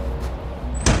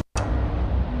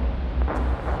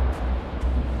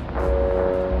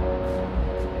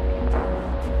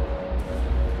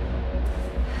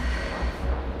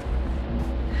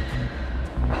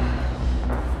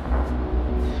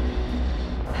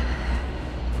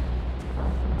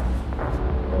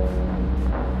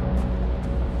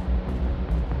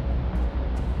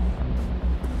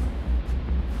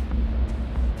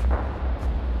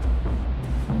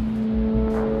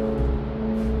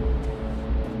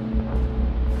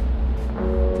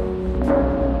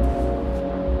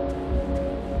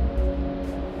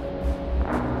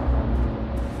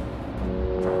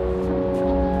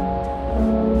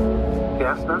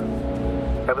 Yasna?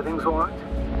 Everything's all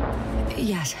right?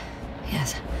 Yes,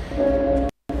 yes.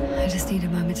 I just need a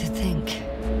moment to think.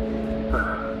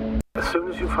 As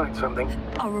soon as you find something,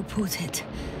 I'll report it.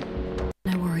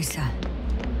 No worries, sir.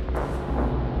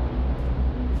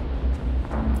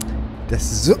 Das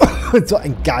ist so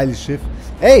ein geiles Schiff.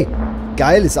 Ey,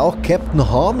 geil ist auch Captain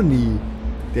Harmony,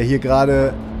 der hier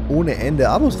gerade ohne Ende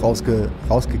Abos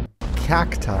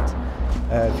rausgekackt hat.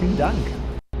 Vielen Dank.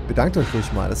 Bedankt euch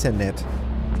ruhig mal, das ist ja nett.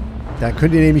 Dann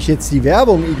könnt ihr nämlich jetzt die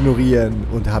Werbung ignorieren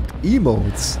und habt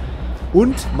Emotes.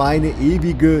 Und meine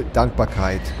ewige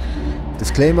Dankbarkeit.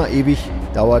 Disclaimer, ewig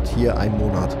dauert hier einen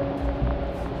Monat.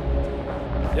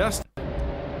 Yes.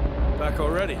 Back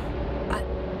already.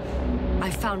 I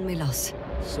found Milos.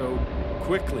 So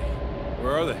quickly.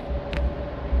 Where are they?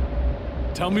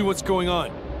 Tell me what's going on.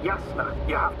 Yasna,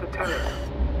 you have to tell us.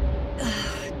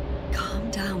 Calm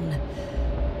down.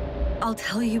 I'll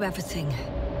tell you everything.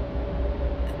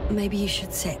 Maybe you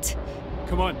should sit.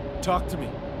 Come on, talk to me.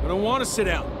 I don't want to sit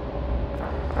down.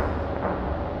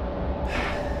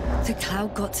 The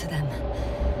cloud got to them.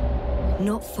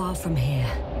 Not far from here.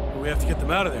 We have to get them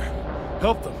out of there.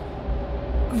 Help them.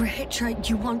 Richard,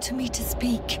 you wanted me to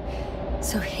speak.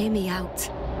 So hear me out.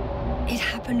 It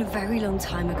happened a very long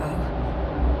time ago.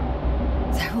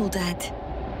 They're all dead.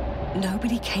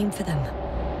 Nobody came for them.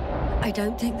 I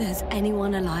don't think there's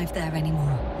anyone alive there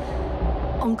anymore.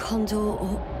 On Condor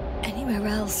or anywhere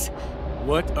else.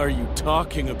 What are you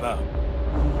talking about?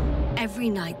 Every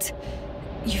night,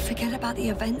 you forget about the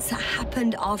events that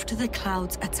happened after the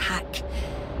Cloud's attack.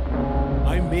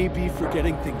 I may be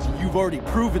forgetting things. You've already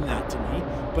proven that to me,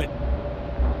 but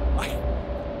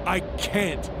I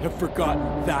can't have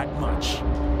forgotten that much.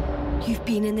 You've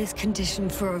been in this condition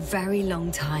for a very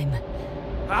long time.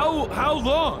 How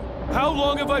long? How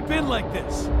long have I been like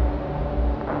this?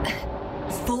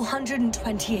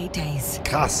 428 days.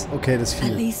 Krass, okay, das ist At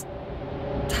viel. least,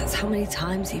 that's how many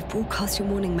times you've broadcast your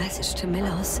morning message to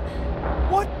Milos.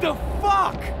 What the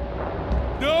fuck?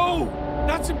 No!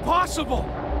 That's impossible!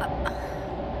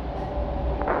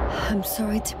 I'm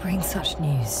sorry to bring such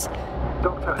news,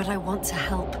 Doctor, but I want to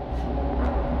help.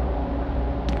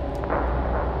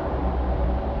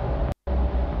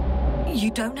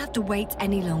 You don't have to wait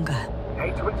any longer.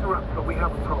 hate to interrupt, but we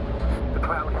have a problem. The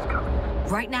cloud is coming.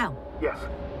 Right now. Yes,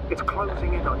 it's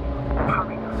closing in on you.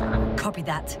 Hurry us. Copy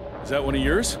that. Is that one of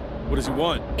yours? What does he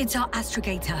want? It's our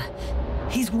astrogator.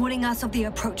 He's warning us of the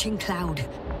approaching cloud.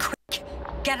 Quick,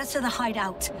 get us to the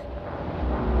hideout.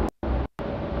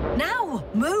 Now,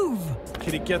 move!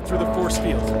 Can he get through the force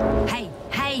field? Hey,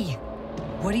 hey!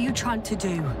 What are you trying to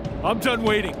do? I'm done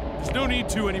waiting. There's no need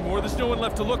to anymore. There's no one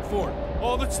left to look for.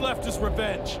 All that's left is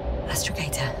revenge.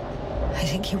 Astrogator, I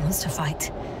think he wants to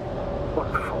fight.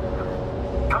 What for?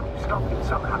 Can't you stop him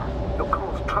somehow? You'll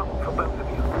cause trouble for both of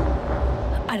you.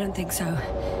 I don't think so.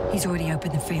 He's already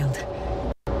opened the field.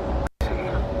 See,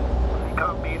 you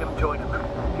can't meet him, join him.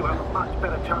 You have a much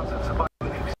better chance of surviving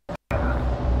if you stay together.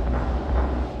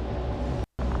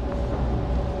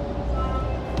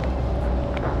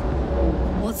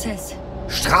 What's this? Familiar with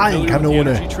the Strahlenkanone.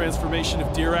 energy transformation of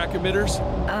Dirac emitters?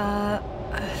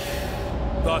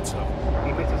 Thought so. The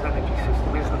emitter's energy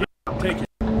system isn't... Take it.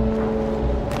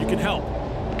 You can help.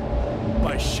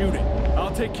 By shooting.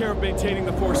 I'll take care of maintaining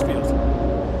the force field.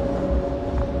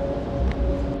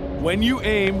 When you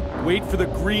aim, wait for the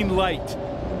green light.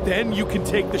 Then you can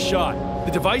take the shot.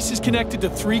 The device is connected to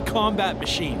 3 combat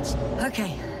machines.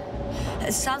 Okay.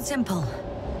 It sounds simple.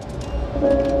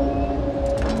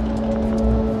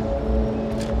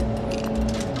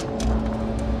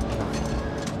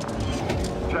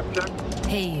 Check.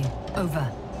 Hear you.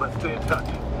 Over. Let's stay in touch.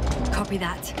 Copy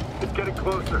that. It's getting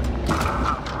closer.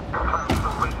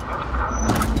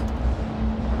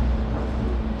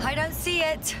 I don't see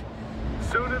it.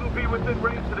 Soon it'll be within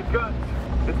range of the guns.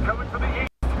 It's coming from the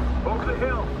east, over the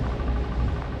hill.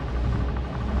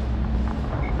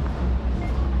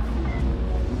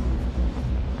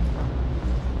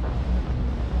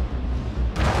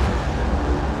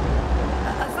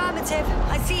 Affirmative.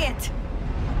 I see it.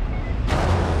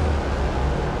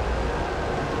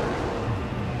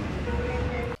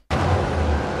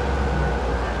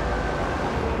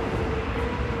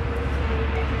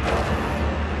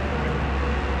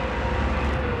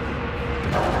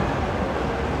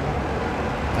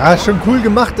 Ja, ist schon cool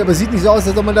gemacht, aber sieht nicht so aus,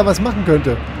 als ob man da was machen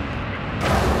könnte.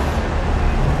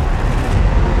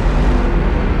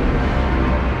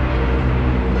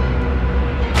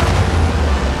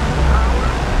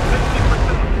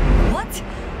 What?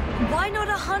 Why not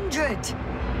 100?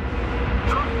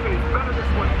 Trust me, it's better this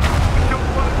way. You don't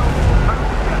want to go full power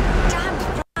together. Damn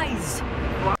flies.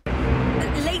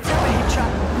 Later, Rahitra.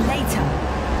 Later.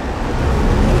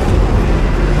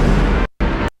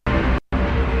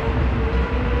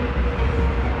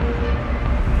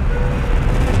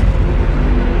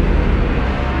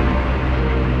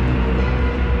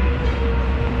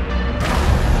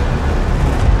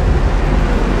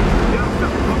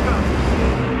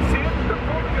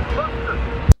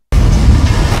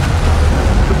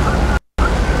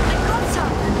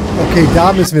 Okay,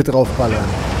 da müssen wir drauf ballern.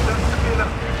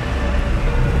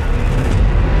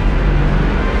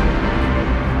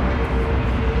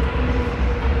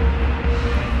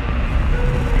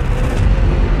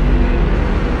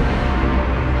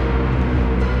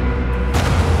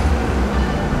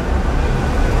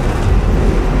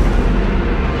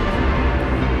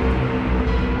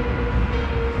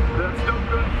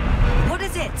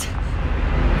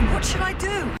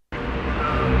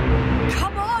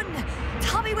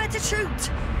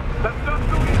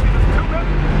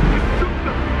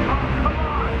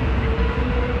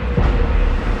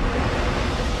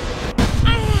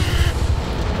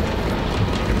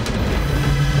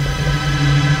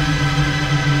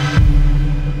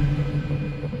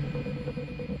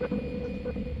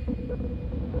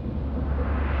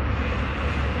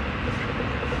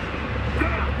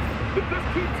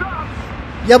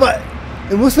 Ja, aber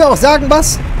du musst mir auch sagen,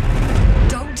 was?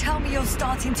 Don't tell me you're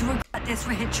starting to regret this,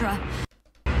 Rahitra.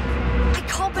 I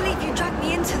can't believe you dragged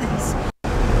me into this.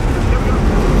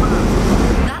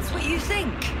 That's what you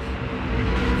think.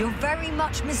 You're very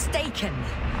much mistaken.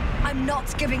 I'm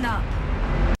not giving up.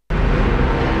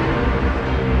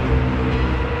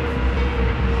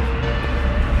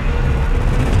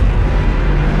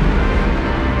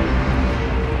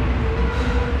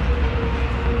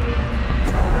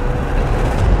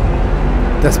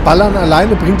 Das Ballern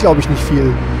alleine bringt, glaube ich, nicht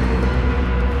viel.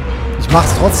 Ich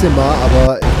mach's trotzdem mal,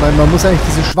 aber ich meine, man muss eigentlich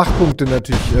diese Schwachpunkte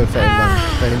natürlich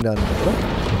verhindern, oder?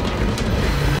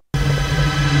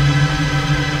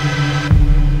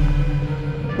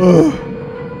 Oh.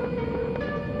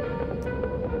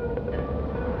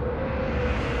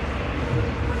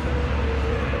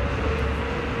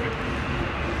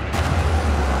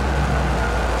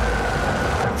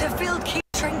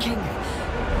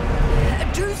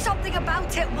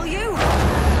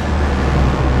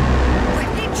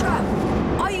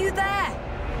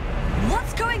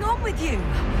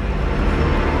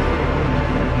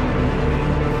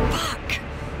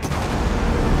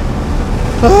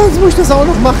 Jetzt muss ich das auch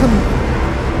noch machen.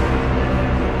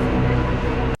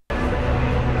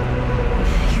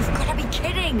 You've got to be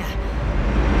kidding.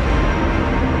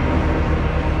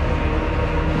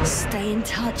 Stay in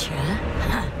touch, yeah?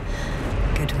 Huh.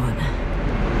 Good one.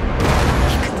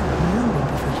 You could have warned me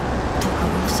before you took her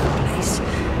off someplace.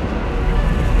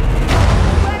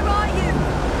 Where are you?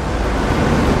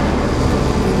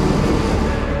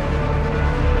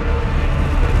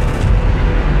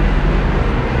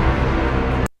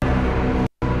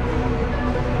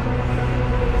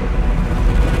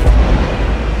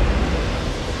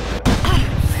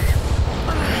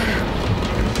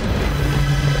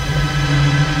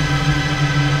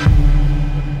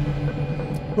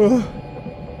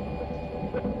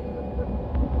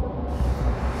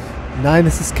 Nein,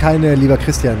 es ist keine, lieber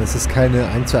Christian, es ist keine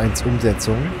 1:1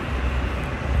 Umsetzung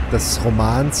des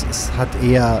Romans. Es hat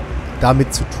eher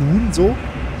damit zu tun, so.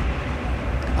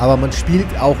 Aber man spielt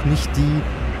auch nicht die...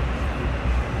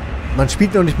 Man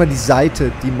spielt noch nicht mal die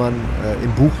Seite, die man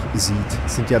im Buch sieht.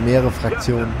 Es sind ja mehrere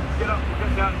Fraktionen.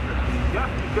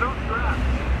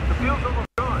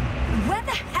 Where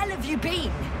the hell have you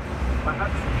been? I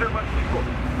have to secure my people.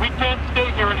 We can't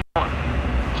stay here anymore.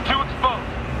 It's too exposed.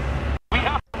 We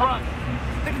have to run.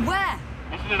 But where?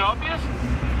 Isn't it obvious?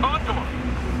 Condor.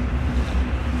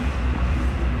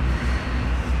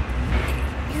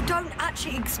 You don't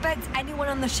actually expect anyone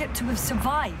on the ship to have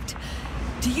survived,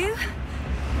 do you?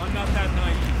 I'm not that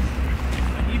naive.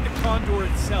 I need the Condor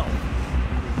itself.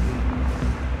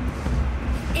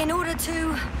 In order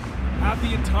to... Have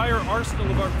the entire arsenal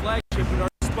of our flagship at our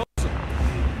disposal.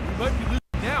 We might be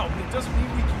losing now, but it doesn't mean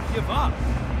we can give up.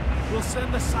 We'll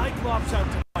send the Cyclops out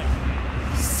tonight.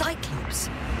 Cyclops?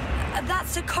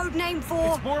 That's a code name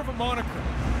for... It's more of a moniker.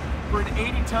 For an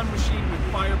 80-ton machine with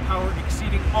firepower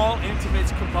exceeding all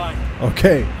antimates combined.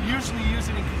 Okay. We usually use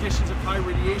it in conditions of high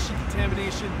radiation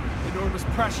contamination, enormous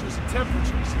pressures and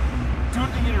temperatures. Due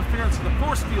to the interference of the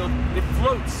force field, it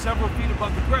floats several feet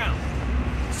above the ground.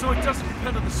 So it doesn't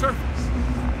depend on the surface.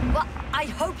 Well, I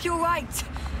hope you're right.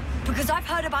 Because I've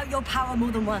heard about your power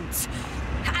more than once.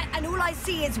 And all I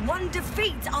see is one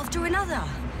defeat after another.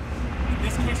 In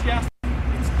this case, Yasna,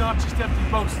 it's not just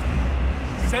empty boasting.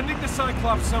 Sending the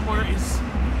Cyclops somewhere is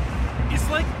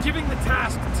like giving the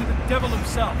task to the devil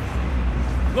himself.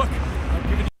 Look, I'm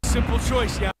giving you a simple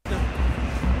choice, Yasna.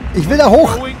 Ich will da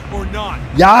hoch. Going or not.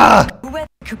 Ja! Where there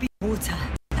could be water,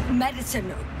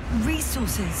 medicine,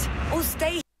 resources, or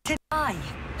stay to die.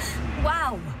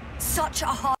 Wow, such a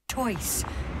hard choice.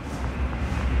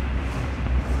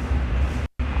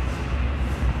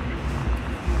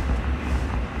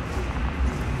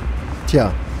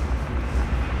 Tja.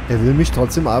 Er will mich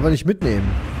trotzdem aber nicht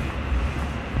mitnehmen.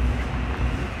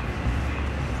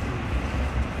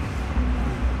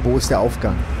 Wo ist der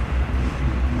Aufgang?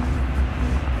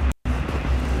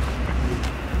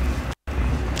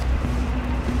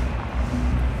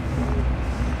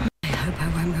 I hope I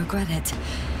won't regret it.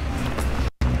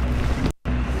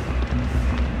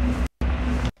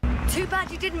 Too bad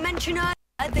you didn't mention earlier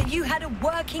that you had a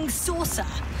working saucer.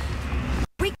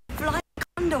 We could fly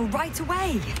Erkunde right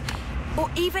away, or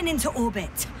even into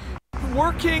orbit.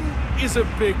 Working is a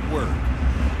big word.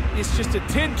 It's just a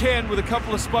tin can with a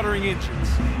couple of sputtering engines.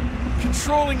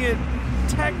 Controlling it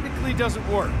technically doesn't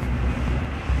work.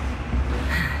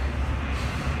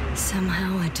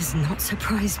 Somehow it does not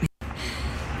surprise me.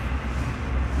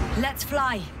 Let's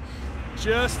fly.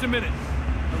 Just a minute.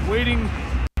 I'm waiting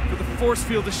for the force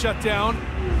field to shut down,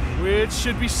 which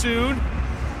should be soon.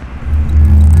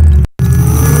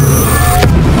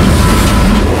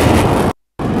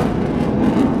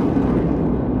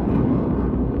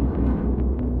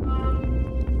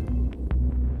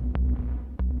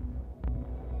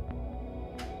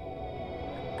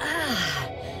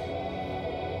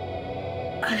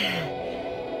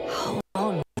 Hold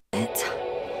on a minute.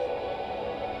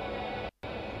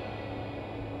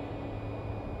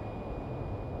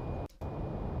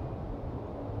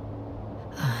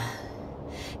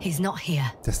 He's not here.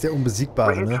 Das ist der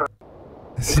Unbesiegbare, ne?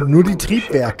 Das sind nur die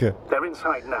Triebwerke. They're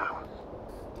inside now.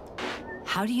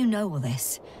 How do you know all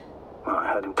this? Well,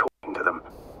 I heard him talking to them.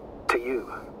 To you.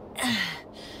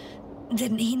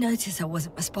 Didn't he notice I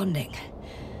wasn't responding?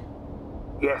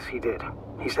 Yes, he did.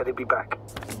 He said he'd be back.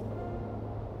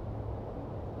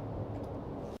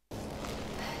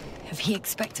 If he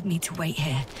expected me to wait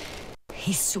here,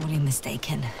 he's sorely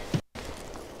mistaken.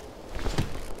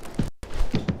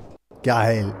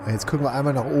 Geil. Jetzt gucken wir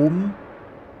einmal nach oben.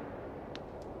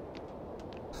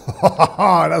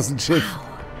 Das ist ein Schiff.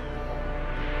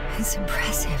 It's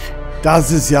impressive.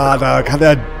 Das ist ja, da kann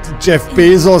der Jeff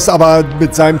Bezos aber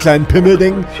mit seinem kleinen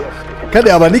Pimmelding, kann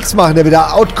der aber nichts machen. Der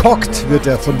wieder outcocked wird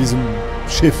er von diesem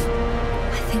Schiff.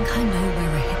 I think I know where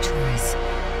Rahitra is.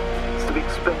 It's to be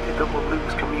expected that we'll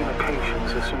lose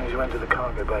communications as soon as you enter the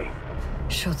cargo bay.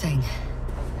 Sure thing.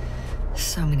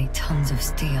 So many tons of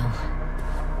steel.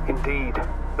 Indeed.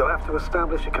 You'll have to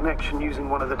establish a connection using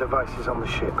one of the devices on the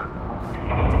ship.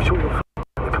 I'm sure you'll find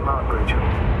the command bridge.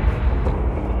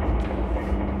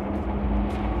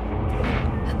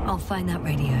 I'll find that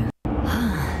radio.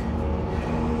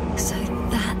 So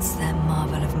that's their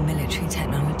marvel of military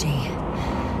technology.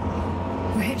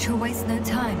 Rahitra wastes no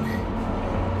time.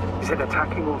 Is it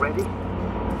attacking already?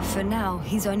 For now,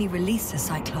 he's only released the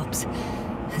Cyclops,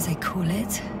 as they call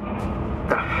it.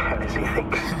 The hell is he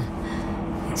think?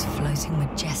 It's floating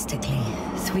majestically,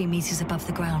 3 meters above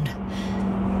the ground.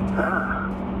 Ah.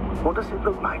 What does it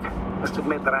look like? Must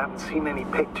admit that I haven't seen any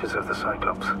pictures of the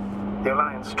Cyclops. The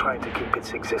Alliance tried to keep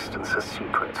its existence a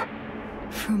secret.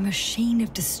 For a machine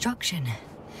of destruction.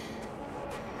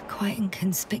 Quite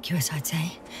inconspicuous, I'd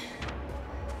say.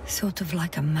 Sort of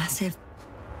like a massive,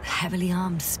 heavily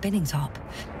armed spinning top.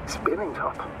 Spinning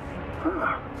top?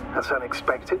 Ah, that's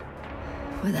unexpected.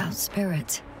 Without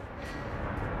spirit.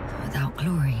 Without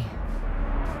glory.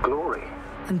 Glory?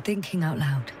 I'm thinking out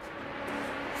loud.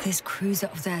 This cruiser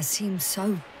of theirs seems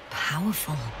so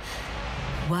powerful.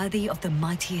 Worthy of the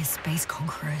mightiest space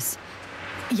conquerors.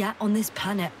 Yet on this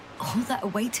planet, all that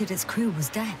awaited its crew was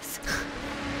death.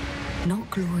 Not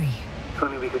glory. If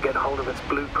only we could get hold of its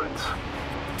blueprints.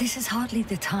 This is hardly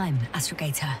the time,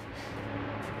 Astrogator.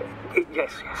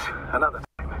 Yes, another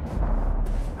time.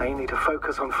 Now you need to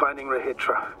focus on finding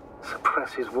Rahitra.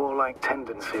 Suppress his warlike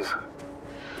tendencies.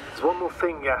 There's one more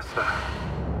thing, Yasna.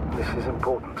 This is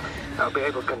important. I'll be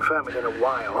able to confirm it in a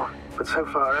while, but so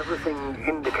far everything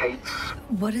indicates...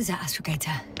 What is it,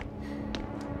 Astrogator?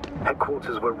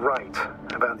 Headquarters were right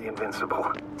about the Invincible.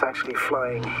 It's actually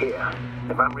flying here.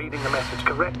 If I'm reading the message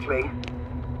correctly,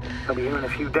 they'll be here in a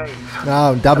few days.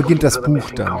 Ah, und da beginnt das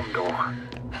Buch dann.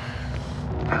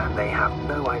 And they have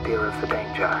no idea of the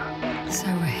danger. So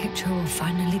Rahitra will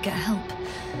finally get help.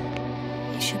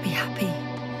 You should be happy.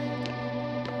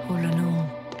 All in all.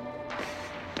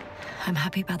 I'm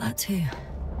happy about that too.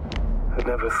 I'd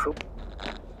never thought.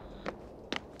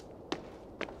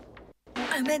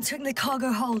 I'm entering the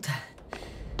cargo hold.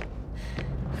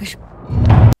 We should...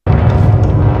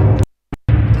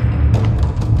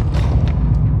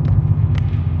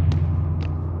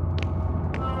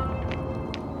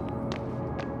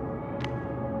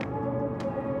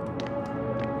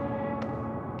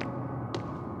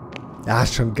 Ja,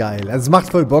 ist schon geil. Also es macht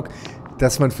voll Bock.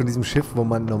 dass man von diesem Schiff, wo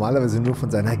man normalerweise nur von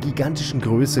seiner gigantischen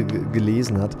Größe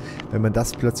gelesen hat, wenn man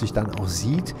das plötzlich dann auch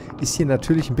sieht, ist hier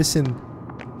natürlich ein bisschen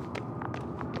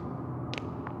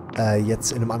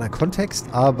jetzt in einem anderen Kontext,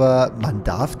 aber man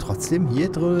darf trotzdem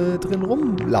hier drin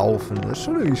rumlaufen. Das ist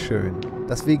schon irgendwie schön.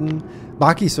 Deswegen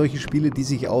mag ich solche Spiele, die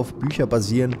sich auf Bücher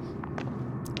basieren,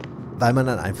 weil man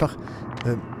dann einfach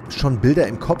schon Bilder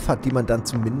im Kopf hat, die man dann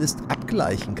zumindest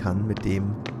abgleichen kann mit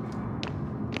dem,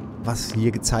 was hier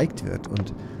gezeigt wird.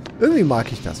 Und irgendwie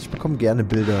mag ich das. Ich bekomme gerne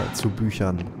Bilder zu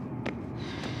Büchern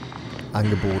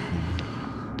angeboten.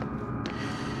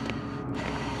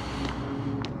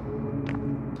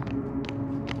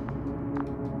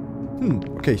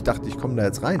 Okay, ich dachte, ich komme da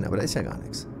jetzt rein, aber da ist ja gar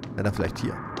nichts. Na, dann vielleicht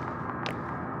hier.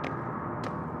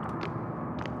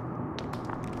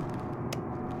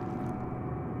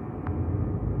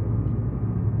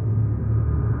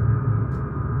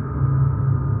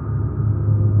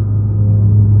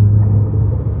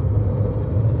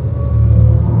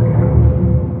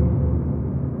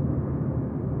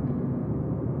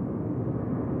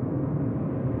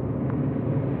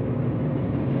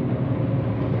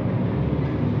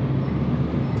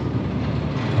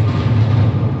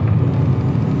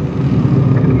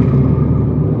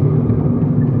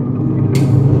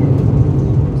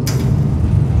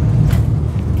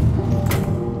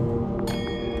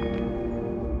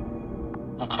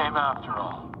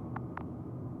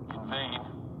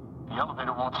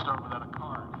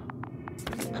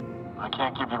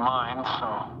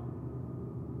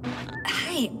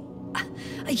 Hey,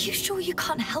 are you sure you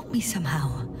can't help me somehow?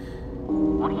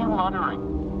 What are you muttering?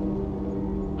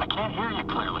 I can't hear you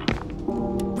clearly.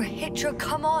 Rahitra,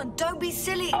 come on, don't be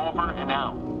silly. Over and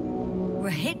out.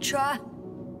 Rahitra.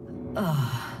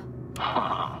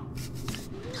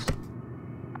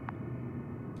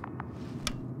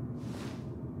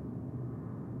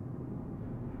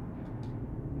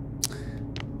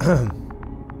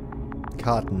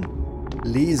 Karten.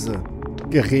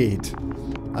 Lesegerät.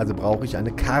 Also brauche ich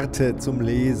eine Karte zum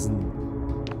Lesen.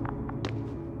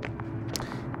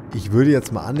 Ich würde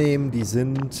jetzt mal annehmen, die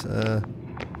sind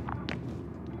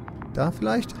da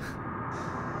vielleicht?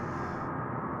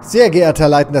 Sehr geehrter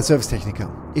leitender Servicetechniker,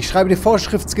 ich schreibe dir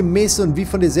vorschriftsgemäß und wie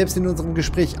von dir selbst in unserem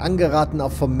Gespräch angeraten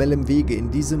auf formellem Wege.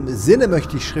 In diesem Sinne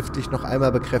möchte ich schriftlich noch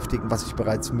einmal bekräftigen, was ich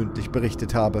bereits mündlich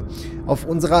berichtet habe. Auf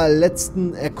unserer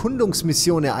letzten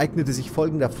Erkundungsmission ereignete sich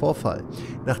folgender Vorfall.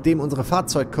 Nachdem unsere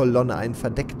Fahrzeugkolonne einen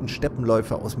verdeckten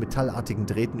Steppenläufer aus metallartigen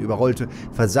Drähten überrollte,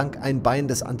 versank ein Bein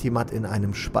des Antimat in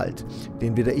einem Spalt,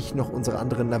 den weder ich noch unsere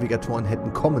anderen Navigatoren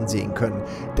hätten kommen sehen können.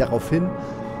 Daraufhin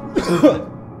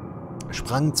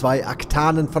sprangen 2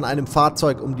 Aktanen von einem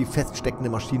Fahrzeug, um die feststeckende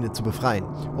Maschine zu befreien.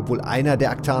 Obwohl einer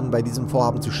der Aktanen bei diesem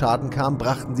Vorhaben zu Schaden kam,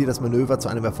 brachten sie das Manöver zu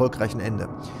einem erfolgreichen Ende.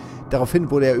 Daraufhin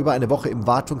wurde er über eine Woche im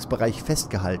Wartungsbereich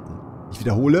festgehalten. Ich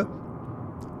wiederhole,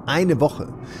 eine Woche.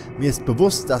 Mir ist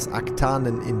bewusst, dass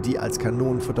Aktanen in die als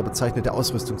Kanonenfutter bezeichnete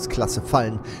Ausrüstungsklasse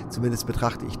fallen. Zumindest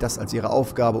betrachte ich das als ihre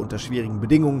Aufgabe unter schwierigen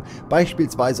Bedingungen,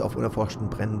 beispielsweise auf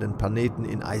unerforschten brennenden Planeten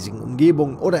in eisigen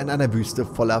Umgebungen oder in einer Wüste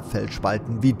voller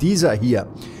Felsspalten wie dieser hier.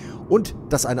 Und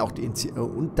dass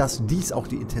dies auch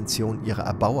die Intention ihrer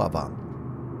Erbauer war.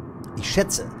 Ich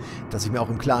schätze, dass ich mir auch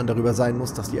im Klaren darüber sein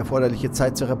muss, dass die erforderliche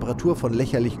Zeit zur Reparatur von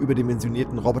lächerlich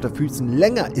überdimensionierten Roboterfüßen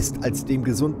länger ist als dem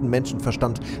gesunden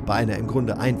Menschenverstand bei einer im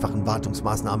Grunde einfachen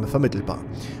Wartungsmaßnahme vermittelbar.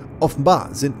 Offenbar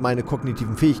sind meine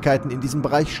kognitiven Fähigkeiten in diesem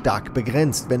Bereich stark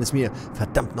begrenzt, wenn es mir,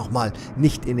 verdammt nochmal,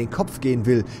 nicht in den Kopf gehen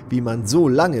will, wie man so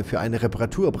lange für eine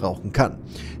Reparatur brauchen kann.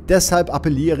 Deshalb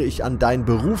appelliere ich an dein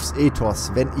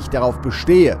Berufsethos, wenn ich darauf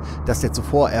bestehe, dass der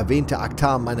zuvor erwähnte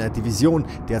Aktar meiner Division,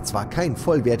 der zwar kein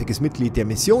vollwertiges Mitglied der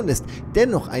Mission ist,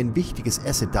 dennoch ein wichtiges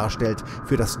Asset darstellt,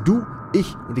 für das du,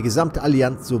 ich und die gesamte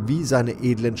Allianz sowie seine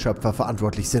edlen Schöpfer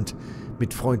verantwortlich sind.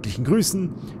 Mit freundlichen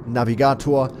Grüßen,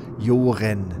 Navigator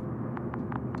Joren.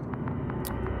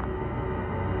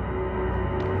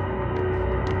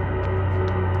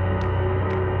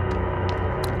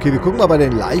 Okay, wir gucken mal bei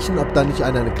den Leichen, ob da nicht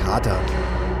einer eine Karte hat.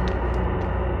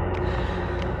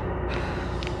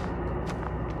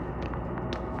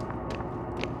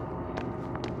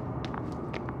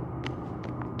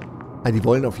 Also die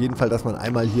wollen auf jeden Fall, dass man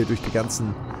einmal hier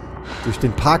durch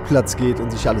den Parkplatz geht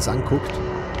und sich alles anguckt.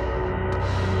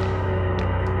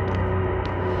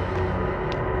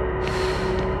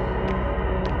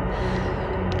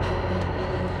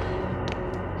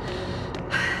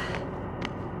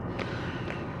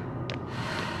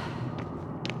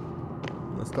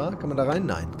 Da? Kann man da rein?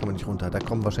 Nein, kann man nicht runter. Da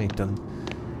kommen wahrscheinlich dann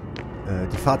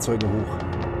die Fahrzeuge hoch.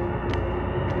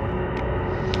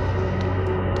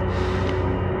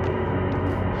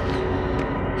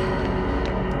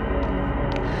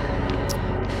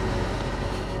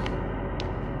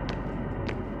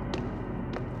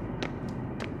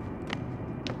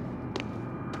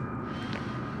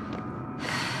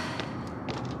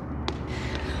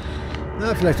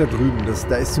 Na, vielleicht da drüben.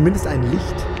 Da ist zumindest ein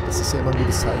Licht. Das ist ja immer ein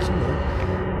gutes Zeichen.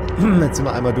 Ne? Jetzt sind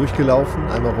wir einmal durchgelaufen,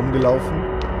 einmal rumgelaufen.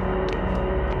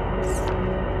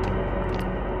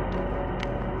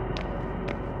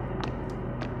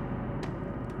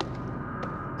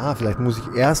 Ah, vielleicht muss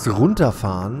ich erst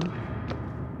runterfahren.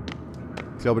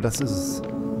 Ich glaube, das ist es.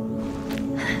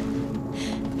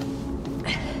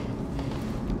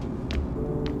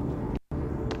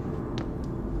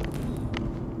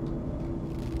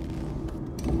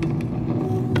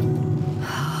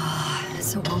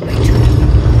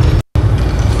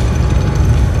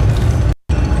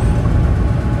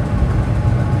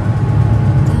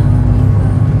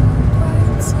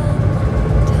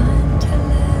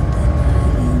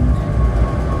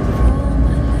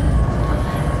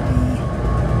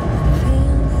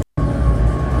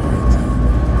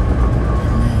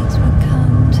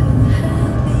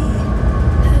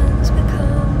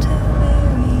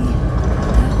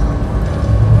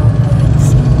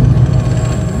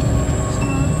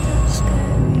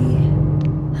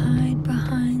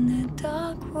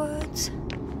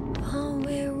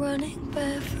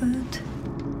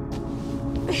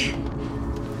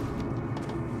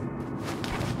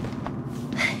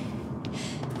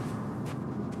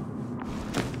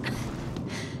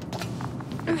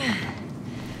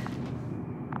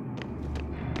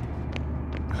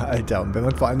 Alter, und wenn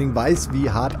man vor allen Dingen weiß, wie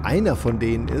hart einer von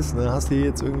denen ist, ne, hast du hier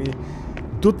jetzt irgendwie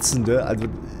Dutzende, also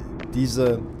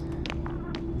diese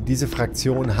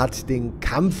Fraktion hat den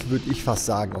Kampf, würde ich fast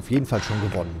sagen, auf jeden Fall schon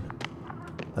gewonnen.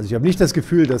 Also ich habe nicht das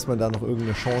Gefühl, dass man da noch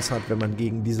irgendeine Chance hat, wenn man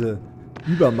gegen diese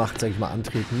Übermacht, sag ich mal,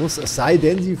 antreten muss. Es sei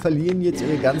denn, sie verlieren jetzt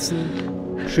ihre ganzen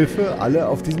Schiffe alle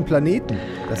auf diesem Planeten.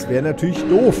 Das wäre natürlich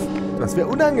doof. Das wäre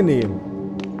unangenehm.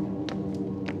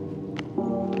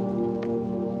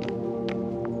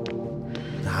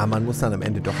 Na, man muss dann am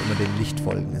Ende doch immer dem Licht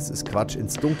folgen. Es ist Quatsch,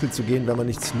 ins Dunkel zu gehen, wenn man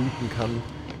nichts looten kann.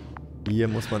 Hier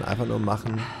muss man einfach nur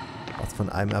machen, was von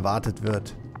einem erwartet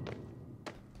wird.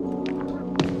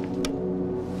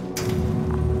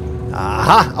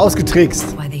 Aha,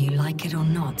 ausgetrickst. Whether you like it or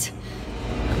not,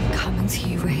 I'm coming to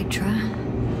you, Rahitra.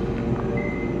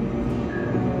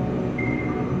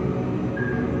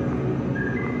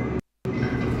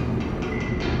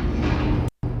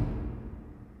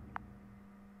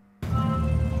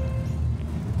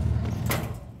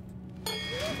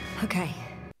 Okay,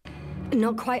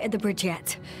 not quite at the bridge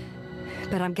yet,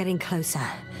 but I'm getting closer.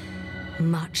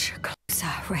 Much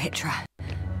closer, Rahitra.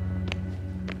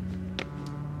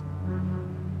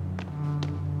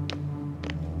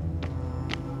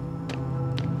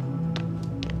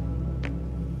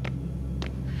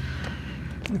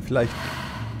 Vielleicht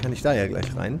kann ich da ja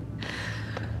gleich rein.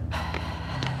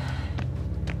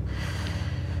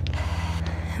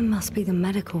 It must be the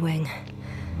medical wing.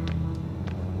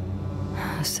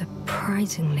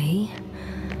 Surprisingly,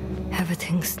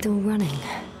 everything's still running.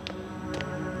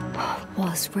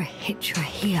 Was Rahitra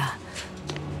here?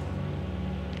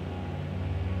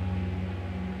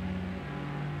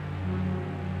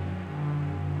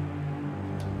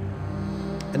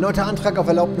 Erneuter Antrag auf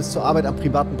Erlaubnis zur Arbeit an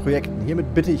privaten Projekten.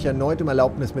 Hiermit bitte ich erneut um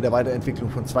Erlaubnis mit der Weiterentwicklung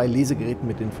von 2 Lesegeräten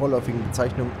mit den vorläufigen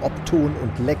Bezeichnungen Opton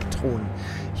und Lektron.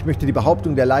 Ich möchte die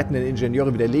Behauptung der leitenden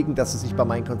Ingenieure widerlegen, dass es sich bei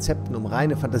meinen Konzepten um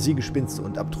reine Fantasiegespinste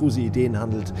und abstruse Ideen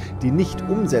handelt, die nicht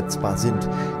umsetzbar sind.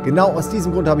 Genau aus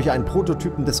diesem Grund habe ich einen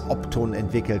Prototypen des Opton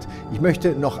entwickelt. Ich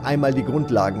möchte noch einmal die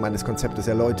Grundlagen meines Konzeptes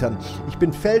erläutern. Ich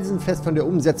bin felsenfest von der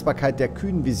Umsetzbarkeit der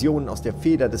kühnen Visionen aus der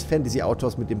Feder des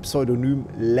Fantasy-Autors mit dem Pseudonym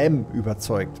Lem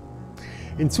überzeugt.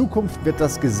 In Zukunft wird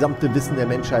das gesamte Wissen der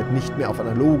Menschheit nicht mehr auf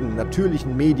analogen,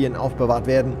 natürlichen Medien aufbewahrt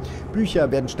werden.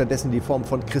 Bücher werden stattdessen die Form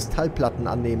von Kristallplatten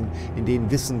annehmen, in denen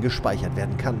Wissen gespeichert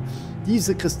werden kann.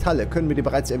 Diese Kristalle können mit dem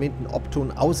bereits erwähnten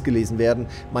Opton ausgelesen werden.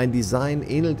 Mein Design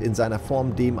ähnelt in seiner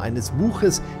Form dem eines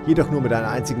Buches, jedoch nur mit einer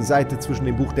einzigen Seite zwischen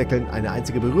den Buchdeckeln. Eine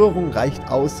einzige Berührung reicht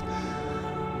aus,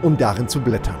 um darin zu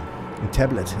blättern. Ein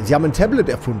Tablet. Sie haben ein Tablet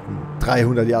erfunden,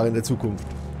 300 Jahre in der Zukunft.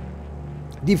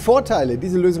 Die Vorteile: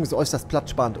 Diese Lösung ist äußerst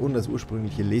platzsparend, ohne das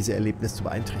ursprüngliche Leseerlebnis zu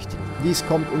beeinträchtigen. Dies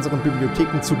kommt unseren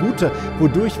Bibliotheken zugute,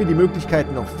 wodurch wir die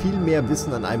Möglichkeit noch viel mehr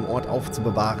Wissen an einem Ort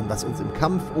aufzubewahren, was uns im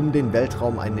Kampf um den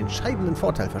Weltraum einen entscheidenden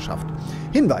Vorteil verschafft.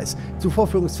 Hinweis: Zu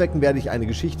Vorführungszwecken werde ich eine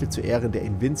Geschichte zur Ehre der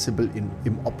Invincible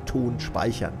im Opton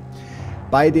speichern.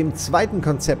 Bei dem zweiten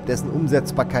Konzept, dessen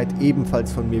Umsetzbarkeit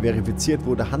ebenfalls von mir verifiziert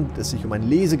wurde, handelt es sich um ein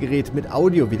Lesegerät mit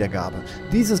Audiowiedergabe.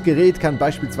 Dieses Gerät kann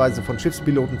beispielsweise von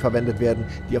Schiffspiloten verwendet werden,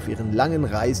 die auf ihren langen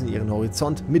Reisen ihren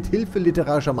Horizont mit Hilfe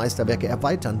literarischer Meisterwerke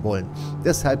erweitern wollen.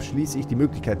 Deshalb schließe ich die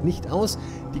Möglichkeit nicht aus,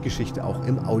 die Geschichte auch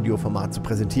im Audioformat zu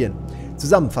präsentieren.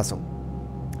 Zusammenfassung: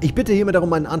 Ich bitte hiermit darum,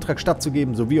 meinen Antrag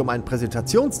stattzugeben, sowie um einen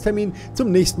Präsentationstermin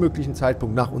zum nächstmöglichen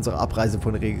Zeitpunkt nach unserer Abreise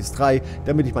von Regis III,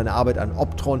 damit ich meine Arbeit an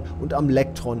Optron und am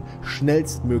Lektron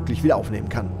schnellstmöglich wieder aufnehmen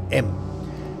kann. M.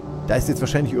 Da ist jetzt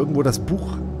wahrscheinlich irgendwo das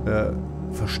Buch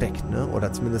versteckt, ne?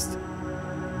 Oder zumindest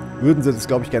würden sie das,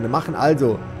 glaube ich, gerne machen.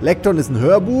 Also, Lektron ist ein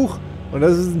Hörbuch und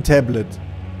das ist ein Tablet.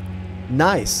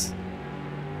 Nice.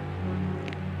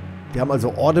 Wir haben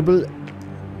also Audible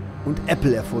und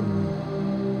Apple erfunden.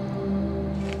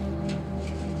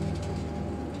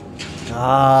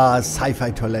 Ah,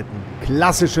 Sci-Fi-Toiletten.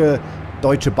 Klassische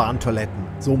deutsche Bahntoiletten.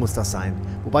 So muss das sein.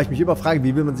 Wobei ich mich immer frage,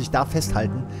 wie will man sich da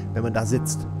festhalten, wenn man da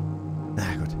sitzt? Na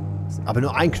gut. Aber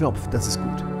nur ein Knopf, das ist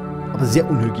gut. Aber sehr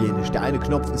unhygienisch. Der eine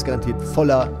Knopf ist garantiert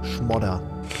voller Schmodder.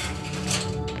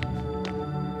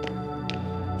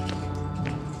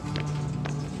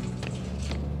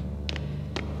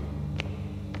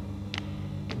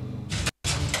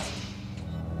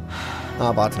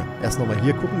 Ah, warte. Erst nochmal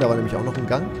hier gucken, da war nämlich auch noch ein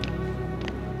Gang.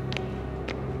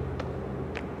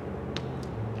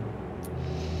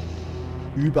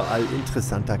 Überall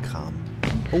interessanter Kram.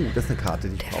 Oh, das ist eine Karte,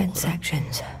 die ich brauche. Different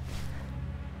sections.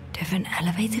 Different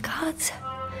elevator cards.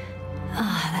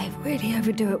 Ah, they really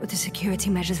overdo it with the security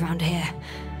measures around here.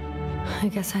 I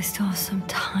guess I still have some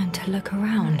time to look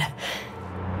around.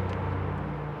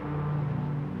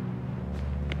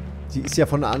 Sie ist ja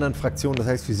von einer anderen Fraktion, das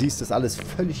heißt, für sie ist das alles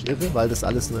völlig irre, weil das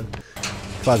alles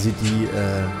quasi die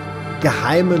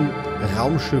geheimen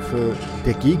Raumschiffe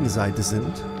der Gegenseite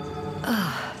sind.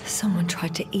 Someone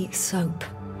tried to eat soap.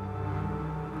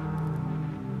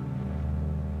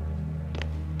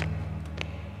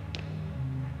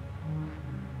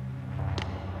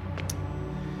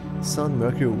 Sun,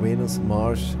 Mercury, Venus,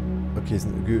 Mars. Okay, es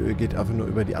geht einfach nur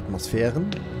über die Atmosphären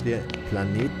der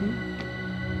Planeten.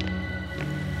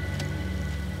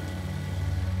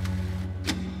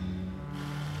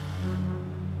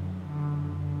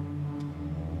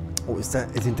 Oh,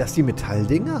 sind das die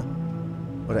Metalldinger?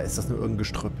 Oder ist das nur irgendein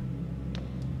Gestrüpp?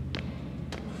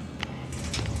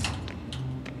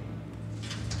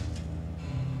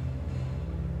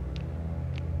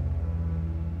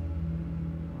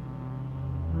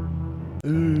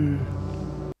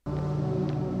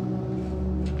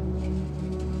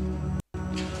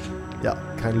 Ja,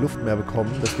 keine Luft mehr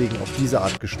bekommen, deswegen auf diese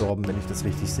Art gestorben, wenn ich das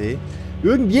richtig sehe.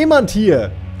 Irgendjemand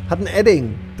hier hat ein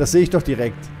Edding, das sehe ich doch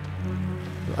direkt.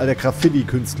 Alter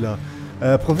Graffiti-Künstler.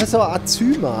 Professor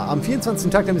Azyma, am 24.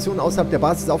 Tag der Mission außerhalb der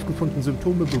Basis aufgefunden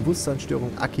Symptome,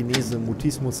 Bewusstseinsstörung, Akinese,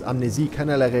 Mutismus, Amnesie,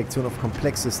 keinerlei Reaktion auf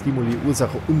komplexe Stimuli,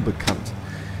 Ursache unbekannt.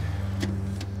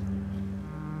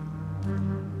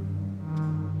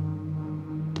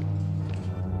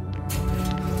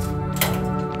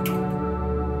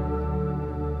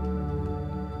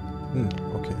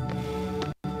 Okay.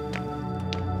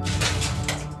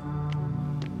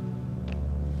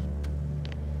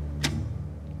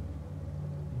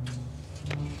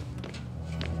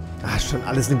 Schon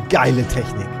alles eine geile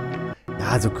Technik.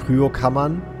 Ja, also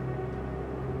Kryokammern.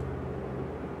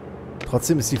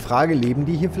 Trotzdem ist die Frage, leben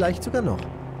die hier vielleicht sogar noch?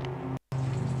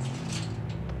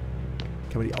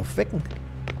 Kann man die aufwecken?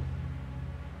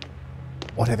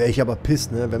 Oh, da wäre ich aber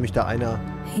pisst, ne, wenn mich da einer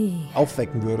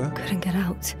aufwecken würde. Couldn't get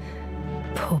out.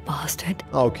 Poor bastard.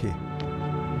 Ah, okay.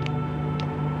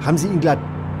 Haben sie ihn glatt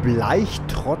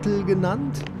Bleichtrottel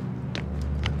genannt?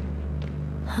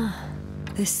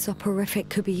 This soporific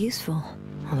could be useful,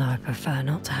 although I prefer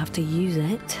not to have to use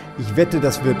it. Ich wette,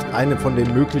 das wird eine von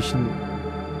den möglichen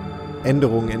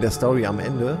Änderungen in der Story am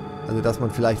Ende. Also, dass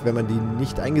man vielleicht, wenn man die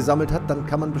nicht eingesammelt hat, dann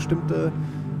kann man bestimmte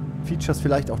Features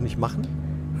vielleicht auch nicht machen.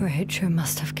 Richard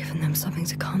must have given them something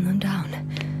to calm them down.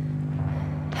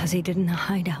 Has he didn't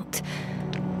hideout?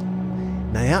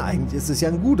 Naja, eigentlich ist es ja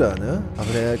ein guter, ne?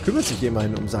 Aber der kümmert sich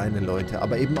immerhin um seine Leute,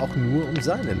 aber eben auch nur um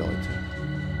seine Leute.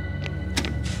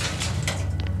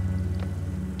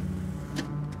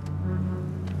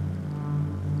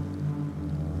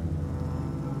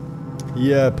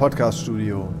 Hier,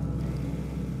 Podcast-Studio.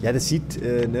 Ja, das sieht,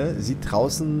 sieht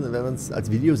draußen, wenn man es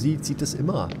als Video sieht, sieht es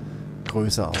immer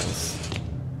größer aus.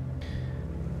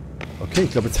 Okay,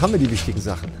 ich glaube, jetzt haben wir die wichtigen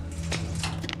Sachen.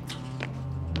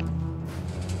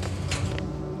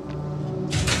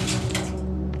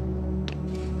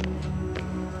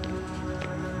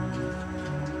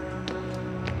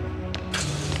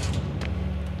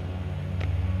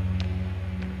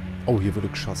 Oh, hier wurde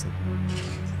geschossen.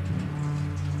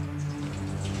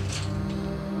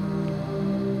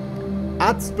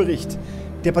 Arztbericht.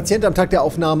 Der Patient am Tag der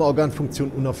Aufnahme,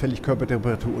 Organfunktion unauffällig,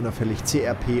 Körpertemperatur unauffällig,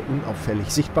 CRP unauffällig.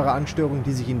 Sichtbare Anstörungen,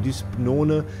 die sich in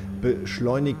Dyspnone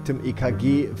beschleunigtem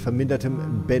EKG,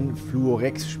 vermindertem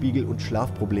Benfluorex-Spiegel und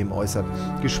Schlafproblemen äußert.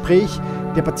 Gespräch: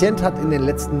 Der Patient hat in den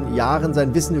letzten Jahren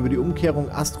sein Wissen über die Umkehrung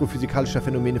astrophysikalischer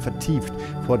Phänomene vertieft.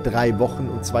 Vor 3 Wochen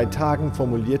und 2 Tagen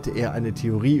formulierte er eine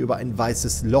Theorie über ein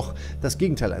weißes Loch, das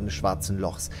Gegenteil eines schwarzen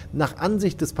Lochs. Nach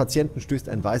Ansicht des Patienten stößt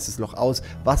ein weißes Loch aus,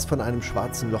 was von einem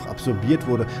schwarzen Loch absorbiert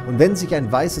wurde. Und wenn sich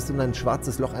ein weißes und ein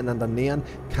schwarzes Loch einander nähern,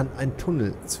 kann ein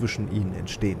Tunnel zwischen ihnen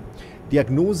entstehen.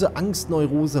 Diagnose: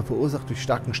 Angstneurose, verursacht durch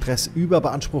starken Stress,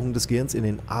 Überbeanspruchung des Gehirns in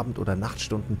den Abend- oder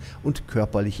Nachtstunden und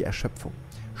körperliche Erschöpfung.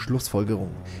 Schlussfolgerung: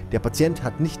 Der Patient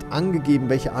hat nicht angegeben,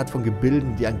 welche Art von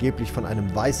Gebilden, die angeblich von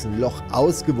einem weißen Loch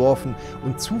ausgeworfen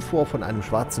und zuvor von einem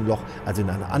schwarzen Loch, also in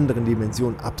einer anderen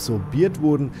Dimension, absorbiert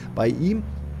wurden, bei ihm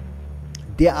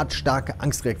derart starke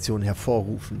Angstreaktionen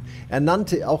hervorrufen. Er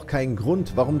nannte auch keinen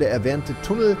Grund, warum der erwähnte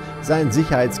Tunnel sein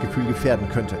Sicherheitsgefühl gefährden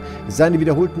könnte. Seine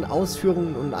wiederholten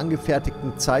Ausführungen und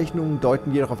angefertigten Zeichnungen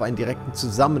deuten jedoch auf einen direkten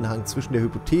Zusammenhang zwischen der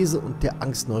Hypothese und der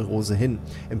Angstneurose hin.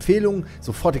 Empfehlung: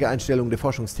 sofortige Einstellung der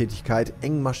Forschungstätigkeit,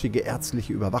 engmaschige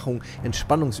ärztliche Überwachung,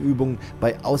 Entspannungsübungen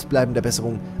bei ausbleibender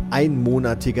Besserung,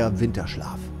 einmonatiger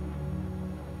Winterschlaf.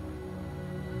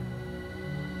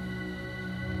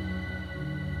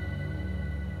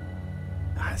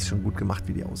 Ist schon gut gemacht,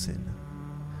 wie die aussehen.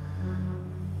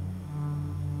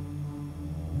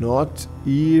 Not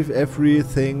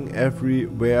everything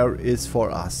everywhere is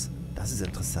for us. Das ist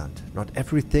interessant. Not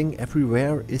everything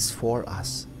everywhere is for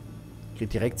us. Ich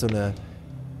kriege direkt so eine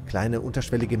kleine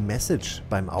unterschwellige Message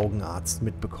beim Augenarzt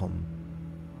mitbekommen.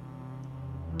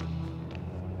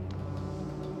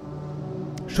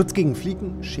 Schutz gegen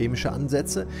Fliegen, chemische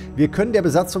Ansätze. Wir können der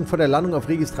Besatzung vor der Landung auf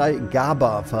Regis III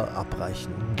GABA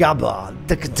verabreichen. GABA.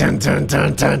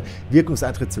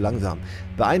 Wirkungseintritt zu langsam.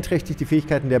 Beeinträchtigt die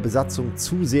Fähigkeiten der Besatzung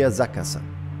zu sehr. Sackgasse.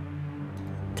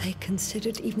 They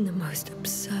considered even the most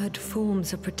absurd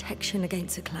forms of protection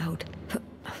against a cloud.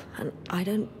 And I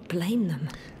don't blame them.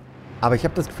 Aber ich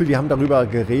habe das Gefühl, die haben darüber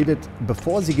geredet,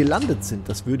 bevor sie gelandet sind.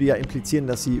 Das würde ja implizieren,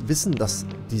 dass sie wissen, dass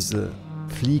diese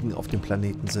Fliegen auf dem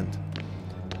Planeten sind.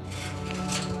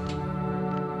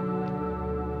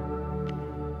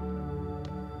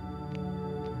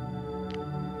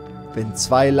 Wenn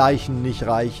 2 Leichen nicht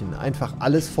reichen, einfach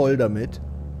alles voll damit.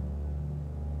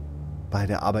 Bei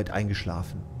der Arbeit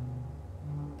eingeschlafen.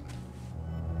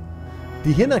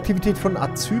 Die Hirnaktivität von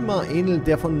Azyma ähnelt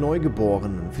der von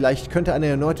Neugeborenen. Vielleicht könnte eine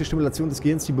erneute Stimulation des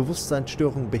Gehirns die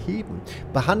Bewusstseinsstörung beheben.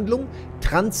 Behandlung: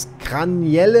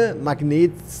 transkranielle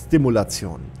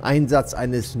Magnetstimulation. Einsatz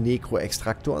eines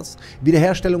Nekroextraktors.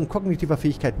 Wiederherstellung kognitiver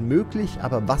Fähigkeiten möglich,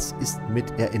 aber was ist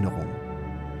mit Erinnerung?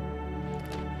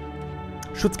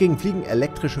 Schutz gegen Fliegen,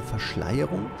 elektrische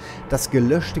Verschleierung. Das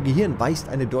gelöschte Gehirn weist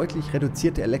eine deutlich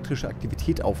reduzierte elektrische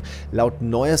Aktivität auf. Laut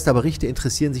neuester Berichte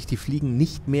interessieren sich die Fliegen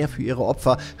nicht mehr für ihre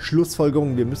Opfer.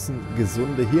 Schlussfolgerung: Wir müssen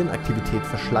gesunde Hirnaktivität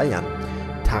verschleiern.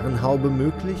 Tarnhaube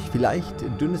möglich, vielleicht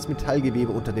dünnes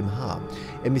Metallgewebe unter dem Haar.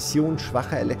 Emission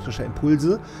schwacher elektrischer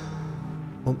Impulse,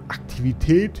 um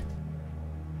Aktivität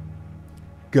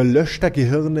gelöschter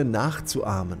Gehirne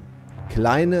nachzuahmen.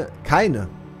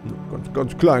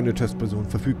 Ganz kleine Testpersonen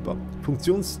verfügbar.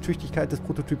 Funktionstüchtigkeit des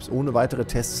Prototyps ohne weitere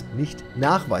Tests nicht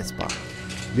nachweisbar.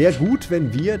 Wäre gut,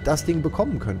 wenn wir das Ding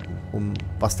bekommen könnten, um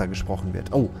was da gesprochen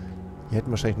wird. Oh, hier hätten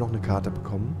wir wahrscheinlich noch eine Karte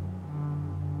bekommen.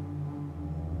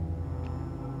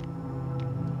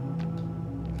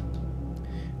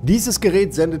 Dieses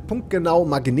Gerät sendet punktgenau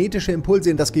magnetische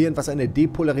Impulse in das Gehirn, was eine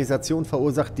Depolarisation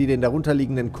verursacht, die den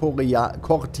darunterliegenden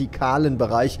kortikalen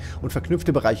Bereich und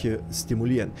verknüpfte Bereiche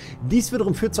stimulieren. Dies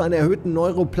wiederum führt zu einer erhöhten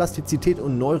Neuroplastizität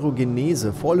und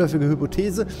Neurogenese. Vorläufige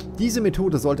Hypothese: Diese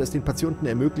Methode sollte es den Patienten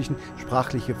ermöglichen,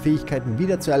 sprachliche Fähigkeiten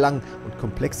wiederzuerlangen und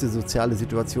komplexe soziale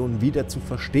Situationen wieder zu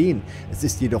verstehen. Es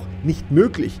ist jedoch nicht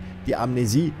möglich, die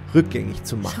Amnesie rückgängig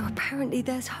zu machen. So apparently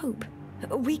there's hope.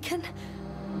 We can...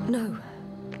 No.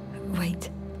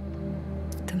 Wait.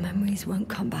 The memories won't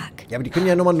come back. Ja, aber die können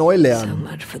ja nochmal neu lernen.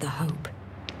 So much for the hope.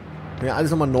 Können ja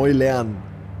alles nochmal neu lernen.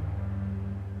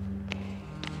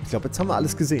 Ich glaube, jetzt haben wir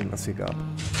alles gesehen, was hier gab.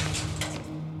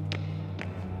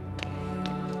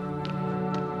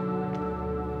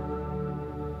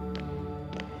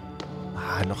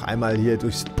 Noch einmal hier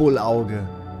durchs Bullauge.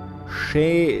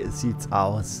 Schön sieht's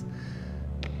aus.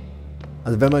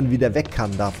 Also wenn man wieder weg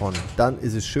kann davon, dann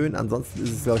ist es schön. Ansonsten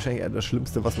ist es wahrscheinlich das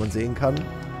Schlimmste, was man sehen kann.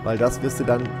 Weil das wirst du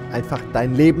dann einfach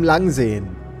dein Leben lang sehen.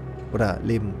 Oder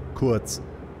Leben kurz.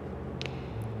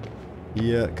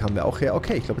 Hier kamen wir auch her.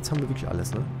 Okay, ich glaube, jetzt haben wir wirklich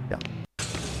alles, ne? Ja.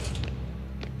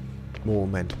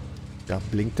 Moment. Da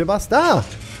blinkte was. Da!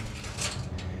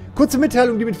 Kurze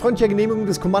Mitteilung, die mit freundlicher Genehmigung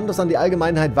des Kommandos an die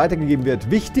Allgemeinheit weitergegeben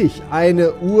wird. Wichtig,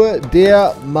 eine Uhr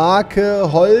der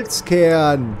Marke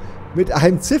Holzkern mit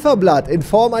einem Zifferblatt in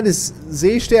Form eines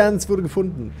Seesterns wurde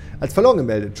gefunden. Als verloren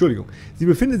gemeldet, Entschuldigung. Sie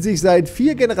befindet sich seit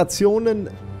 4 Generationen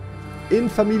in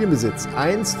Familienbesitz.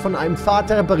 Einst von einem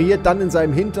Vater repariert, dann in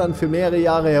seinem Hintern für mehrere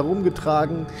Jahre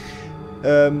herumgetragen.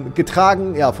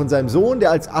 Von seinem Sohn,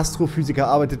 der als Astrophysiker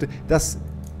arbeitete. Das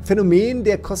Phänomen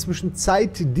der kosmischen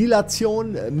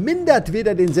Zeitdilation mindert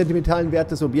weder den sentimentalen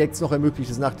Wert des Objekts noch ermöglicht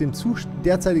es, nach dem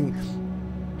derzeitigen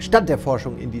Stand der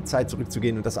Forschung in die Zeit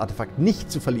zurückzugehen und das Artefakt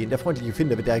nicht zu verlieren. Der freundliche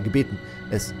Finder wird daher gebeten,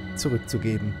 es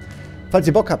zurückzugeben. Falls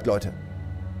ihr Bock habt, Leute,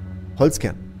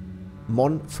 Holzkern,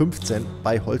 MON15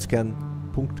 bei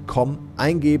holzkern.com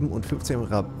eingeben und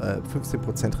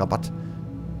 15% Rabatt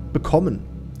bekommen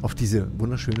auf diese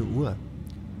wunderschöne Uhr,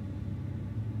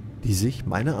 die sich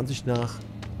meiner Ansicht nach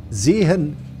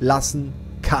sehen lassen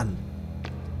kann.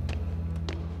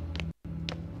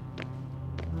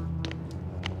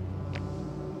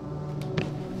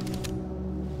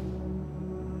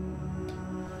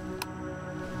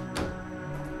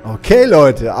 Okay,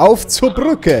 Leute, auf zur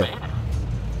Brücke.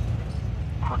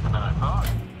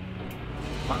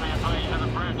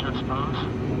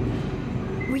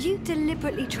 Were you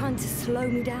deliberately trying to slow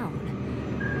me down?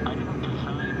 I didn't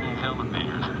design these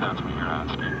elevators, if that's what you're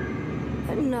asking.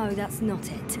 No, that's not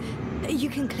it. You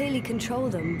can clearly control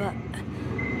them, but...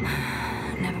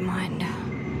 Never mind.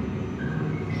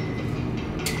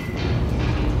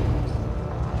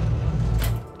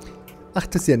 Ach,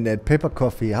 das ist ja nett. Paper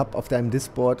Coffee. Hab auf deinem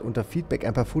Discord unter Feedback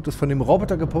ein paar Fotos von dem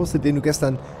Roboter gepostet, den du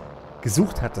gestern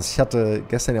gesucht hattest. Ich hatte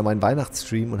gestern ja meinen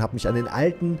Weihnachtsstream und habe mich an den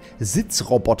alten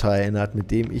Sitzroboter erinnert,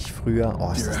 mit dem ich früher...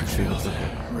 Oh, ist das ein schönes...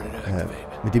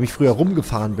 mit dem ich früher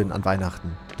rumgefahren bin an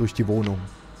Weihnachten. Durch die Wohnung.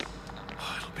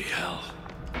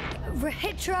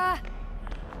 Rahitra!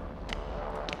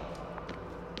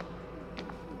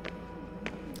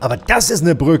 Aber das ist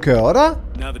eine Brücke, oder?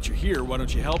 Now that you're here, why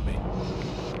don't you help me?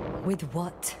 With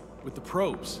what? With the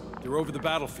probes. They're over the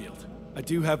battlefield. I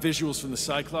do have visuals from the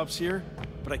Cyclops here,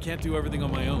 but I can't do everything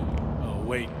on my own. Oh,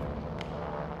 wait.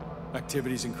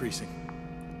 Activity's increasing.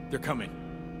 They're coming.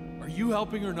 Are you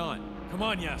helping or not? Come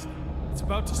on, Yasna. It's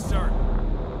about to start.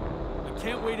 I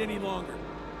can't wait any longer.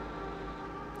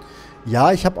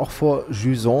 Ja, ich habe auch vor,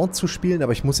 Jusant zu spielen,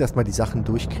 aber ich muss erstmal die Sachen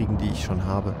durchkriegen, die ich schon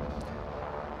habe.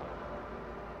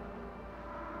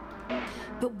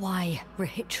 But why,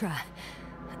 Rahitra?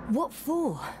 What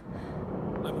for?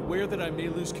 I'm aware that I may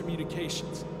lose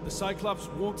communications. The Cyclops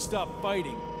won't stop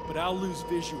fighting, but I'll lose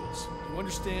visuals. You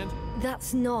understand?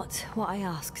 That's not what I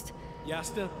asked.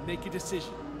 Yasna, make a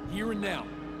decision. Here and now.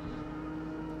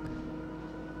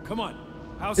 Come on.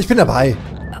 How's Ich bin dabei.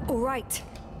 All right.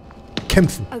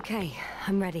 Kämpfen. Okay,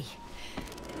 I'm ready.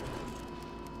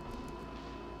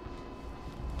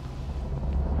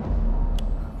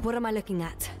 What am I looking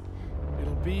at?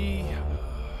 It'll be...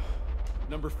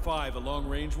 number 5, a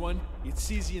long-range one. It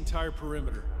sees the entire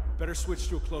perimeter. Better switch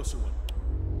to a closer one.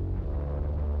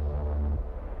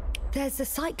 There's the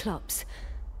Cyclops.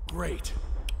 Great.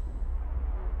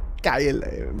 Geil,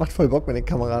 ey. Macht voll Bock mit den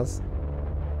Kameras.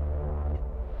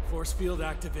 Force field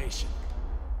activation.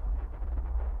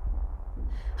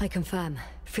 I confirm.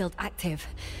 Field active.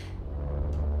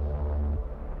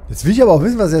 Jetzt will ich aber auch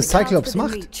wissen, was der The cloud's Cyclops within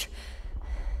macht. reach.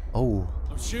 Oh.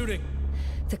 I'm shooting.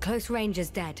 The close range is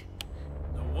dead.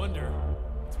 No wonder.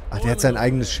 Ach, der hat sein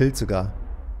eigenes Schild sogar.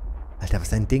 Alter, was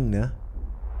ist ein Ding, ne?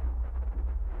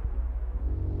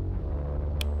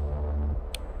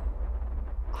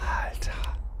 Alter.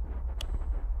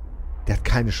 Der hat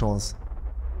keine Chance.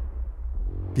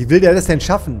 Wie will der das denn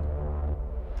schaffen?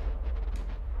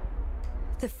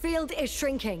 The field is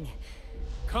shrinking.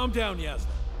 Calm down, Yasna.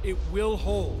 It will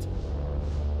hold.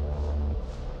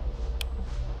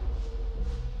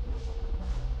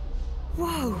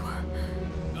 Whoa!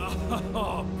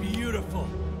 Oh, beautiful.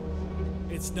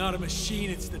 It's not a machine,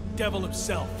 it's the devil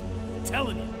himself. I'm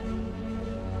telling you.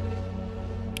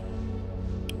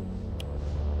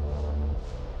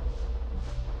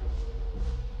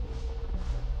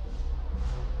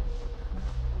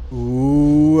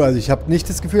 Also ich habe nicht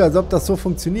das Gefühl, als ob das so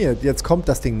funktioniert. Jetzt kommt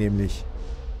das Ding nämlich.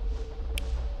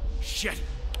 Shit!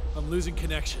 I'm losing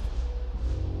connection.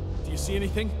 Do you see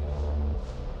anything?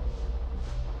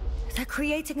 They're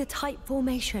creating a tight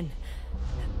formation.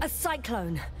 A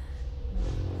cyclone.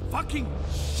 Fucking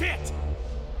shit!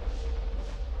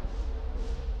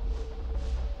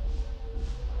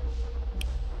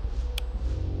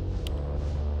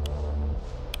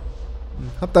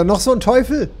 Habt ihr noch so einen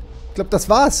Teufel? Ich glaube, das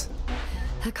war's.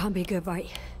 That can't be good, right?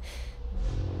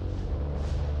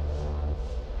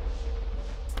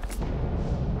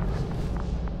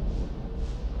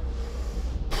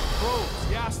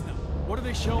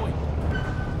 they showing?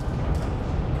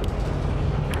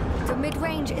 The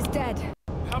mid-range is dead.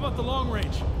 How about the long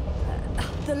range?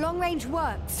 The long range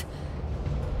works.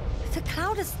 The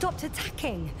cloud has stopped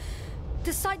attacking.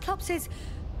 The Cyclops is...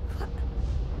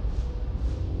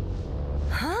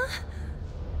 Huh?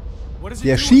 What is it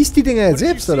Der doing? schießt die Dinger What did you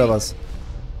selbst, oder see? was?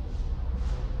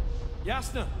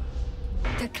 Yasna.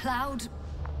 The cloud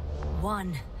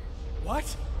won.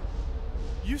 What?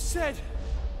 You said...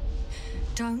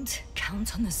 Don't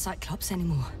count on the Cyclops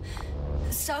anymore.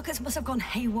 The circuits must have gone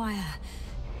haywire.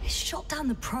 It shot down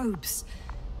the probes.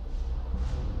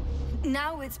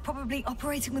 Now it's probably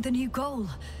operating with a new goal.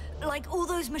 Like all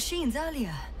those machines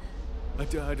earlier. I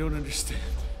don't understand.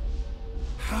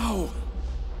 How?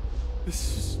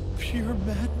 This is pure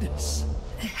madness.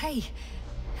 Hey,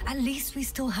 at least we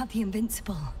still have the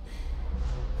Invincible.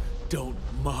 Don't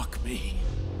mock me.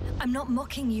 I'm not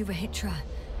mocking you, Rahitra.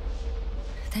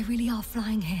 They really are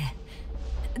flying here.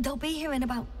 They'll be here in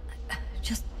about...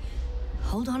 Just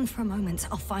hold on for a moment.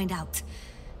 I'll find out.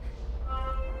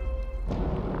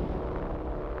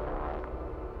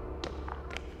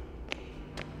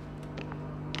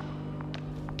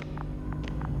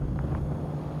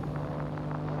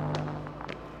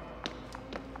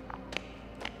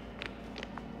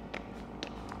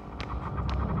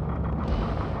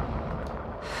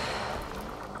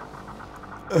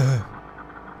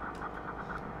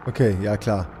 Okay, ja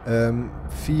klar.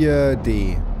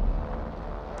 4D.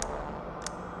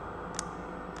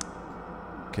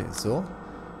 Okay, so.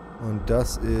 Und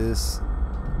das ist...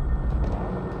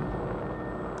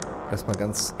 Erstmal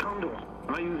ganz... Condor,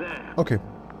 are you there? Okay.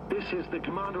 This is the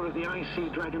commander of the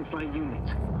IC Dragonfly unit,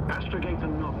 Astrogator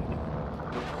Novik.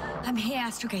 I'm here,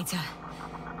 Astrogator.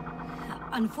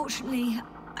 Unfortunately,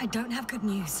 I don't have good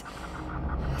news.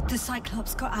 The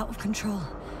Cyclops got out of control.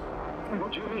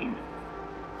 What do you mean?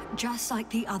 Just like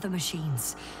the other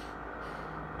machines.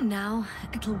 Now,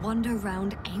 it'll wander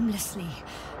around aimlessly.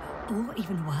 Or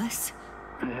even worse.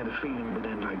 I had a feeling it would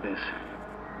end like this.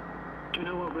 Do you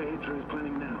know what Rahitra is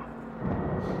planning now?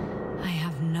 I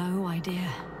have no idea.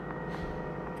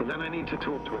 Well, then I need to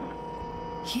talk to him.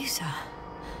 You, sir?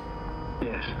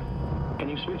 Yes. Can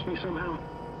you switch me somehow?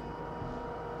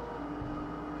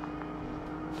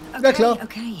 Ja klar.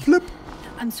 Okay. Flip.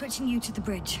 I'm switching you to the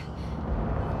bridge.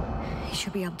 He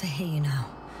should be able to hear you now.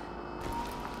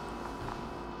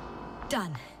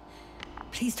 Done.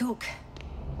 Please talk.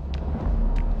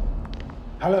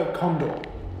 Hello, Condor.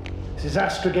 This is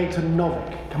Astrogator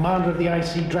Novik, commander of the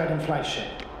IC Dragonfly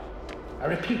ship. I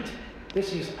repeat,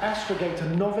 this is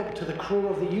Astrogator Novik to the crew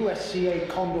of the USCA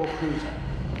Condor cruiser.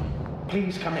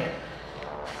 Please come in.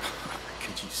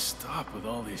 Could you stop with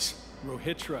all these?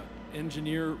 Rahitra,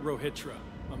 Engineer Rahitra.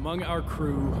 Among our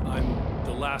crew, I'm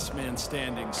the last man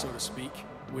standing, so to speak,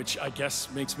 which I guess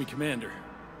makes me commander.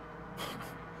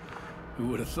 Who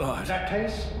would have In thought? that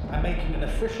case, I'm making an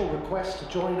official request to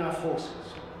join our forces.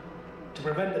 To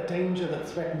prevent the danger that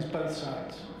threatens both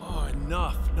sides. Oh,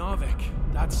 enough, Novik.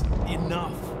 That's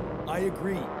enough. I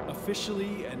agree,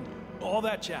 officially, and all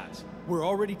that jazz. We're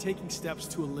already taking steps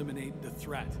to eliminate the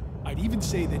threat. I'd even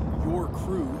say that your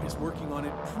crew is working on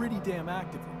it pretty damn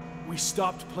actively. We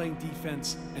stopped playing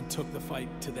defense and took the fight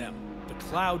to them. The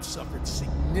Cloud suffered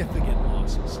significant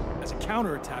losses. As a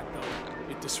counterattack,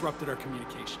 though, it disrupted our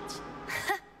communications.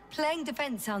 Playing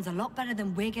defense sounds a lot better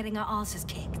than we're getting our asses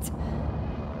kicked.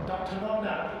 Dr.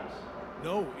 Nogna, please.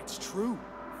 No, it's true.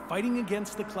 Fighting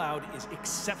against the Cloud is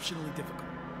exceptionally difficult.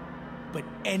 But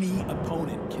any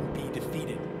opponent can be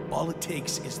defeated. All it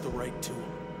takes is the right tool.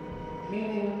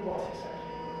 Meaning what exactly?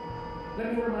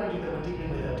 Let me remind you that we're dealing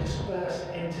with a dispersed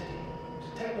entity.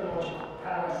 The technological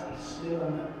powers is still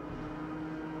unknown.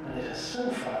 And it has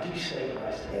so far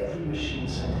destabilized every machine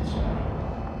sent its way.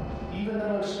 Even the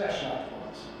most specialized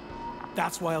ones.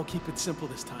 That's why I'll keep it simple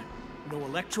this time. No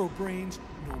electro brains,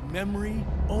 no memory,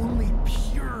 only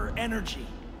pure energy.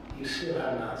 You still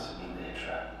haven't answered me,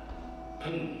 Mitra.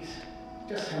 Please,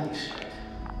 just tell me straight.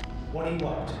 What do you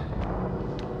want?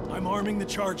 I'm arming the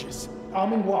charges.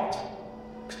 Arming what?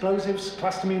 Explosives,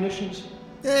 cluster munitions?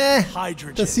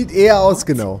 Hydrogen. Das sieht eher aus,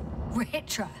 genau.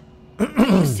 Rahitra,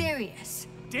 are you serious?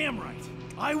 Damn right.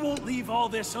 I won't leave all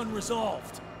this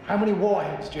unresolved. How many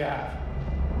warheads do you have?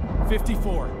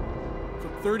 54.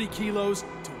 From 30 kilos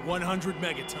to 100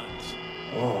 megatons.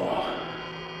 Oh.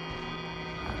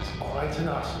 That's quite an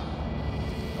arsenal.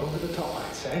 Over the top,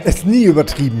 I'd say. Ist nie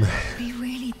übertrieben. We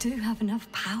really do have enough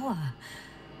power.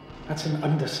 That's an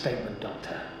understatement,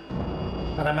 Doctor.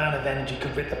 That amount of energy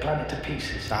could rip the planet to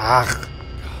pieces. Ach.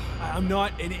 I'm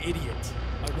not an idiot.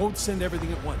 I won't send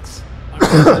everything at once. I'm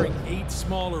preparing 8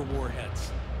 smaller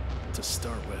warheads to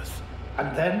start with.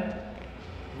 And then?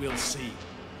 We'll see.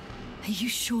 Are you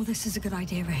sure this is a good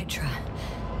idea, Rahitra?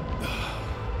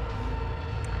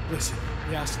 Listen,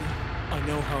 Yasna, I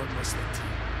know how it must look to you.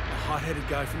 A hot-headed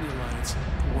guy from the Alliance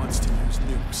who wants to use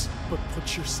nukes. But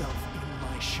put yourself in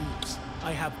my shoes.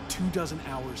 I have 24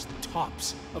 hours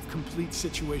tops of complete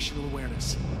situational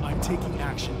awareness. I'm taking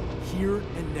action here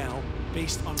and now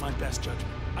based on my best judgment.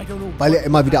 I don't know Weil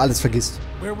immer wieder alles vergisst.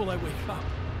 Where will I wake up?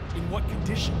 In what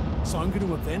condition? So I'm going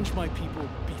to avenge my people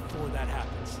before that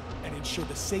happens and ensure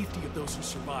the safety of those who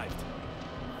survived.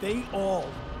 They all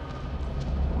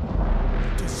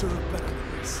deserve better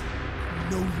than this.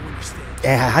 No, you understand.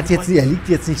 Er liegt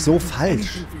jetzt nicht so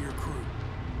falsch.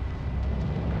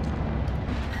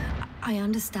 I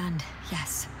understand,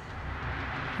 yes.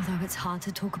 Although it's hard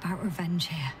to talk about revenge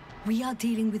here. We are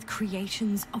dealing with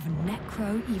creations of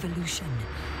necro-evolution.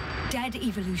 Dead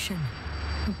evolution.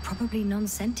 And probably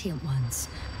non-sentient ones.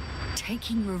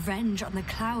 Taking revenge on the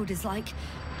cloud is like...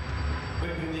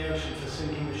 Whipping the ocean for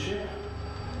sinking the ship?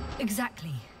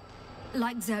 Exactly.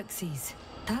 Like Xerxes.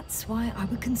 That's why I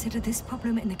would consider this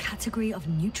problem in the category of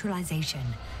neutralization.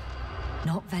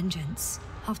 Not vengeance.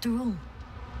 After all,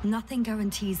 nothing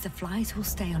guarantees the flies will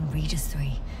stay on Regis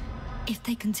III if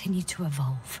they continue to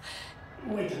evolve.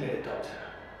 Wait a minute, Doctor.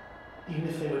 Even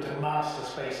if they were to master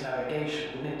space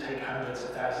navigation, wouldn't it take hundreds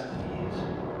of thousands of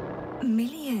years?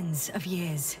 Millions of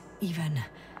years, even,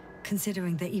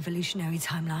 considering the evolutionary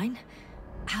timeline.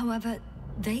 However,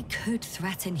 they could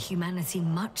threaten humanity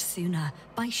much sooner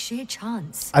by sheer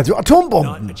chance. Also Atombomben.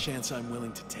 Not a chance I'm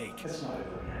willing to take. It's not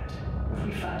over yet. If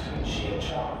we factor in sheer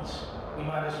chance, we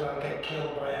might as well get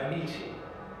killed by a meteor.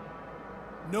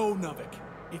 No, Novik.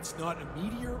 It's not a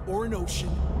meteor or an ocean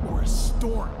or a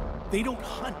storm. They don't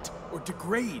hunt or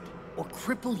degrade or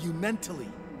cripple you mentally.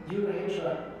 You,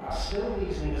 Rahitra, are still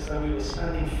reasoning as though we were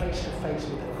standing face to face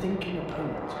with a thinking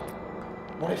opponent.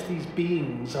 What if these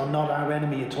beings are not our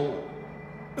enemy at all?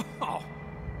 Oh,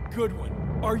 good one.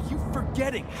 Are you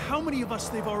forgetting how many of us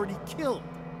they've already killed?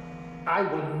 I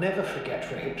will never forget,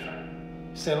 Rahitra.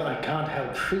 Still, I can't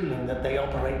help feeling that they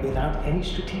operate without any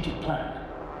strategic plan.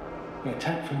 They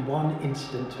attack from one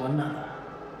incident to another.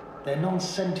 They're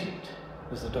non-sentient,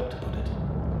 as the doctor put it.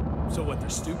 So what, they're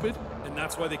stupid? And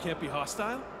that's why they can't be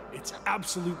hostile? It's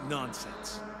absolute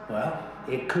nonsense. Well,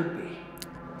 it could be.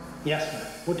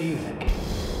 Yasna, what do you think?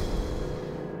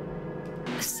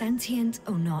 Sentient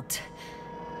or not,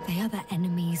 they are the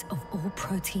enemies of all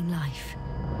protein life.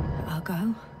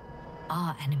 Ergo,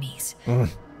 our enemies.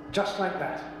 Just like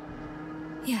that.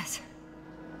 Yes.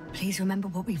 Please remember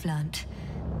what we've learned.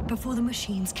 Before the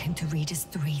machines came to Regis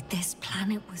III, this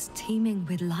planet was teeming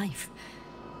with life.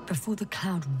 Before the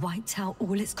cloud wiped out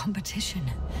all its competition.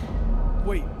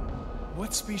 Wait,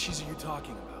 what species are you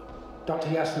talking about? Dr.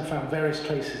 Yasna found various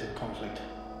traces of conflict,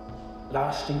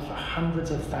 lasting for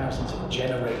hundreds of thousands of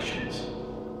generations.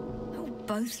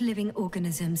 Both living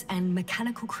organisms and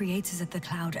mechanical creators of the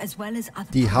cloud, as well as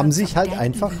other Die haben sich halt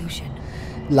einfach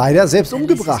leider selbst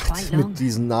umgebracht mit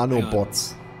diesen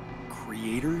Nanobots.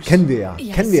 Kennen wir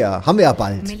ja, haben wir ja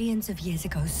bald. Millions of years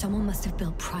ago, someone must have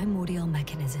built primordial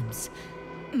mechanisms.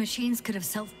 Machines could have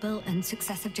self-built in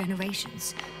successive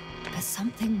generations, but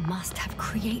something must have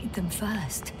created them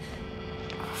first.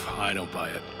 I don't buy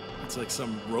it. It's like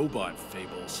some robot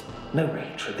fables. No,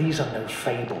 Rachel, these are no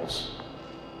fables.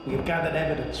 We have gathered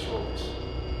evidence for all this.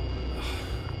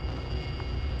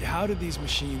 How did these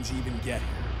machines even get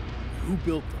here? Who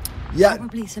built them? Ja.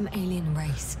 Probably some alien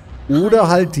race. Oder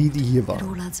halt die hier It waren.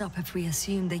 all adds up if we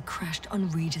assume they crashed on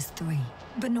Regis III.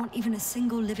 But not even a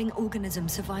single living organism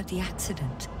survived the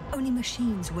accident. Only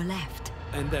machines were left.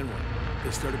 And then what?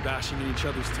 They started bashing in each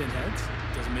other's tin heads?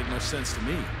 Doesn't make much sense to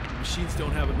me. Machines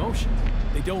don't have emotions.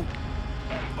 They don't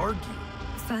argue.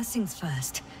 First things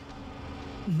first.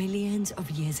 Millions of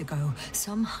years ago,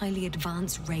 some highly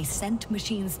advanced race sent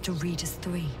machines to Regis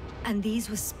III. And these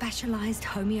were specialized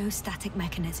homeostatic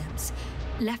mechanisms,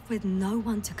 left with no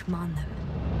one to command them.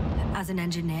 As an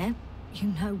engineer,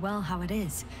 you know well how it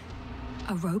is.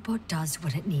 A robot does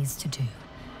what it needs to do,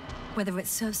 whether it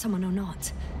serves someone or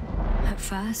not. At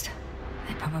first,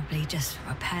 they probably just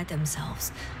repaired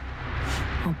themselves,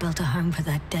 or built a home for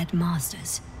their dead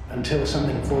masters. Until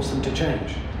something forced them to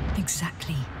change.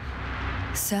 Exactly.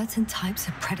 Certain types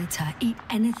of predator eat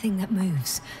anything that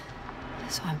moves.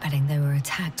 So I'm betting they were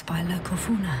attacked by local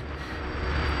fauna.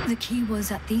 The key was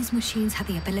that these machines had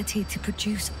the ability to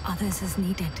produce others as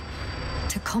needed.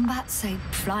 To combat, say,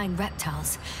 flying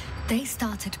reptiles, they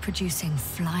started producing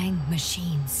flying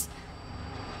machines.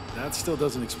 That still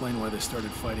doesn't explain why they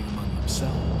started fighting among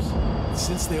themselves.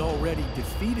 Since they already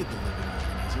defeated the living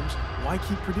organisms, why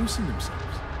keep producing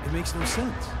themselves? It makes no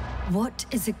sense. What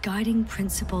is the guiding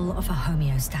principle of a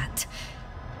homeostat?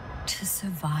 To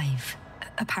survive.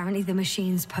 Apparently the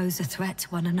machines pose a threat to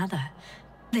one another.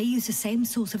 They use the same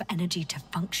source of energy to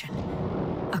function.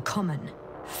 A common,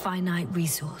 finite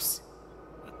resource.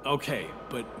 Okay,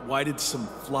 but why did some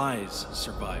flies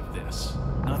survive this?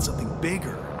 Not something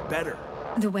bigger, better.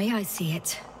 The way I see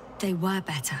it, they were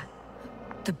better.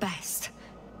 The best.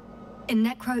 In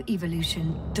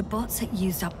Necro-Evolution, the bots that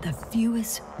used up the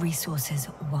fewest resources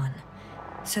won.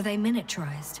 So they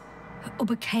miniaturized, or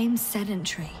became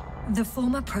sedentary. The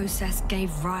former process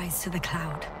gave rise to the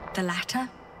cloud. The latter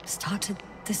started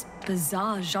this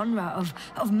bizarre genre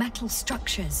of metal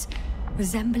structures,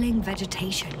 resembling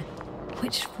vegetation,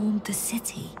 which formed the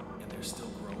city. And they're still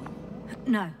growing?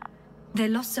 No. They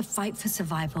lost the fight for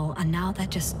survival, and now they're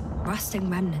just rusting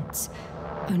remnants.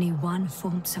 Only one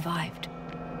form survived.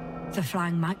 The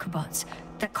flying microbots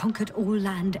that conquered all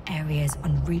land areas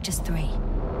on Regis III.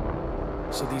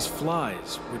 So these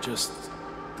flies were just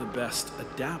the best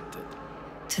adapted?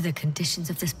 To the conditions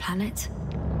of this planet?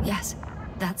 Yes,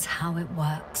 that's how it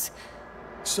works.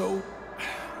 So,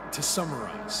 to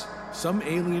summarize, some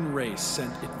alien race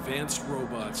sent advanced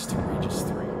robots to Regis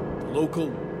III. The local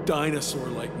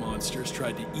dinosaur-like monsters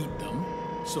tried to eat them,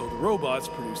 so the robots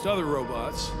produced other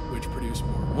robots, which produced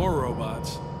more and more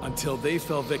robots, until they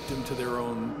fell victim to their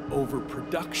own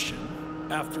overproduction.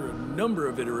 After a number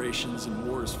of iterations and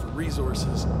wars for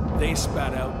resources, they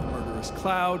spat out the murderous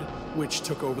cloud, which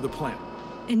took over the planet.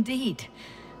 Indeed.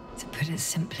 To put it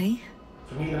simply.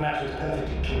 For me, the matter is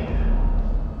perfectly clear.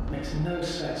 It makes no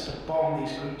sense to bomb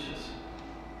these creatures.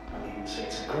 I'll even say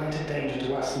it's a greater danger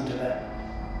to us than to them.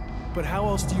 But how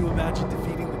else do you imagine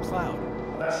defeating the cloud?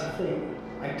 Well, that's the thing.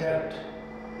 I don't.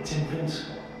 It's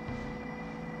invincible.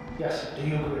 Yes, do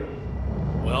you agree?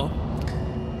 Well,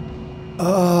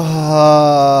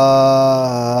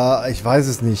 ich weiß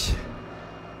es nicht.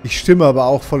 Ich stimme aber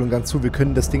auch voll und ganz zu. Wir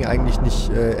können das Ding eigentlich nicht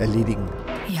erledigen.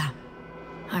 Yeah,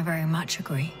 I very much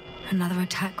agree. Another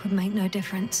attack would make no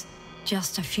difference.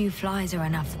 Just a few flies are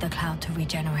enough for the cloud to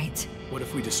regenerate. what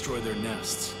if we destroy their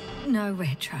nests? No,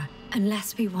 Ritra.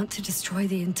 Unless we want to destroy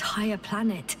the entire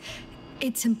planet,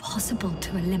 it's impossible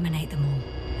to eliminate them all.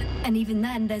 And even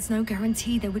then, there's no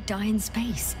guarantee they would die in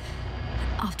space.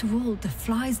 After all, the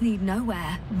flies need no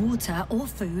air, water or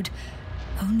food,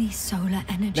 only solar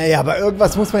energy. Naja, aber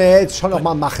irgendwas muss man ja jetzt schon noch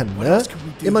mal machen, ne?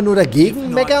 Immer nur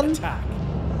dagegen meckern,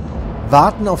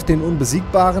 warten auf den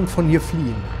Unbesiegbaren, von hier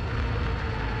fliehen.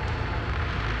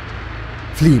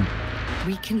 Fliehen.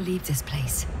 We can leave this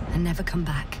place and never come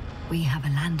back. We have a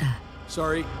lander.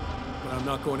 Sorry, but I'm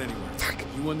not going anywhere.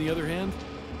 You on the other hand?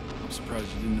 I'm surprised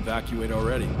you didn't evacuate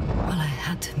already. Well, I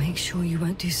had to make sure you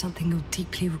won't do something you'll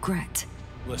deeply regret.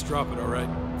 Let's drop it, all right?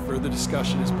 Further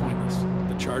discussion is pointless.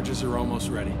 The charges are almost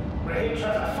ready.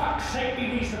 Rachel, for fuck's sake,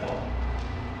 be reasonable.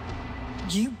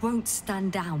 You won't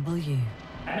stand down, will you?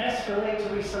 An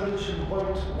escalatory solution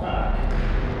won't work.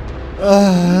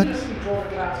 Needlessly draw the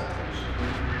clouds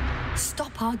attention.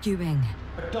 Stop arguing.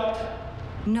 But Doctor,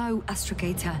 No,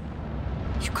 Astrogator.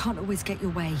 You can't always get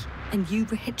your way. And you,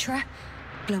 Rahitra,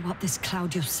 blow up this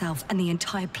cloud yourself and the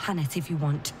entire planet if you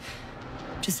want.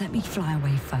 Just let me fly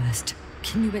away first.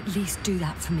 Can you at least do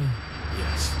that for me?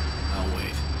 Yes, I'll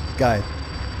wait. Geil.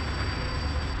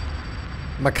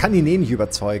 Man kann ihn eh nicht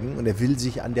überzeugen und er will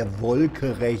sich an der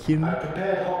Wolke rächen. I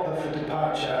prepared Hopper for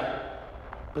departure,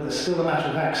 but there's still a matter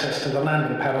of access to the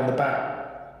landing pad on the bow.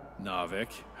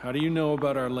 Navik, how do you know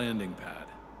about our landing pad?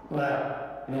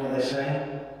 Well, you know what they say?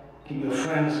 Keep your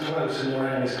friends close and your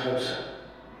enemies closer.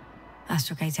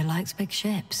 Astrogator likes big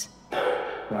ships.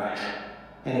 Right.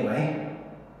 Anyway,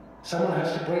 someone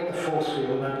has to break the force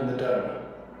field and open the dome.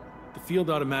 The field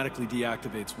automatically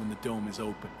deactivates when the dome is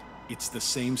opened. It's the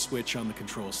same switch on the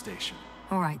control station.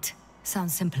 All right.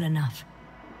 Sounds simple enough.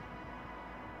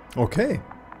 Okay.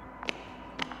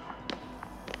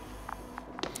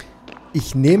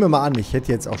 Ich nehme mal an, ich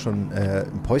hätte jetzt auch schon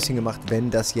ein Päuschen gemacht,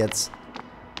 wenn das jetzt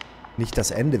nicht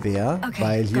das Ende wäre, Okay,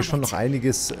 weil hier schon noch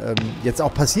einiges jetzt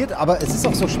auch passiert. Aber es ist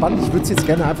auch so spannend, ich würde es jetzt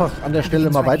gerne einfach an der Stelle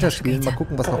mal weiterspielen, mal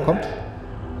gucken, was noch kommt.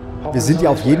 Wir sind ja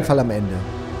auf jeden Fall am Ende.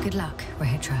 Good luck,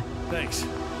 Rahitra. Thanks.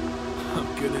 I'm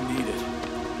gonna need it.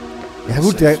 Ja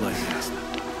gut,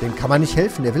 dem kann man nicht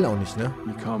helfen, der will auch nicht, ne?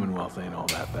 The Commonwealth ain't all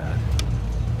that bad.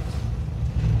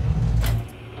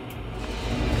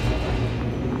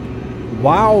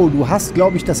 Wow, du hast,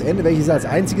 glaube ich, das Ende, welches ich als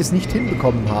einziges nicht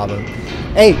hinbekommen habe.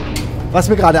 Ey, was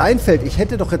mir gerade einfällt, ich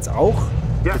hätte doch jetzt auch,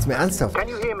 jetzt mal ernsthaft, Can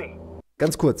you hear me?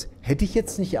 ganz kurz, hätte ich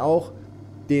jetzt nicht auch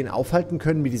den aufhalten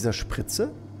können mit dieser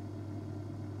Spritze?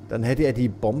 Dann hätte er die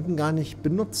Bomben gar nicht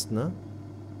benutzt, ne?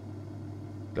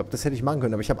 Ich glaube, das hätte ich machen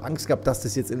können, aber ich habe Angst gehabt, dass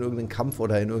das jetzt in irgendeinem Kampf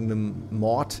oder in irgendeinem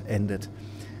Mord endet.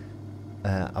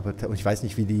 Aber ich weiß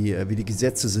nicht, wie die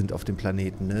Gesetze sind auf dem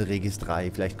Planeten, ne? Regis III.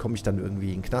 Vielleicht komme ich dann irgendwie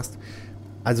in den Knast.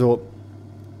 Also,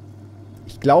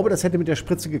 ich glaube, das hätte mit der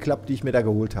Spritze geklappt, die ich mir da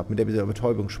geholt habe, mit der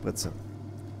Betäubungsspritze.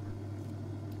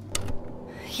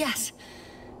 Yes,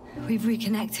 we've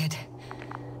reconnected.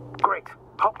 Great.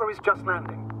 Hopper is just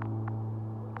landing.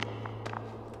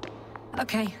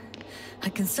 Okay, I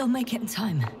can still make it in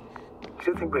time.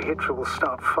 Do you think Rahitra will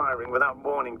start firing without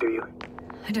warning, do you?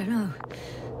 I don't know,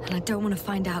 and I don't want to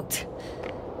find out.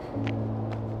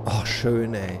 Oh,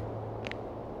 schön, ey.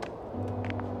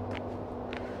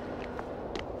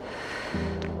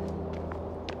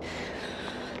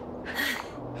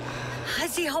 I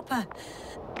see Hopper.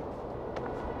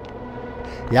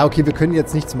 Ja, okay, wir können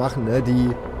jetzt nichts machen, ne? Die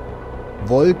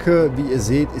Wolke, wie ihr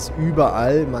seht, ist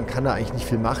überall. Man kann da eigentlich nicht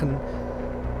viel machen.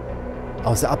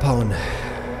 Außer abhauen.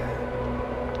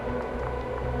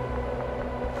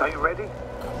 Are you ready?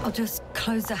 I'll just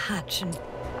close the hatch and...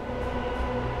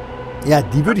 Ja,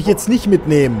 die würde ich jetzt nicht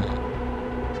mitnehmen.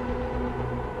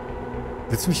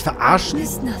 Willst du mich verarschen?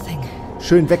 There's nothing.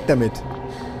 Schön, weg damit.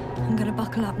 I'm gonna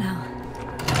buckle up now.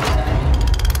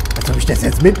 Als ob ich das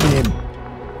jetzt mitnehmen.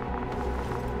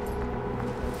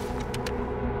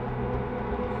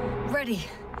 Ready.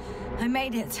 I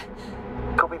made it.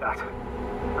 Copy that.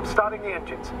 I'm starting the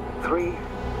engines. 3,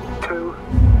 2,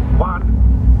 1.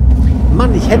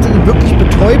 Mann, ich hätte ihn wirklich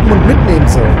betäuben und mitnehmen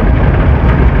sollen.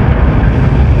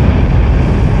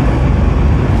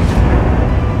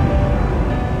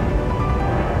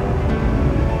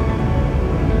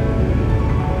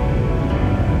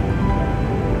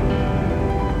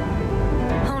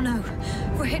 Oh no.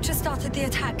 Rahitra started the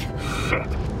attack. Shit.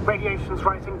 Radiation's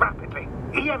rising rapidly.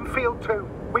 EM field 2.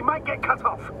 We might get cut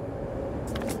off.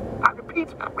 I repeat,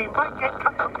 we might get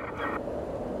cut off.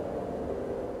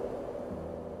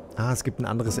 Ah, es gibt ein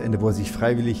anderes Ende, wo er sich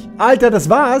freiwillig... Alter, das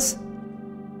war's?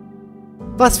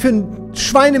 Was für ein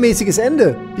schweinemäßiges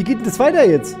Ende. Wie geht denn das weiter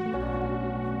jetzt?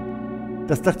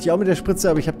 Das dachte ich auch mit der Spritze,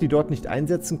 aber ich habe die dort nicht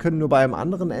einsetzen können. Nur bei einem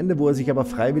anderen Ende, wo er sich aber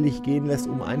freiwillig gehen lässt,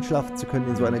 um einschlafen zu können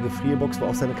in so einer Gefrierbox, wo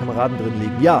auch seine Kameraden drin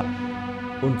liegen. Ja.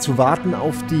 Und zu warten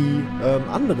auf die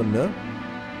anderen, ne?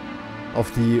 Auf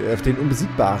den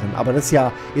Unbesiegbaren. Aber das ist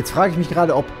ja... Jetzt frage ich mich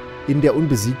gerade, ob in der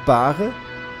Unbesiegbare...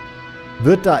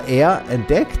 Wird da er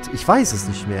entdeckt? Ich weiß es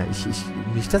nicht mehr.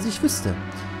 Nicht, dass ich wüsste.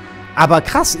 Aber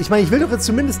krass. Ich meine, ich will doch jetzt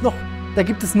zumindest noch... Da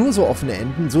gibt es nur so offene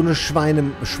Enden. So eine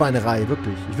Schweinerei,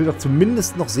 wirklich. Ich will doch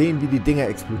zumindest noch sehen, wie die Dinger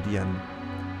explodieren.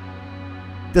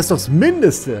 Das ist doch das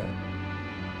Mindeste.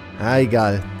 Ah,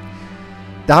 egal.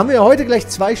 Da haben wir ja heute gleich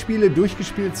 2 Spiele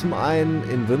durchgespielt. Zum einen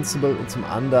Invincible und zum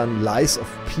anderen Lies of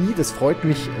P. Das freut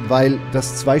mich, weil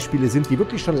das 2 Spiele sind, die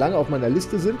wirklich schon lange auf meiner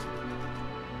Liste sind.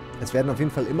 Es werden auf jeden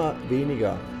Fall immer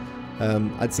weniger.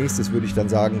 Als nächstes würde ich dann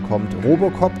sagen, kommt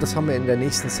Robocop. Das haben wir in der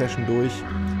nächsten Session durch.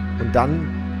 Und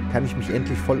dann kann ich mich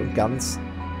endlich voll und ganz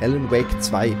Alan Wake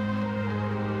 2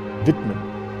 widmen.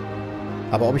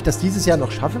 Aber ob ich das dieses Jahr noch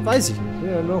schaffe, weiß ich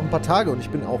nicht. Ja, nur noch ein paar Tage und ich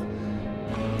bin auch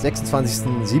 26.,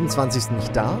 27.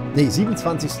 nicht da. Ne,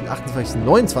 27., 28.,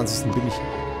 29. bin ich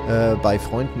bei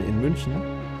Freunden in München.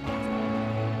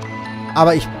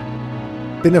 Aber ich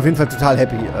bin auf jeden Fall total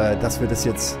happy, dass wir das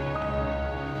jetzt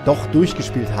doch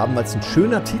durchgespielt haben, weil es ein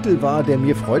schöner Titel war, der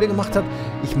mir Freude gemacht hat.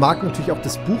 Ich mag natürlich auch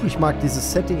das Buch, ich mag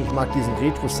dieses Setting, ich mag diesen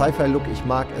Retro-Sci-Fi-Look, ich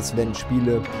mag es, wenn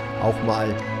Spiele auch mal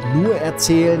nur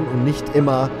erzählen und nicht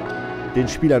immer den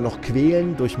Spieler noch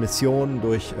quälen durch Missionen,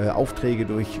 durch Aufträge,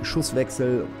 durch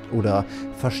Schusswechsel oder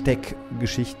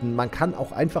Versteckgeschichten. Man kann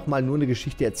auch einfach mal nur eine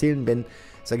Geschichte erzählen, wenn,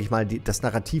 sage ich mal, das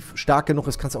Narrativ stark genug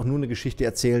ist, kannst du auch nur eine Geschichte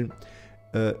erzählen,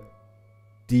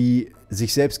 die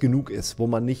sich selbst genug ist, wo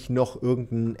man nicht noch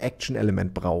irgendein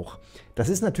Action-Element braucht. Das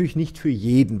ist natürlich nicht für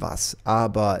jeden was,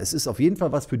 aber es ist auf jeden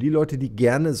Fall was für die Leute, die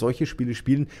gerne solche Spiele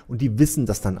spielen und die wissen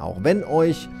das dann auch. Wenn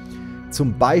euch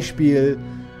zum Beispiel,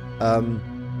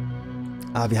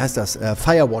 wie heißt das,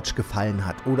 Firewatch gefallen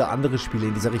hat oder andere Spiele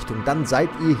in dieser Richtung, dann seid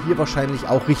ihr hier wahrscheinlich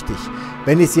auch richtig.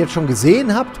 Wenn ihr es jetzt schon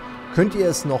gesehen habt, könnt ihr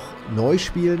es noch neu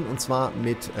spielen und zwar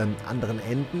mit anderen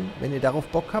Enden, wenn ihr darauf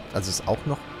Bock habt. Also ist auch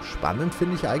noch spannend,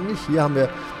 finde ich eigentlich. Hier haben wir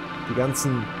die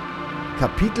ganzen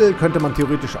Kapitel, könnte man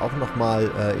theoretisch auch nochmal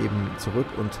eben zurück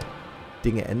und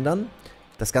Dinge ändern.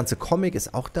 Das ganze Comic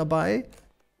ist auch dabei.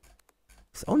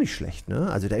 Ist auch nicht schlecht, ne?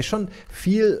 Also da ist schon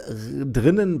viel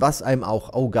drinnen, was einem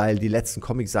auch... Oh geil, die letzten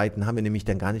Comic-Seiten haben wir nämlich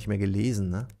dann gar nicht mehr gelesen,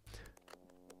 ne?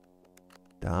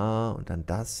 Da und dann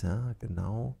das, ja,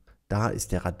 genau. Da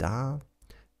ist der Radar,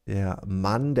 der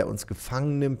Mann, der uns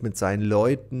gefangen nimmt mit seinen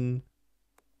Leuten,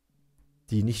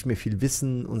 die nicht mehr viel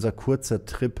wissen, unser kurzer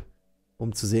Trip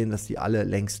um zu sehen, dass die alle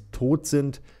längst tot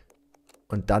sind.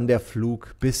 Und dann der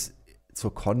Flug bis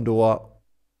zur Condor.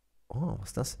 Oh, was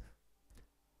ist das?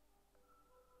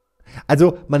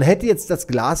 Also, man hätte jetzt das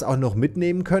Glas auch noch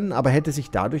mitnehmen können, aber hätte sich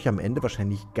dadurch am Ende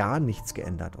wahrscheinlich gar nichts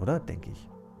geändert, oder? Denke ich.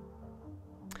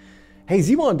 Hey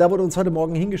Simon, da wo du uns heute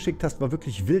Morgen hingeschickt hast, war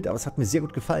wirklich wild, aber es hat mir sehr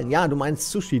gut gefallen. Ja, du meinst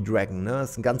Sushi Dragon, ne?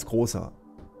 Das ist ein ganz großer.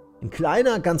 Ein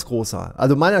kleiner, ganz großer.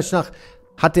 Also meiner Meinung nach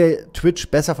hat der Twitch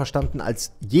besser verstanden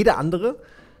als jeder andere,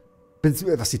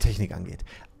 was die Technik angeht.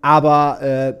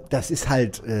 Aber das ist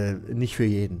halt nicht für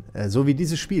jeden. So wie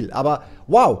dieses Spiel. Aber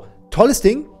wow, tolles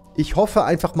Ding. Ich hoffe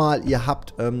einfach mal, ihr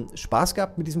habt Spaß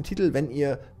gehabt mit diesem Titel. Wenn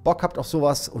ihr Bock habt auf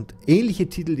sowas und ähnliche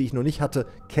Titel, die ich noch nicht hatte,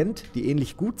 kennt, die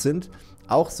ähnlich gut sind.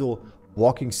 Auch so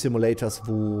Walking Simulators,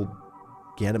 wo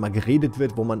gerne mal geredet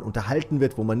wird, wo man unterhalten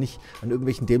wird, wo man nicht an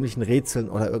irgendwelchen dämlichen Rätseln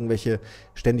oder irgendwelche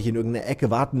ständig in irgendeiner Ecke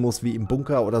warten muss, wie im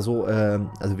Bunker oder so,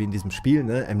 also wie in diesem Spiel,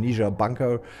 ne, Amnesia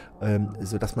Bunker,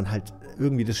 sodass man halt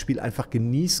irgendwie das Spiel einfach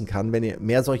genießen kann. Wenn ihr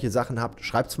mehr solche Sachen habt,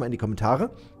 schreibt es mal in die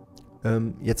Kommentare.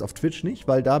 Jetzt auf Twitch nicht,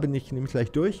 weil da bin ich nämlich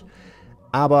gleich durch.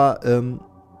 Aber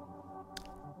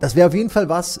das wäre auf jeden Fall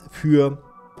was für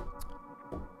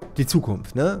die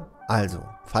Zukunft, ne? Also,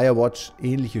 Firewatch,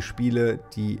 ähnliche Spiele,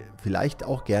 die vielleicht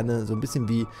auch gerne so ein bisschen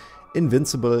wie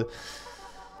Invincible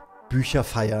Bücher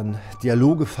feiern,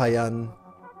 Dialoge feiern,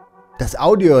 das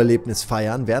Audioerlebnis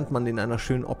feiern, während man in einer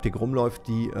schönen Optik rumläuft,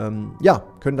 die, ja,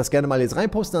 können das gerne mal jetzt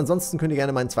reinposten. Ansonsten könnt ihr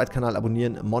gerne meinen Zweitkanal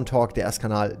abonnieren, Montalk, der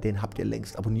Erstkanal, den habt ihr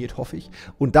längst abonniert, hoffe ich.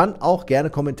 Und dann auch gerne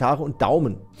Kommentare und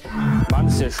Daumen. Wann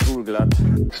ist der Stuhl glatt?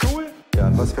 Stuhl? Ja,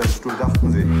 an was für einen Stuhl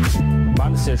dachten Sie?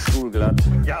 Wann ist der Stuhl glatt?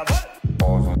 Jawohl.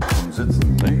 Oh, so zum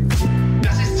Sitzen, ne?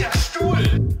 Das ist der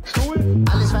Stuhl. Stuhl?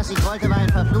 Alles, was ich wollte, war ein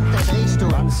verfluchter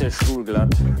Drehstuhl. Wann ist der Stuhl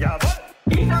glatt? Jawohl.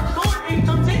 Dieser Stuhl ist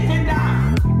zum Sitzen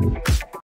da.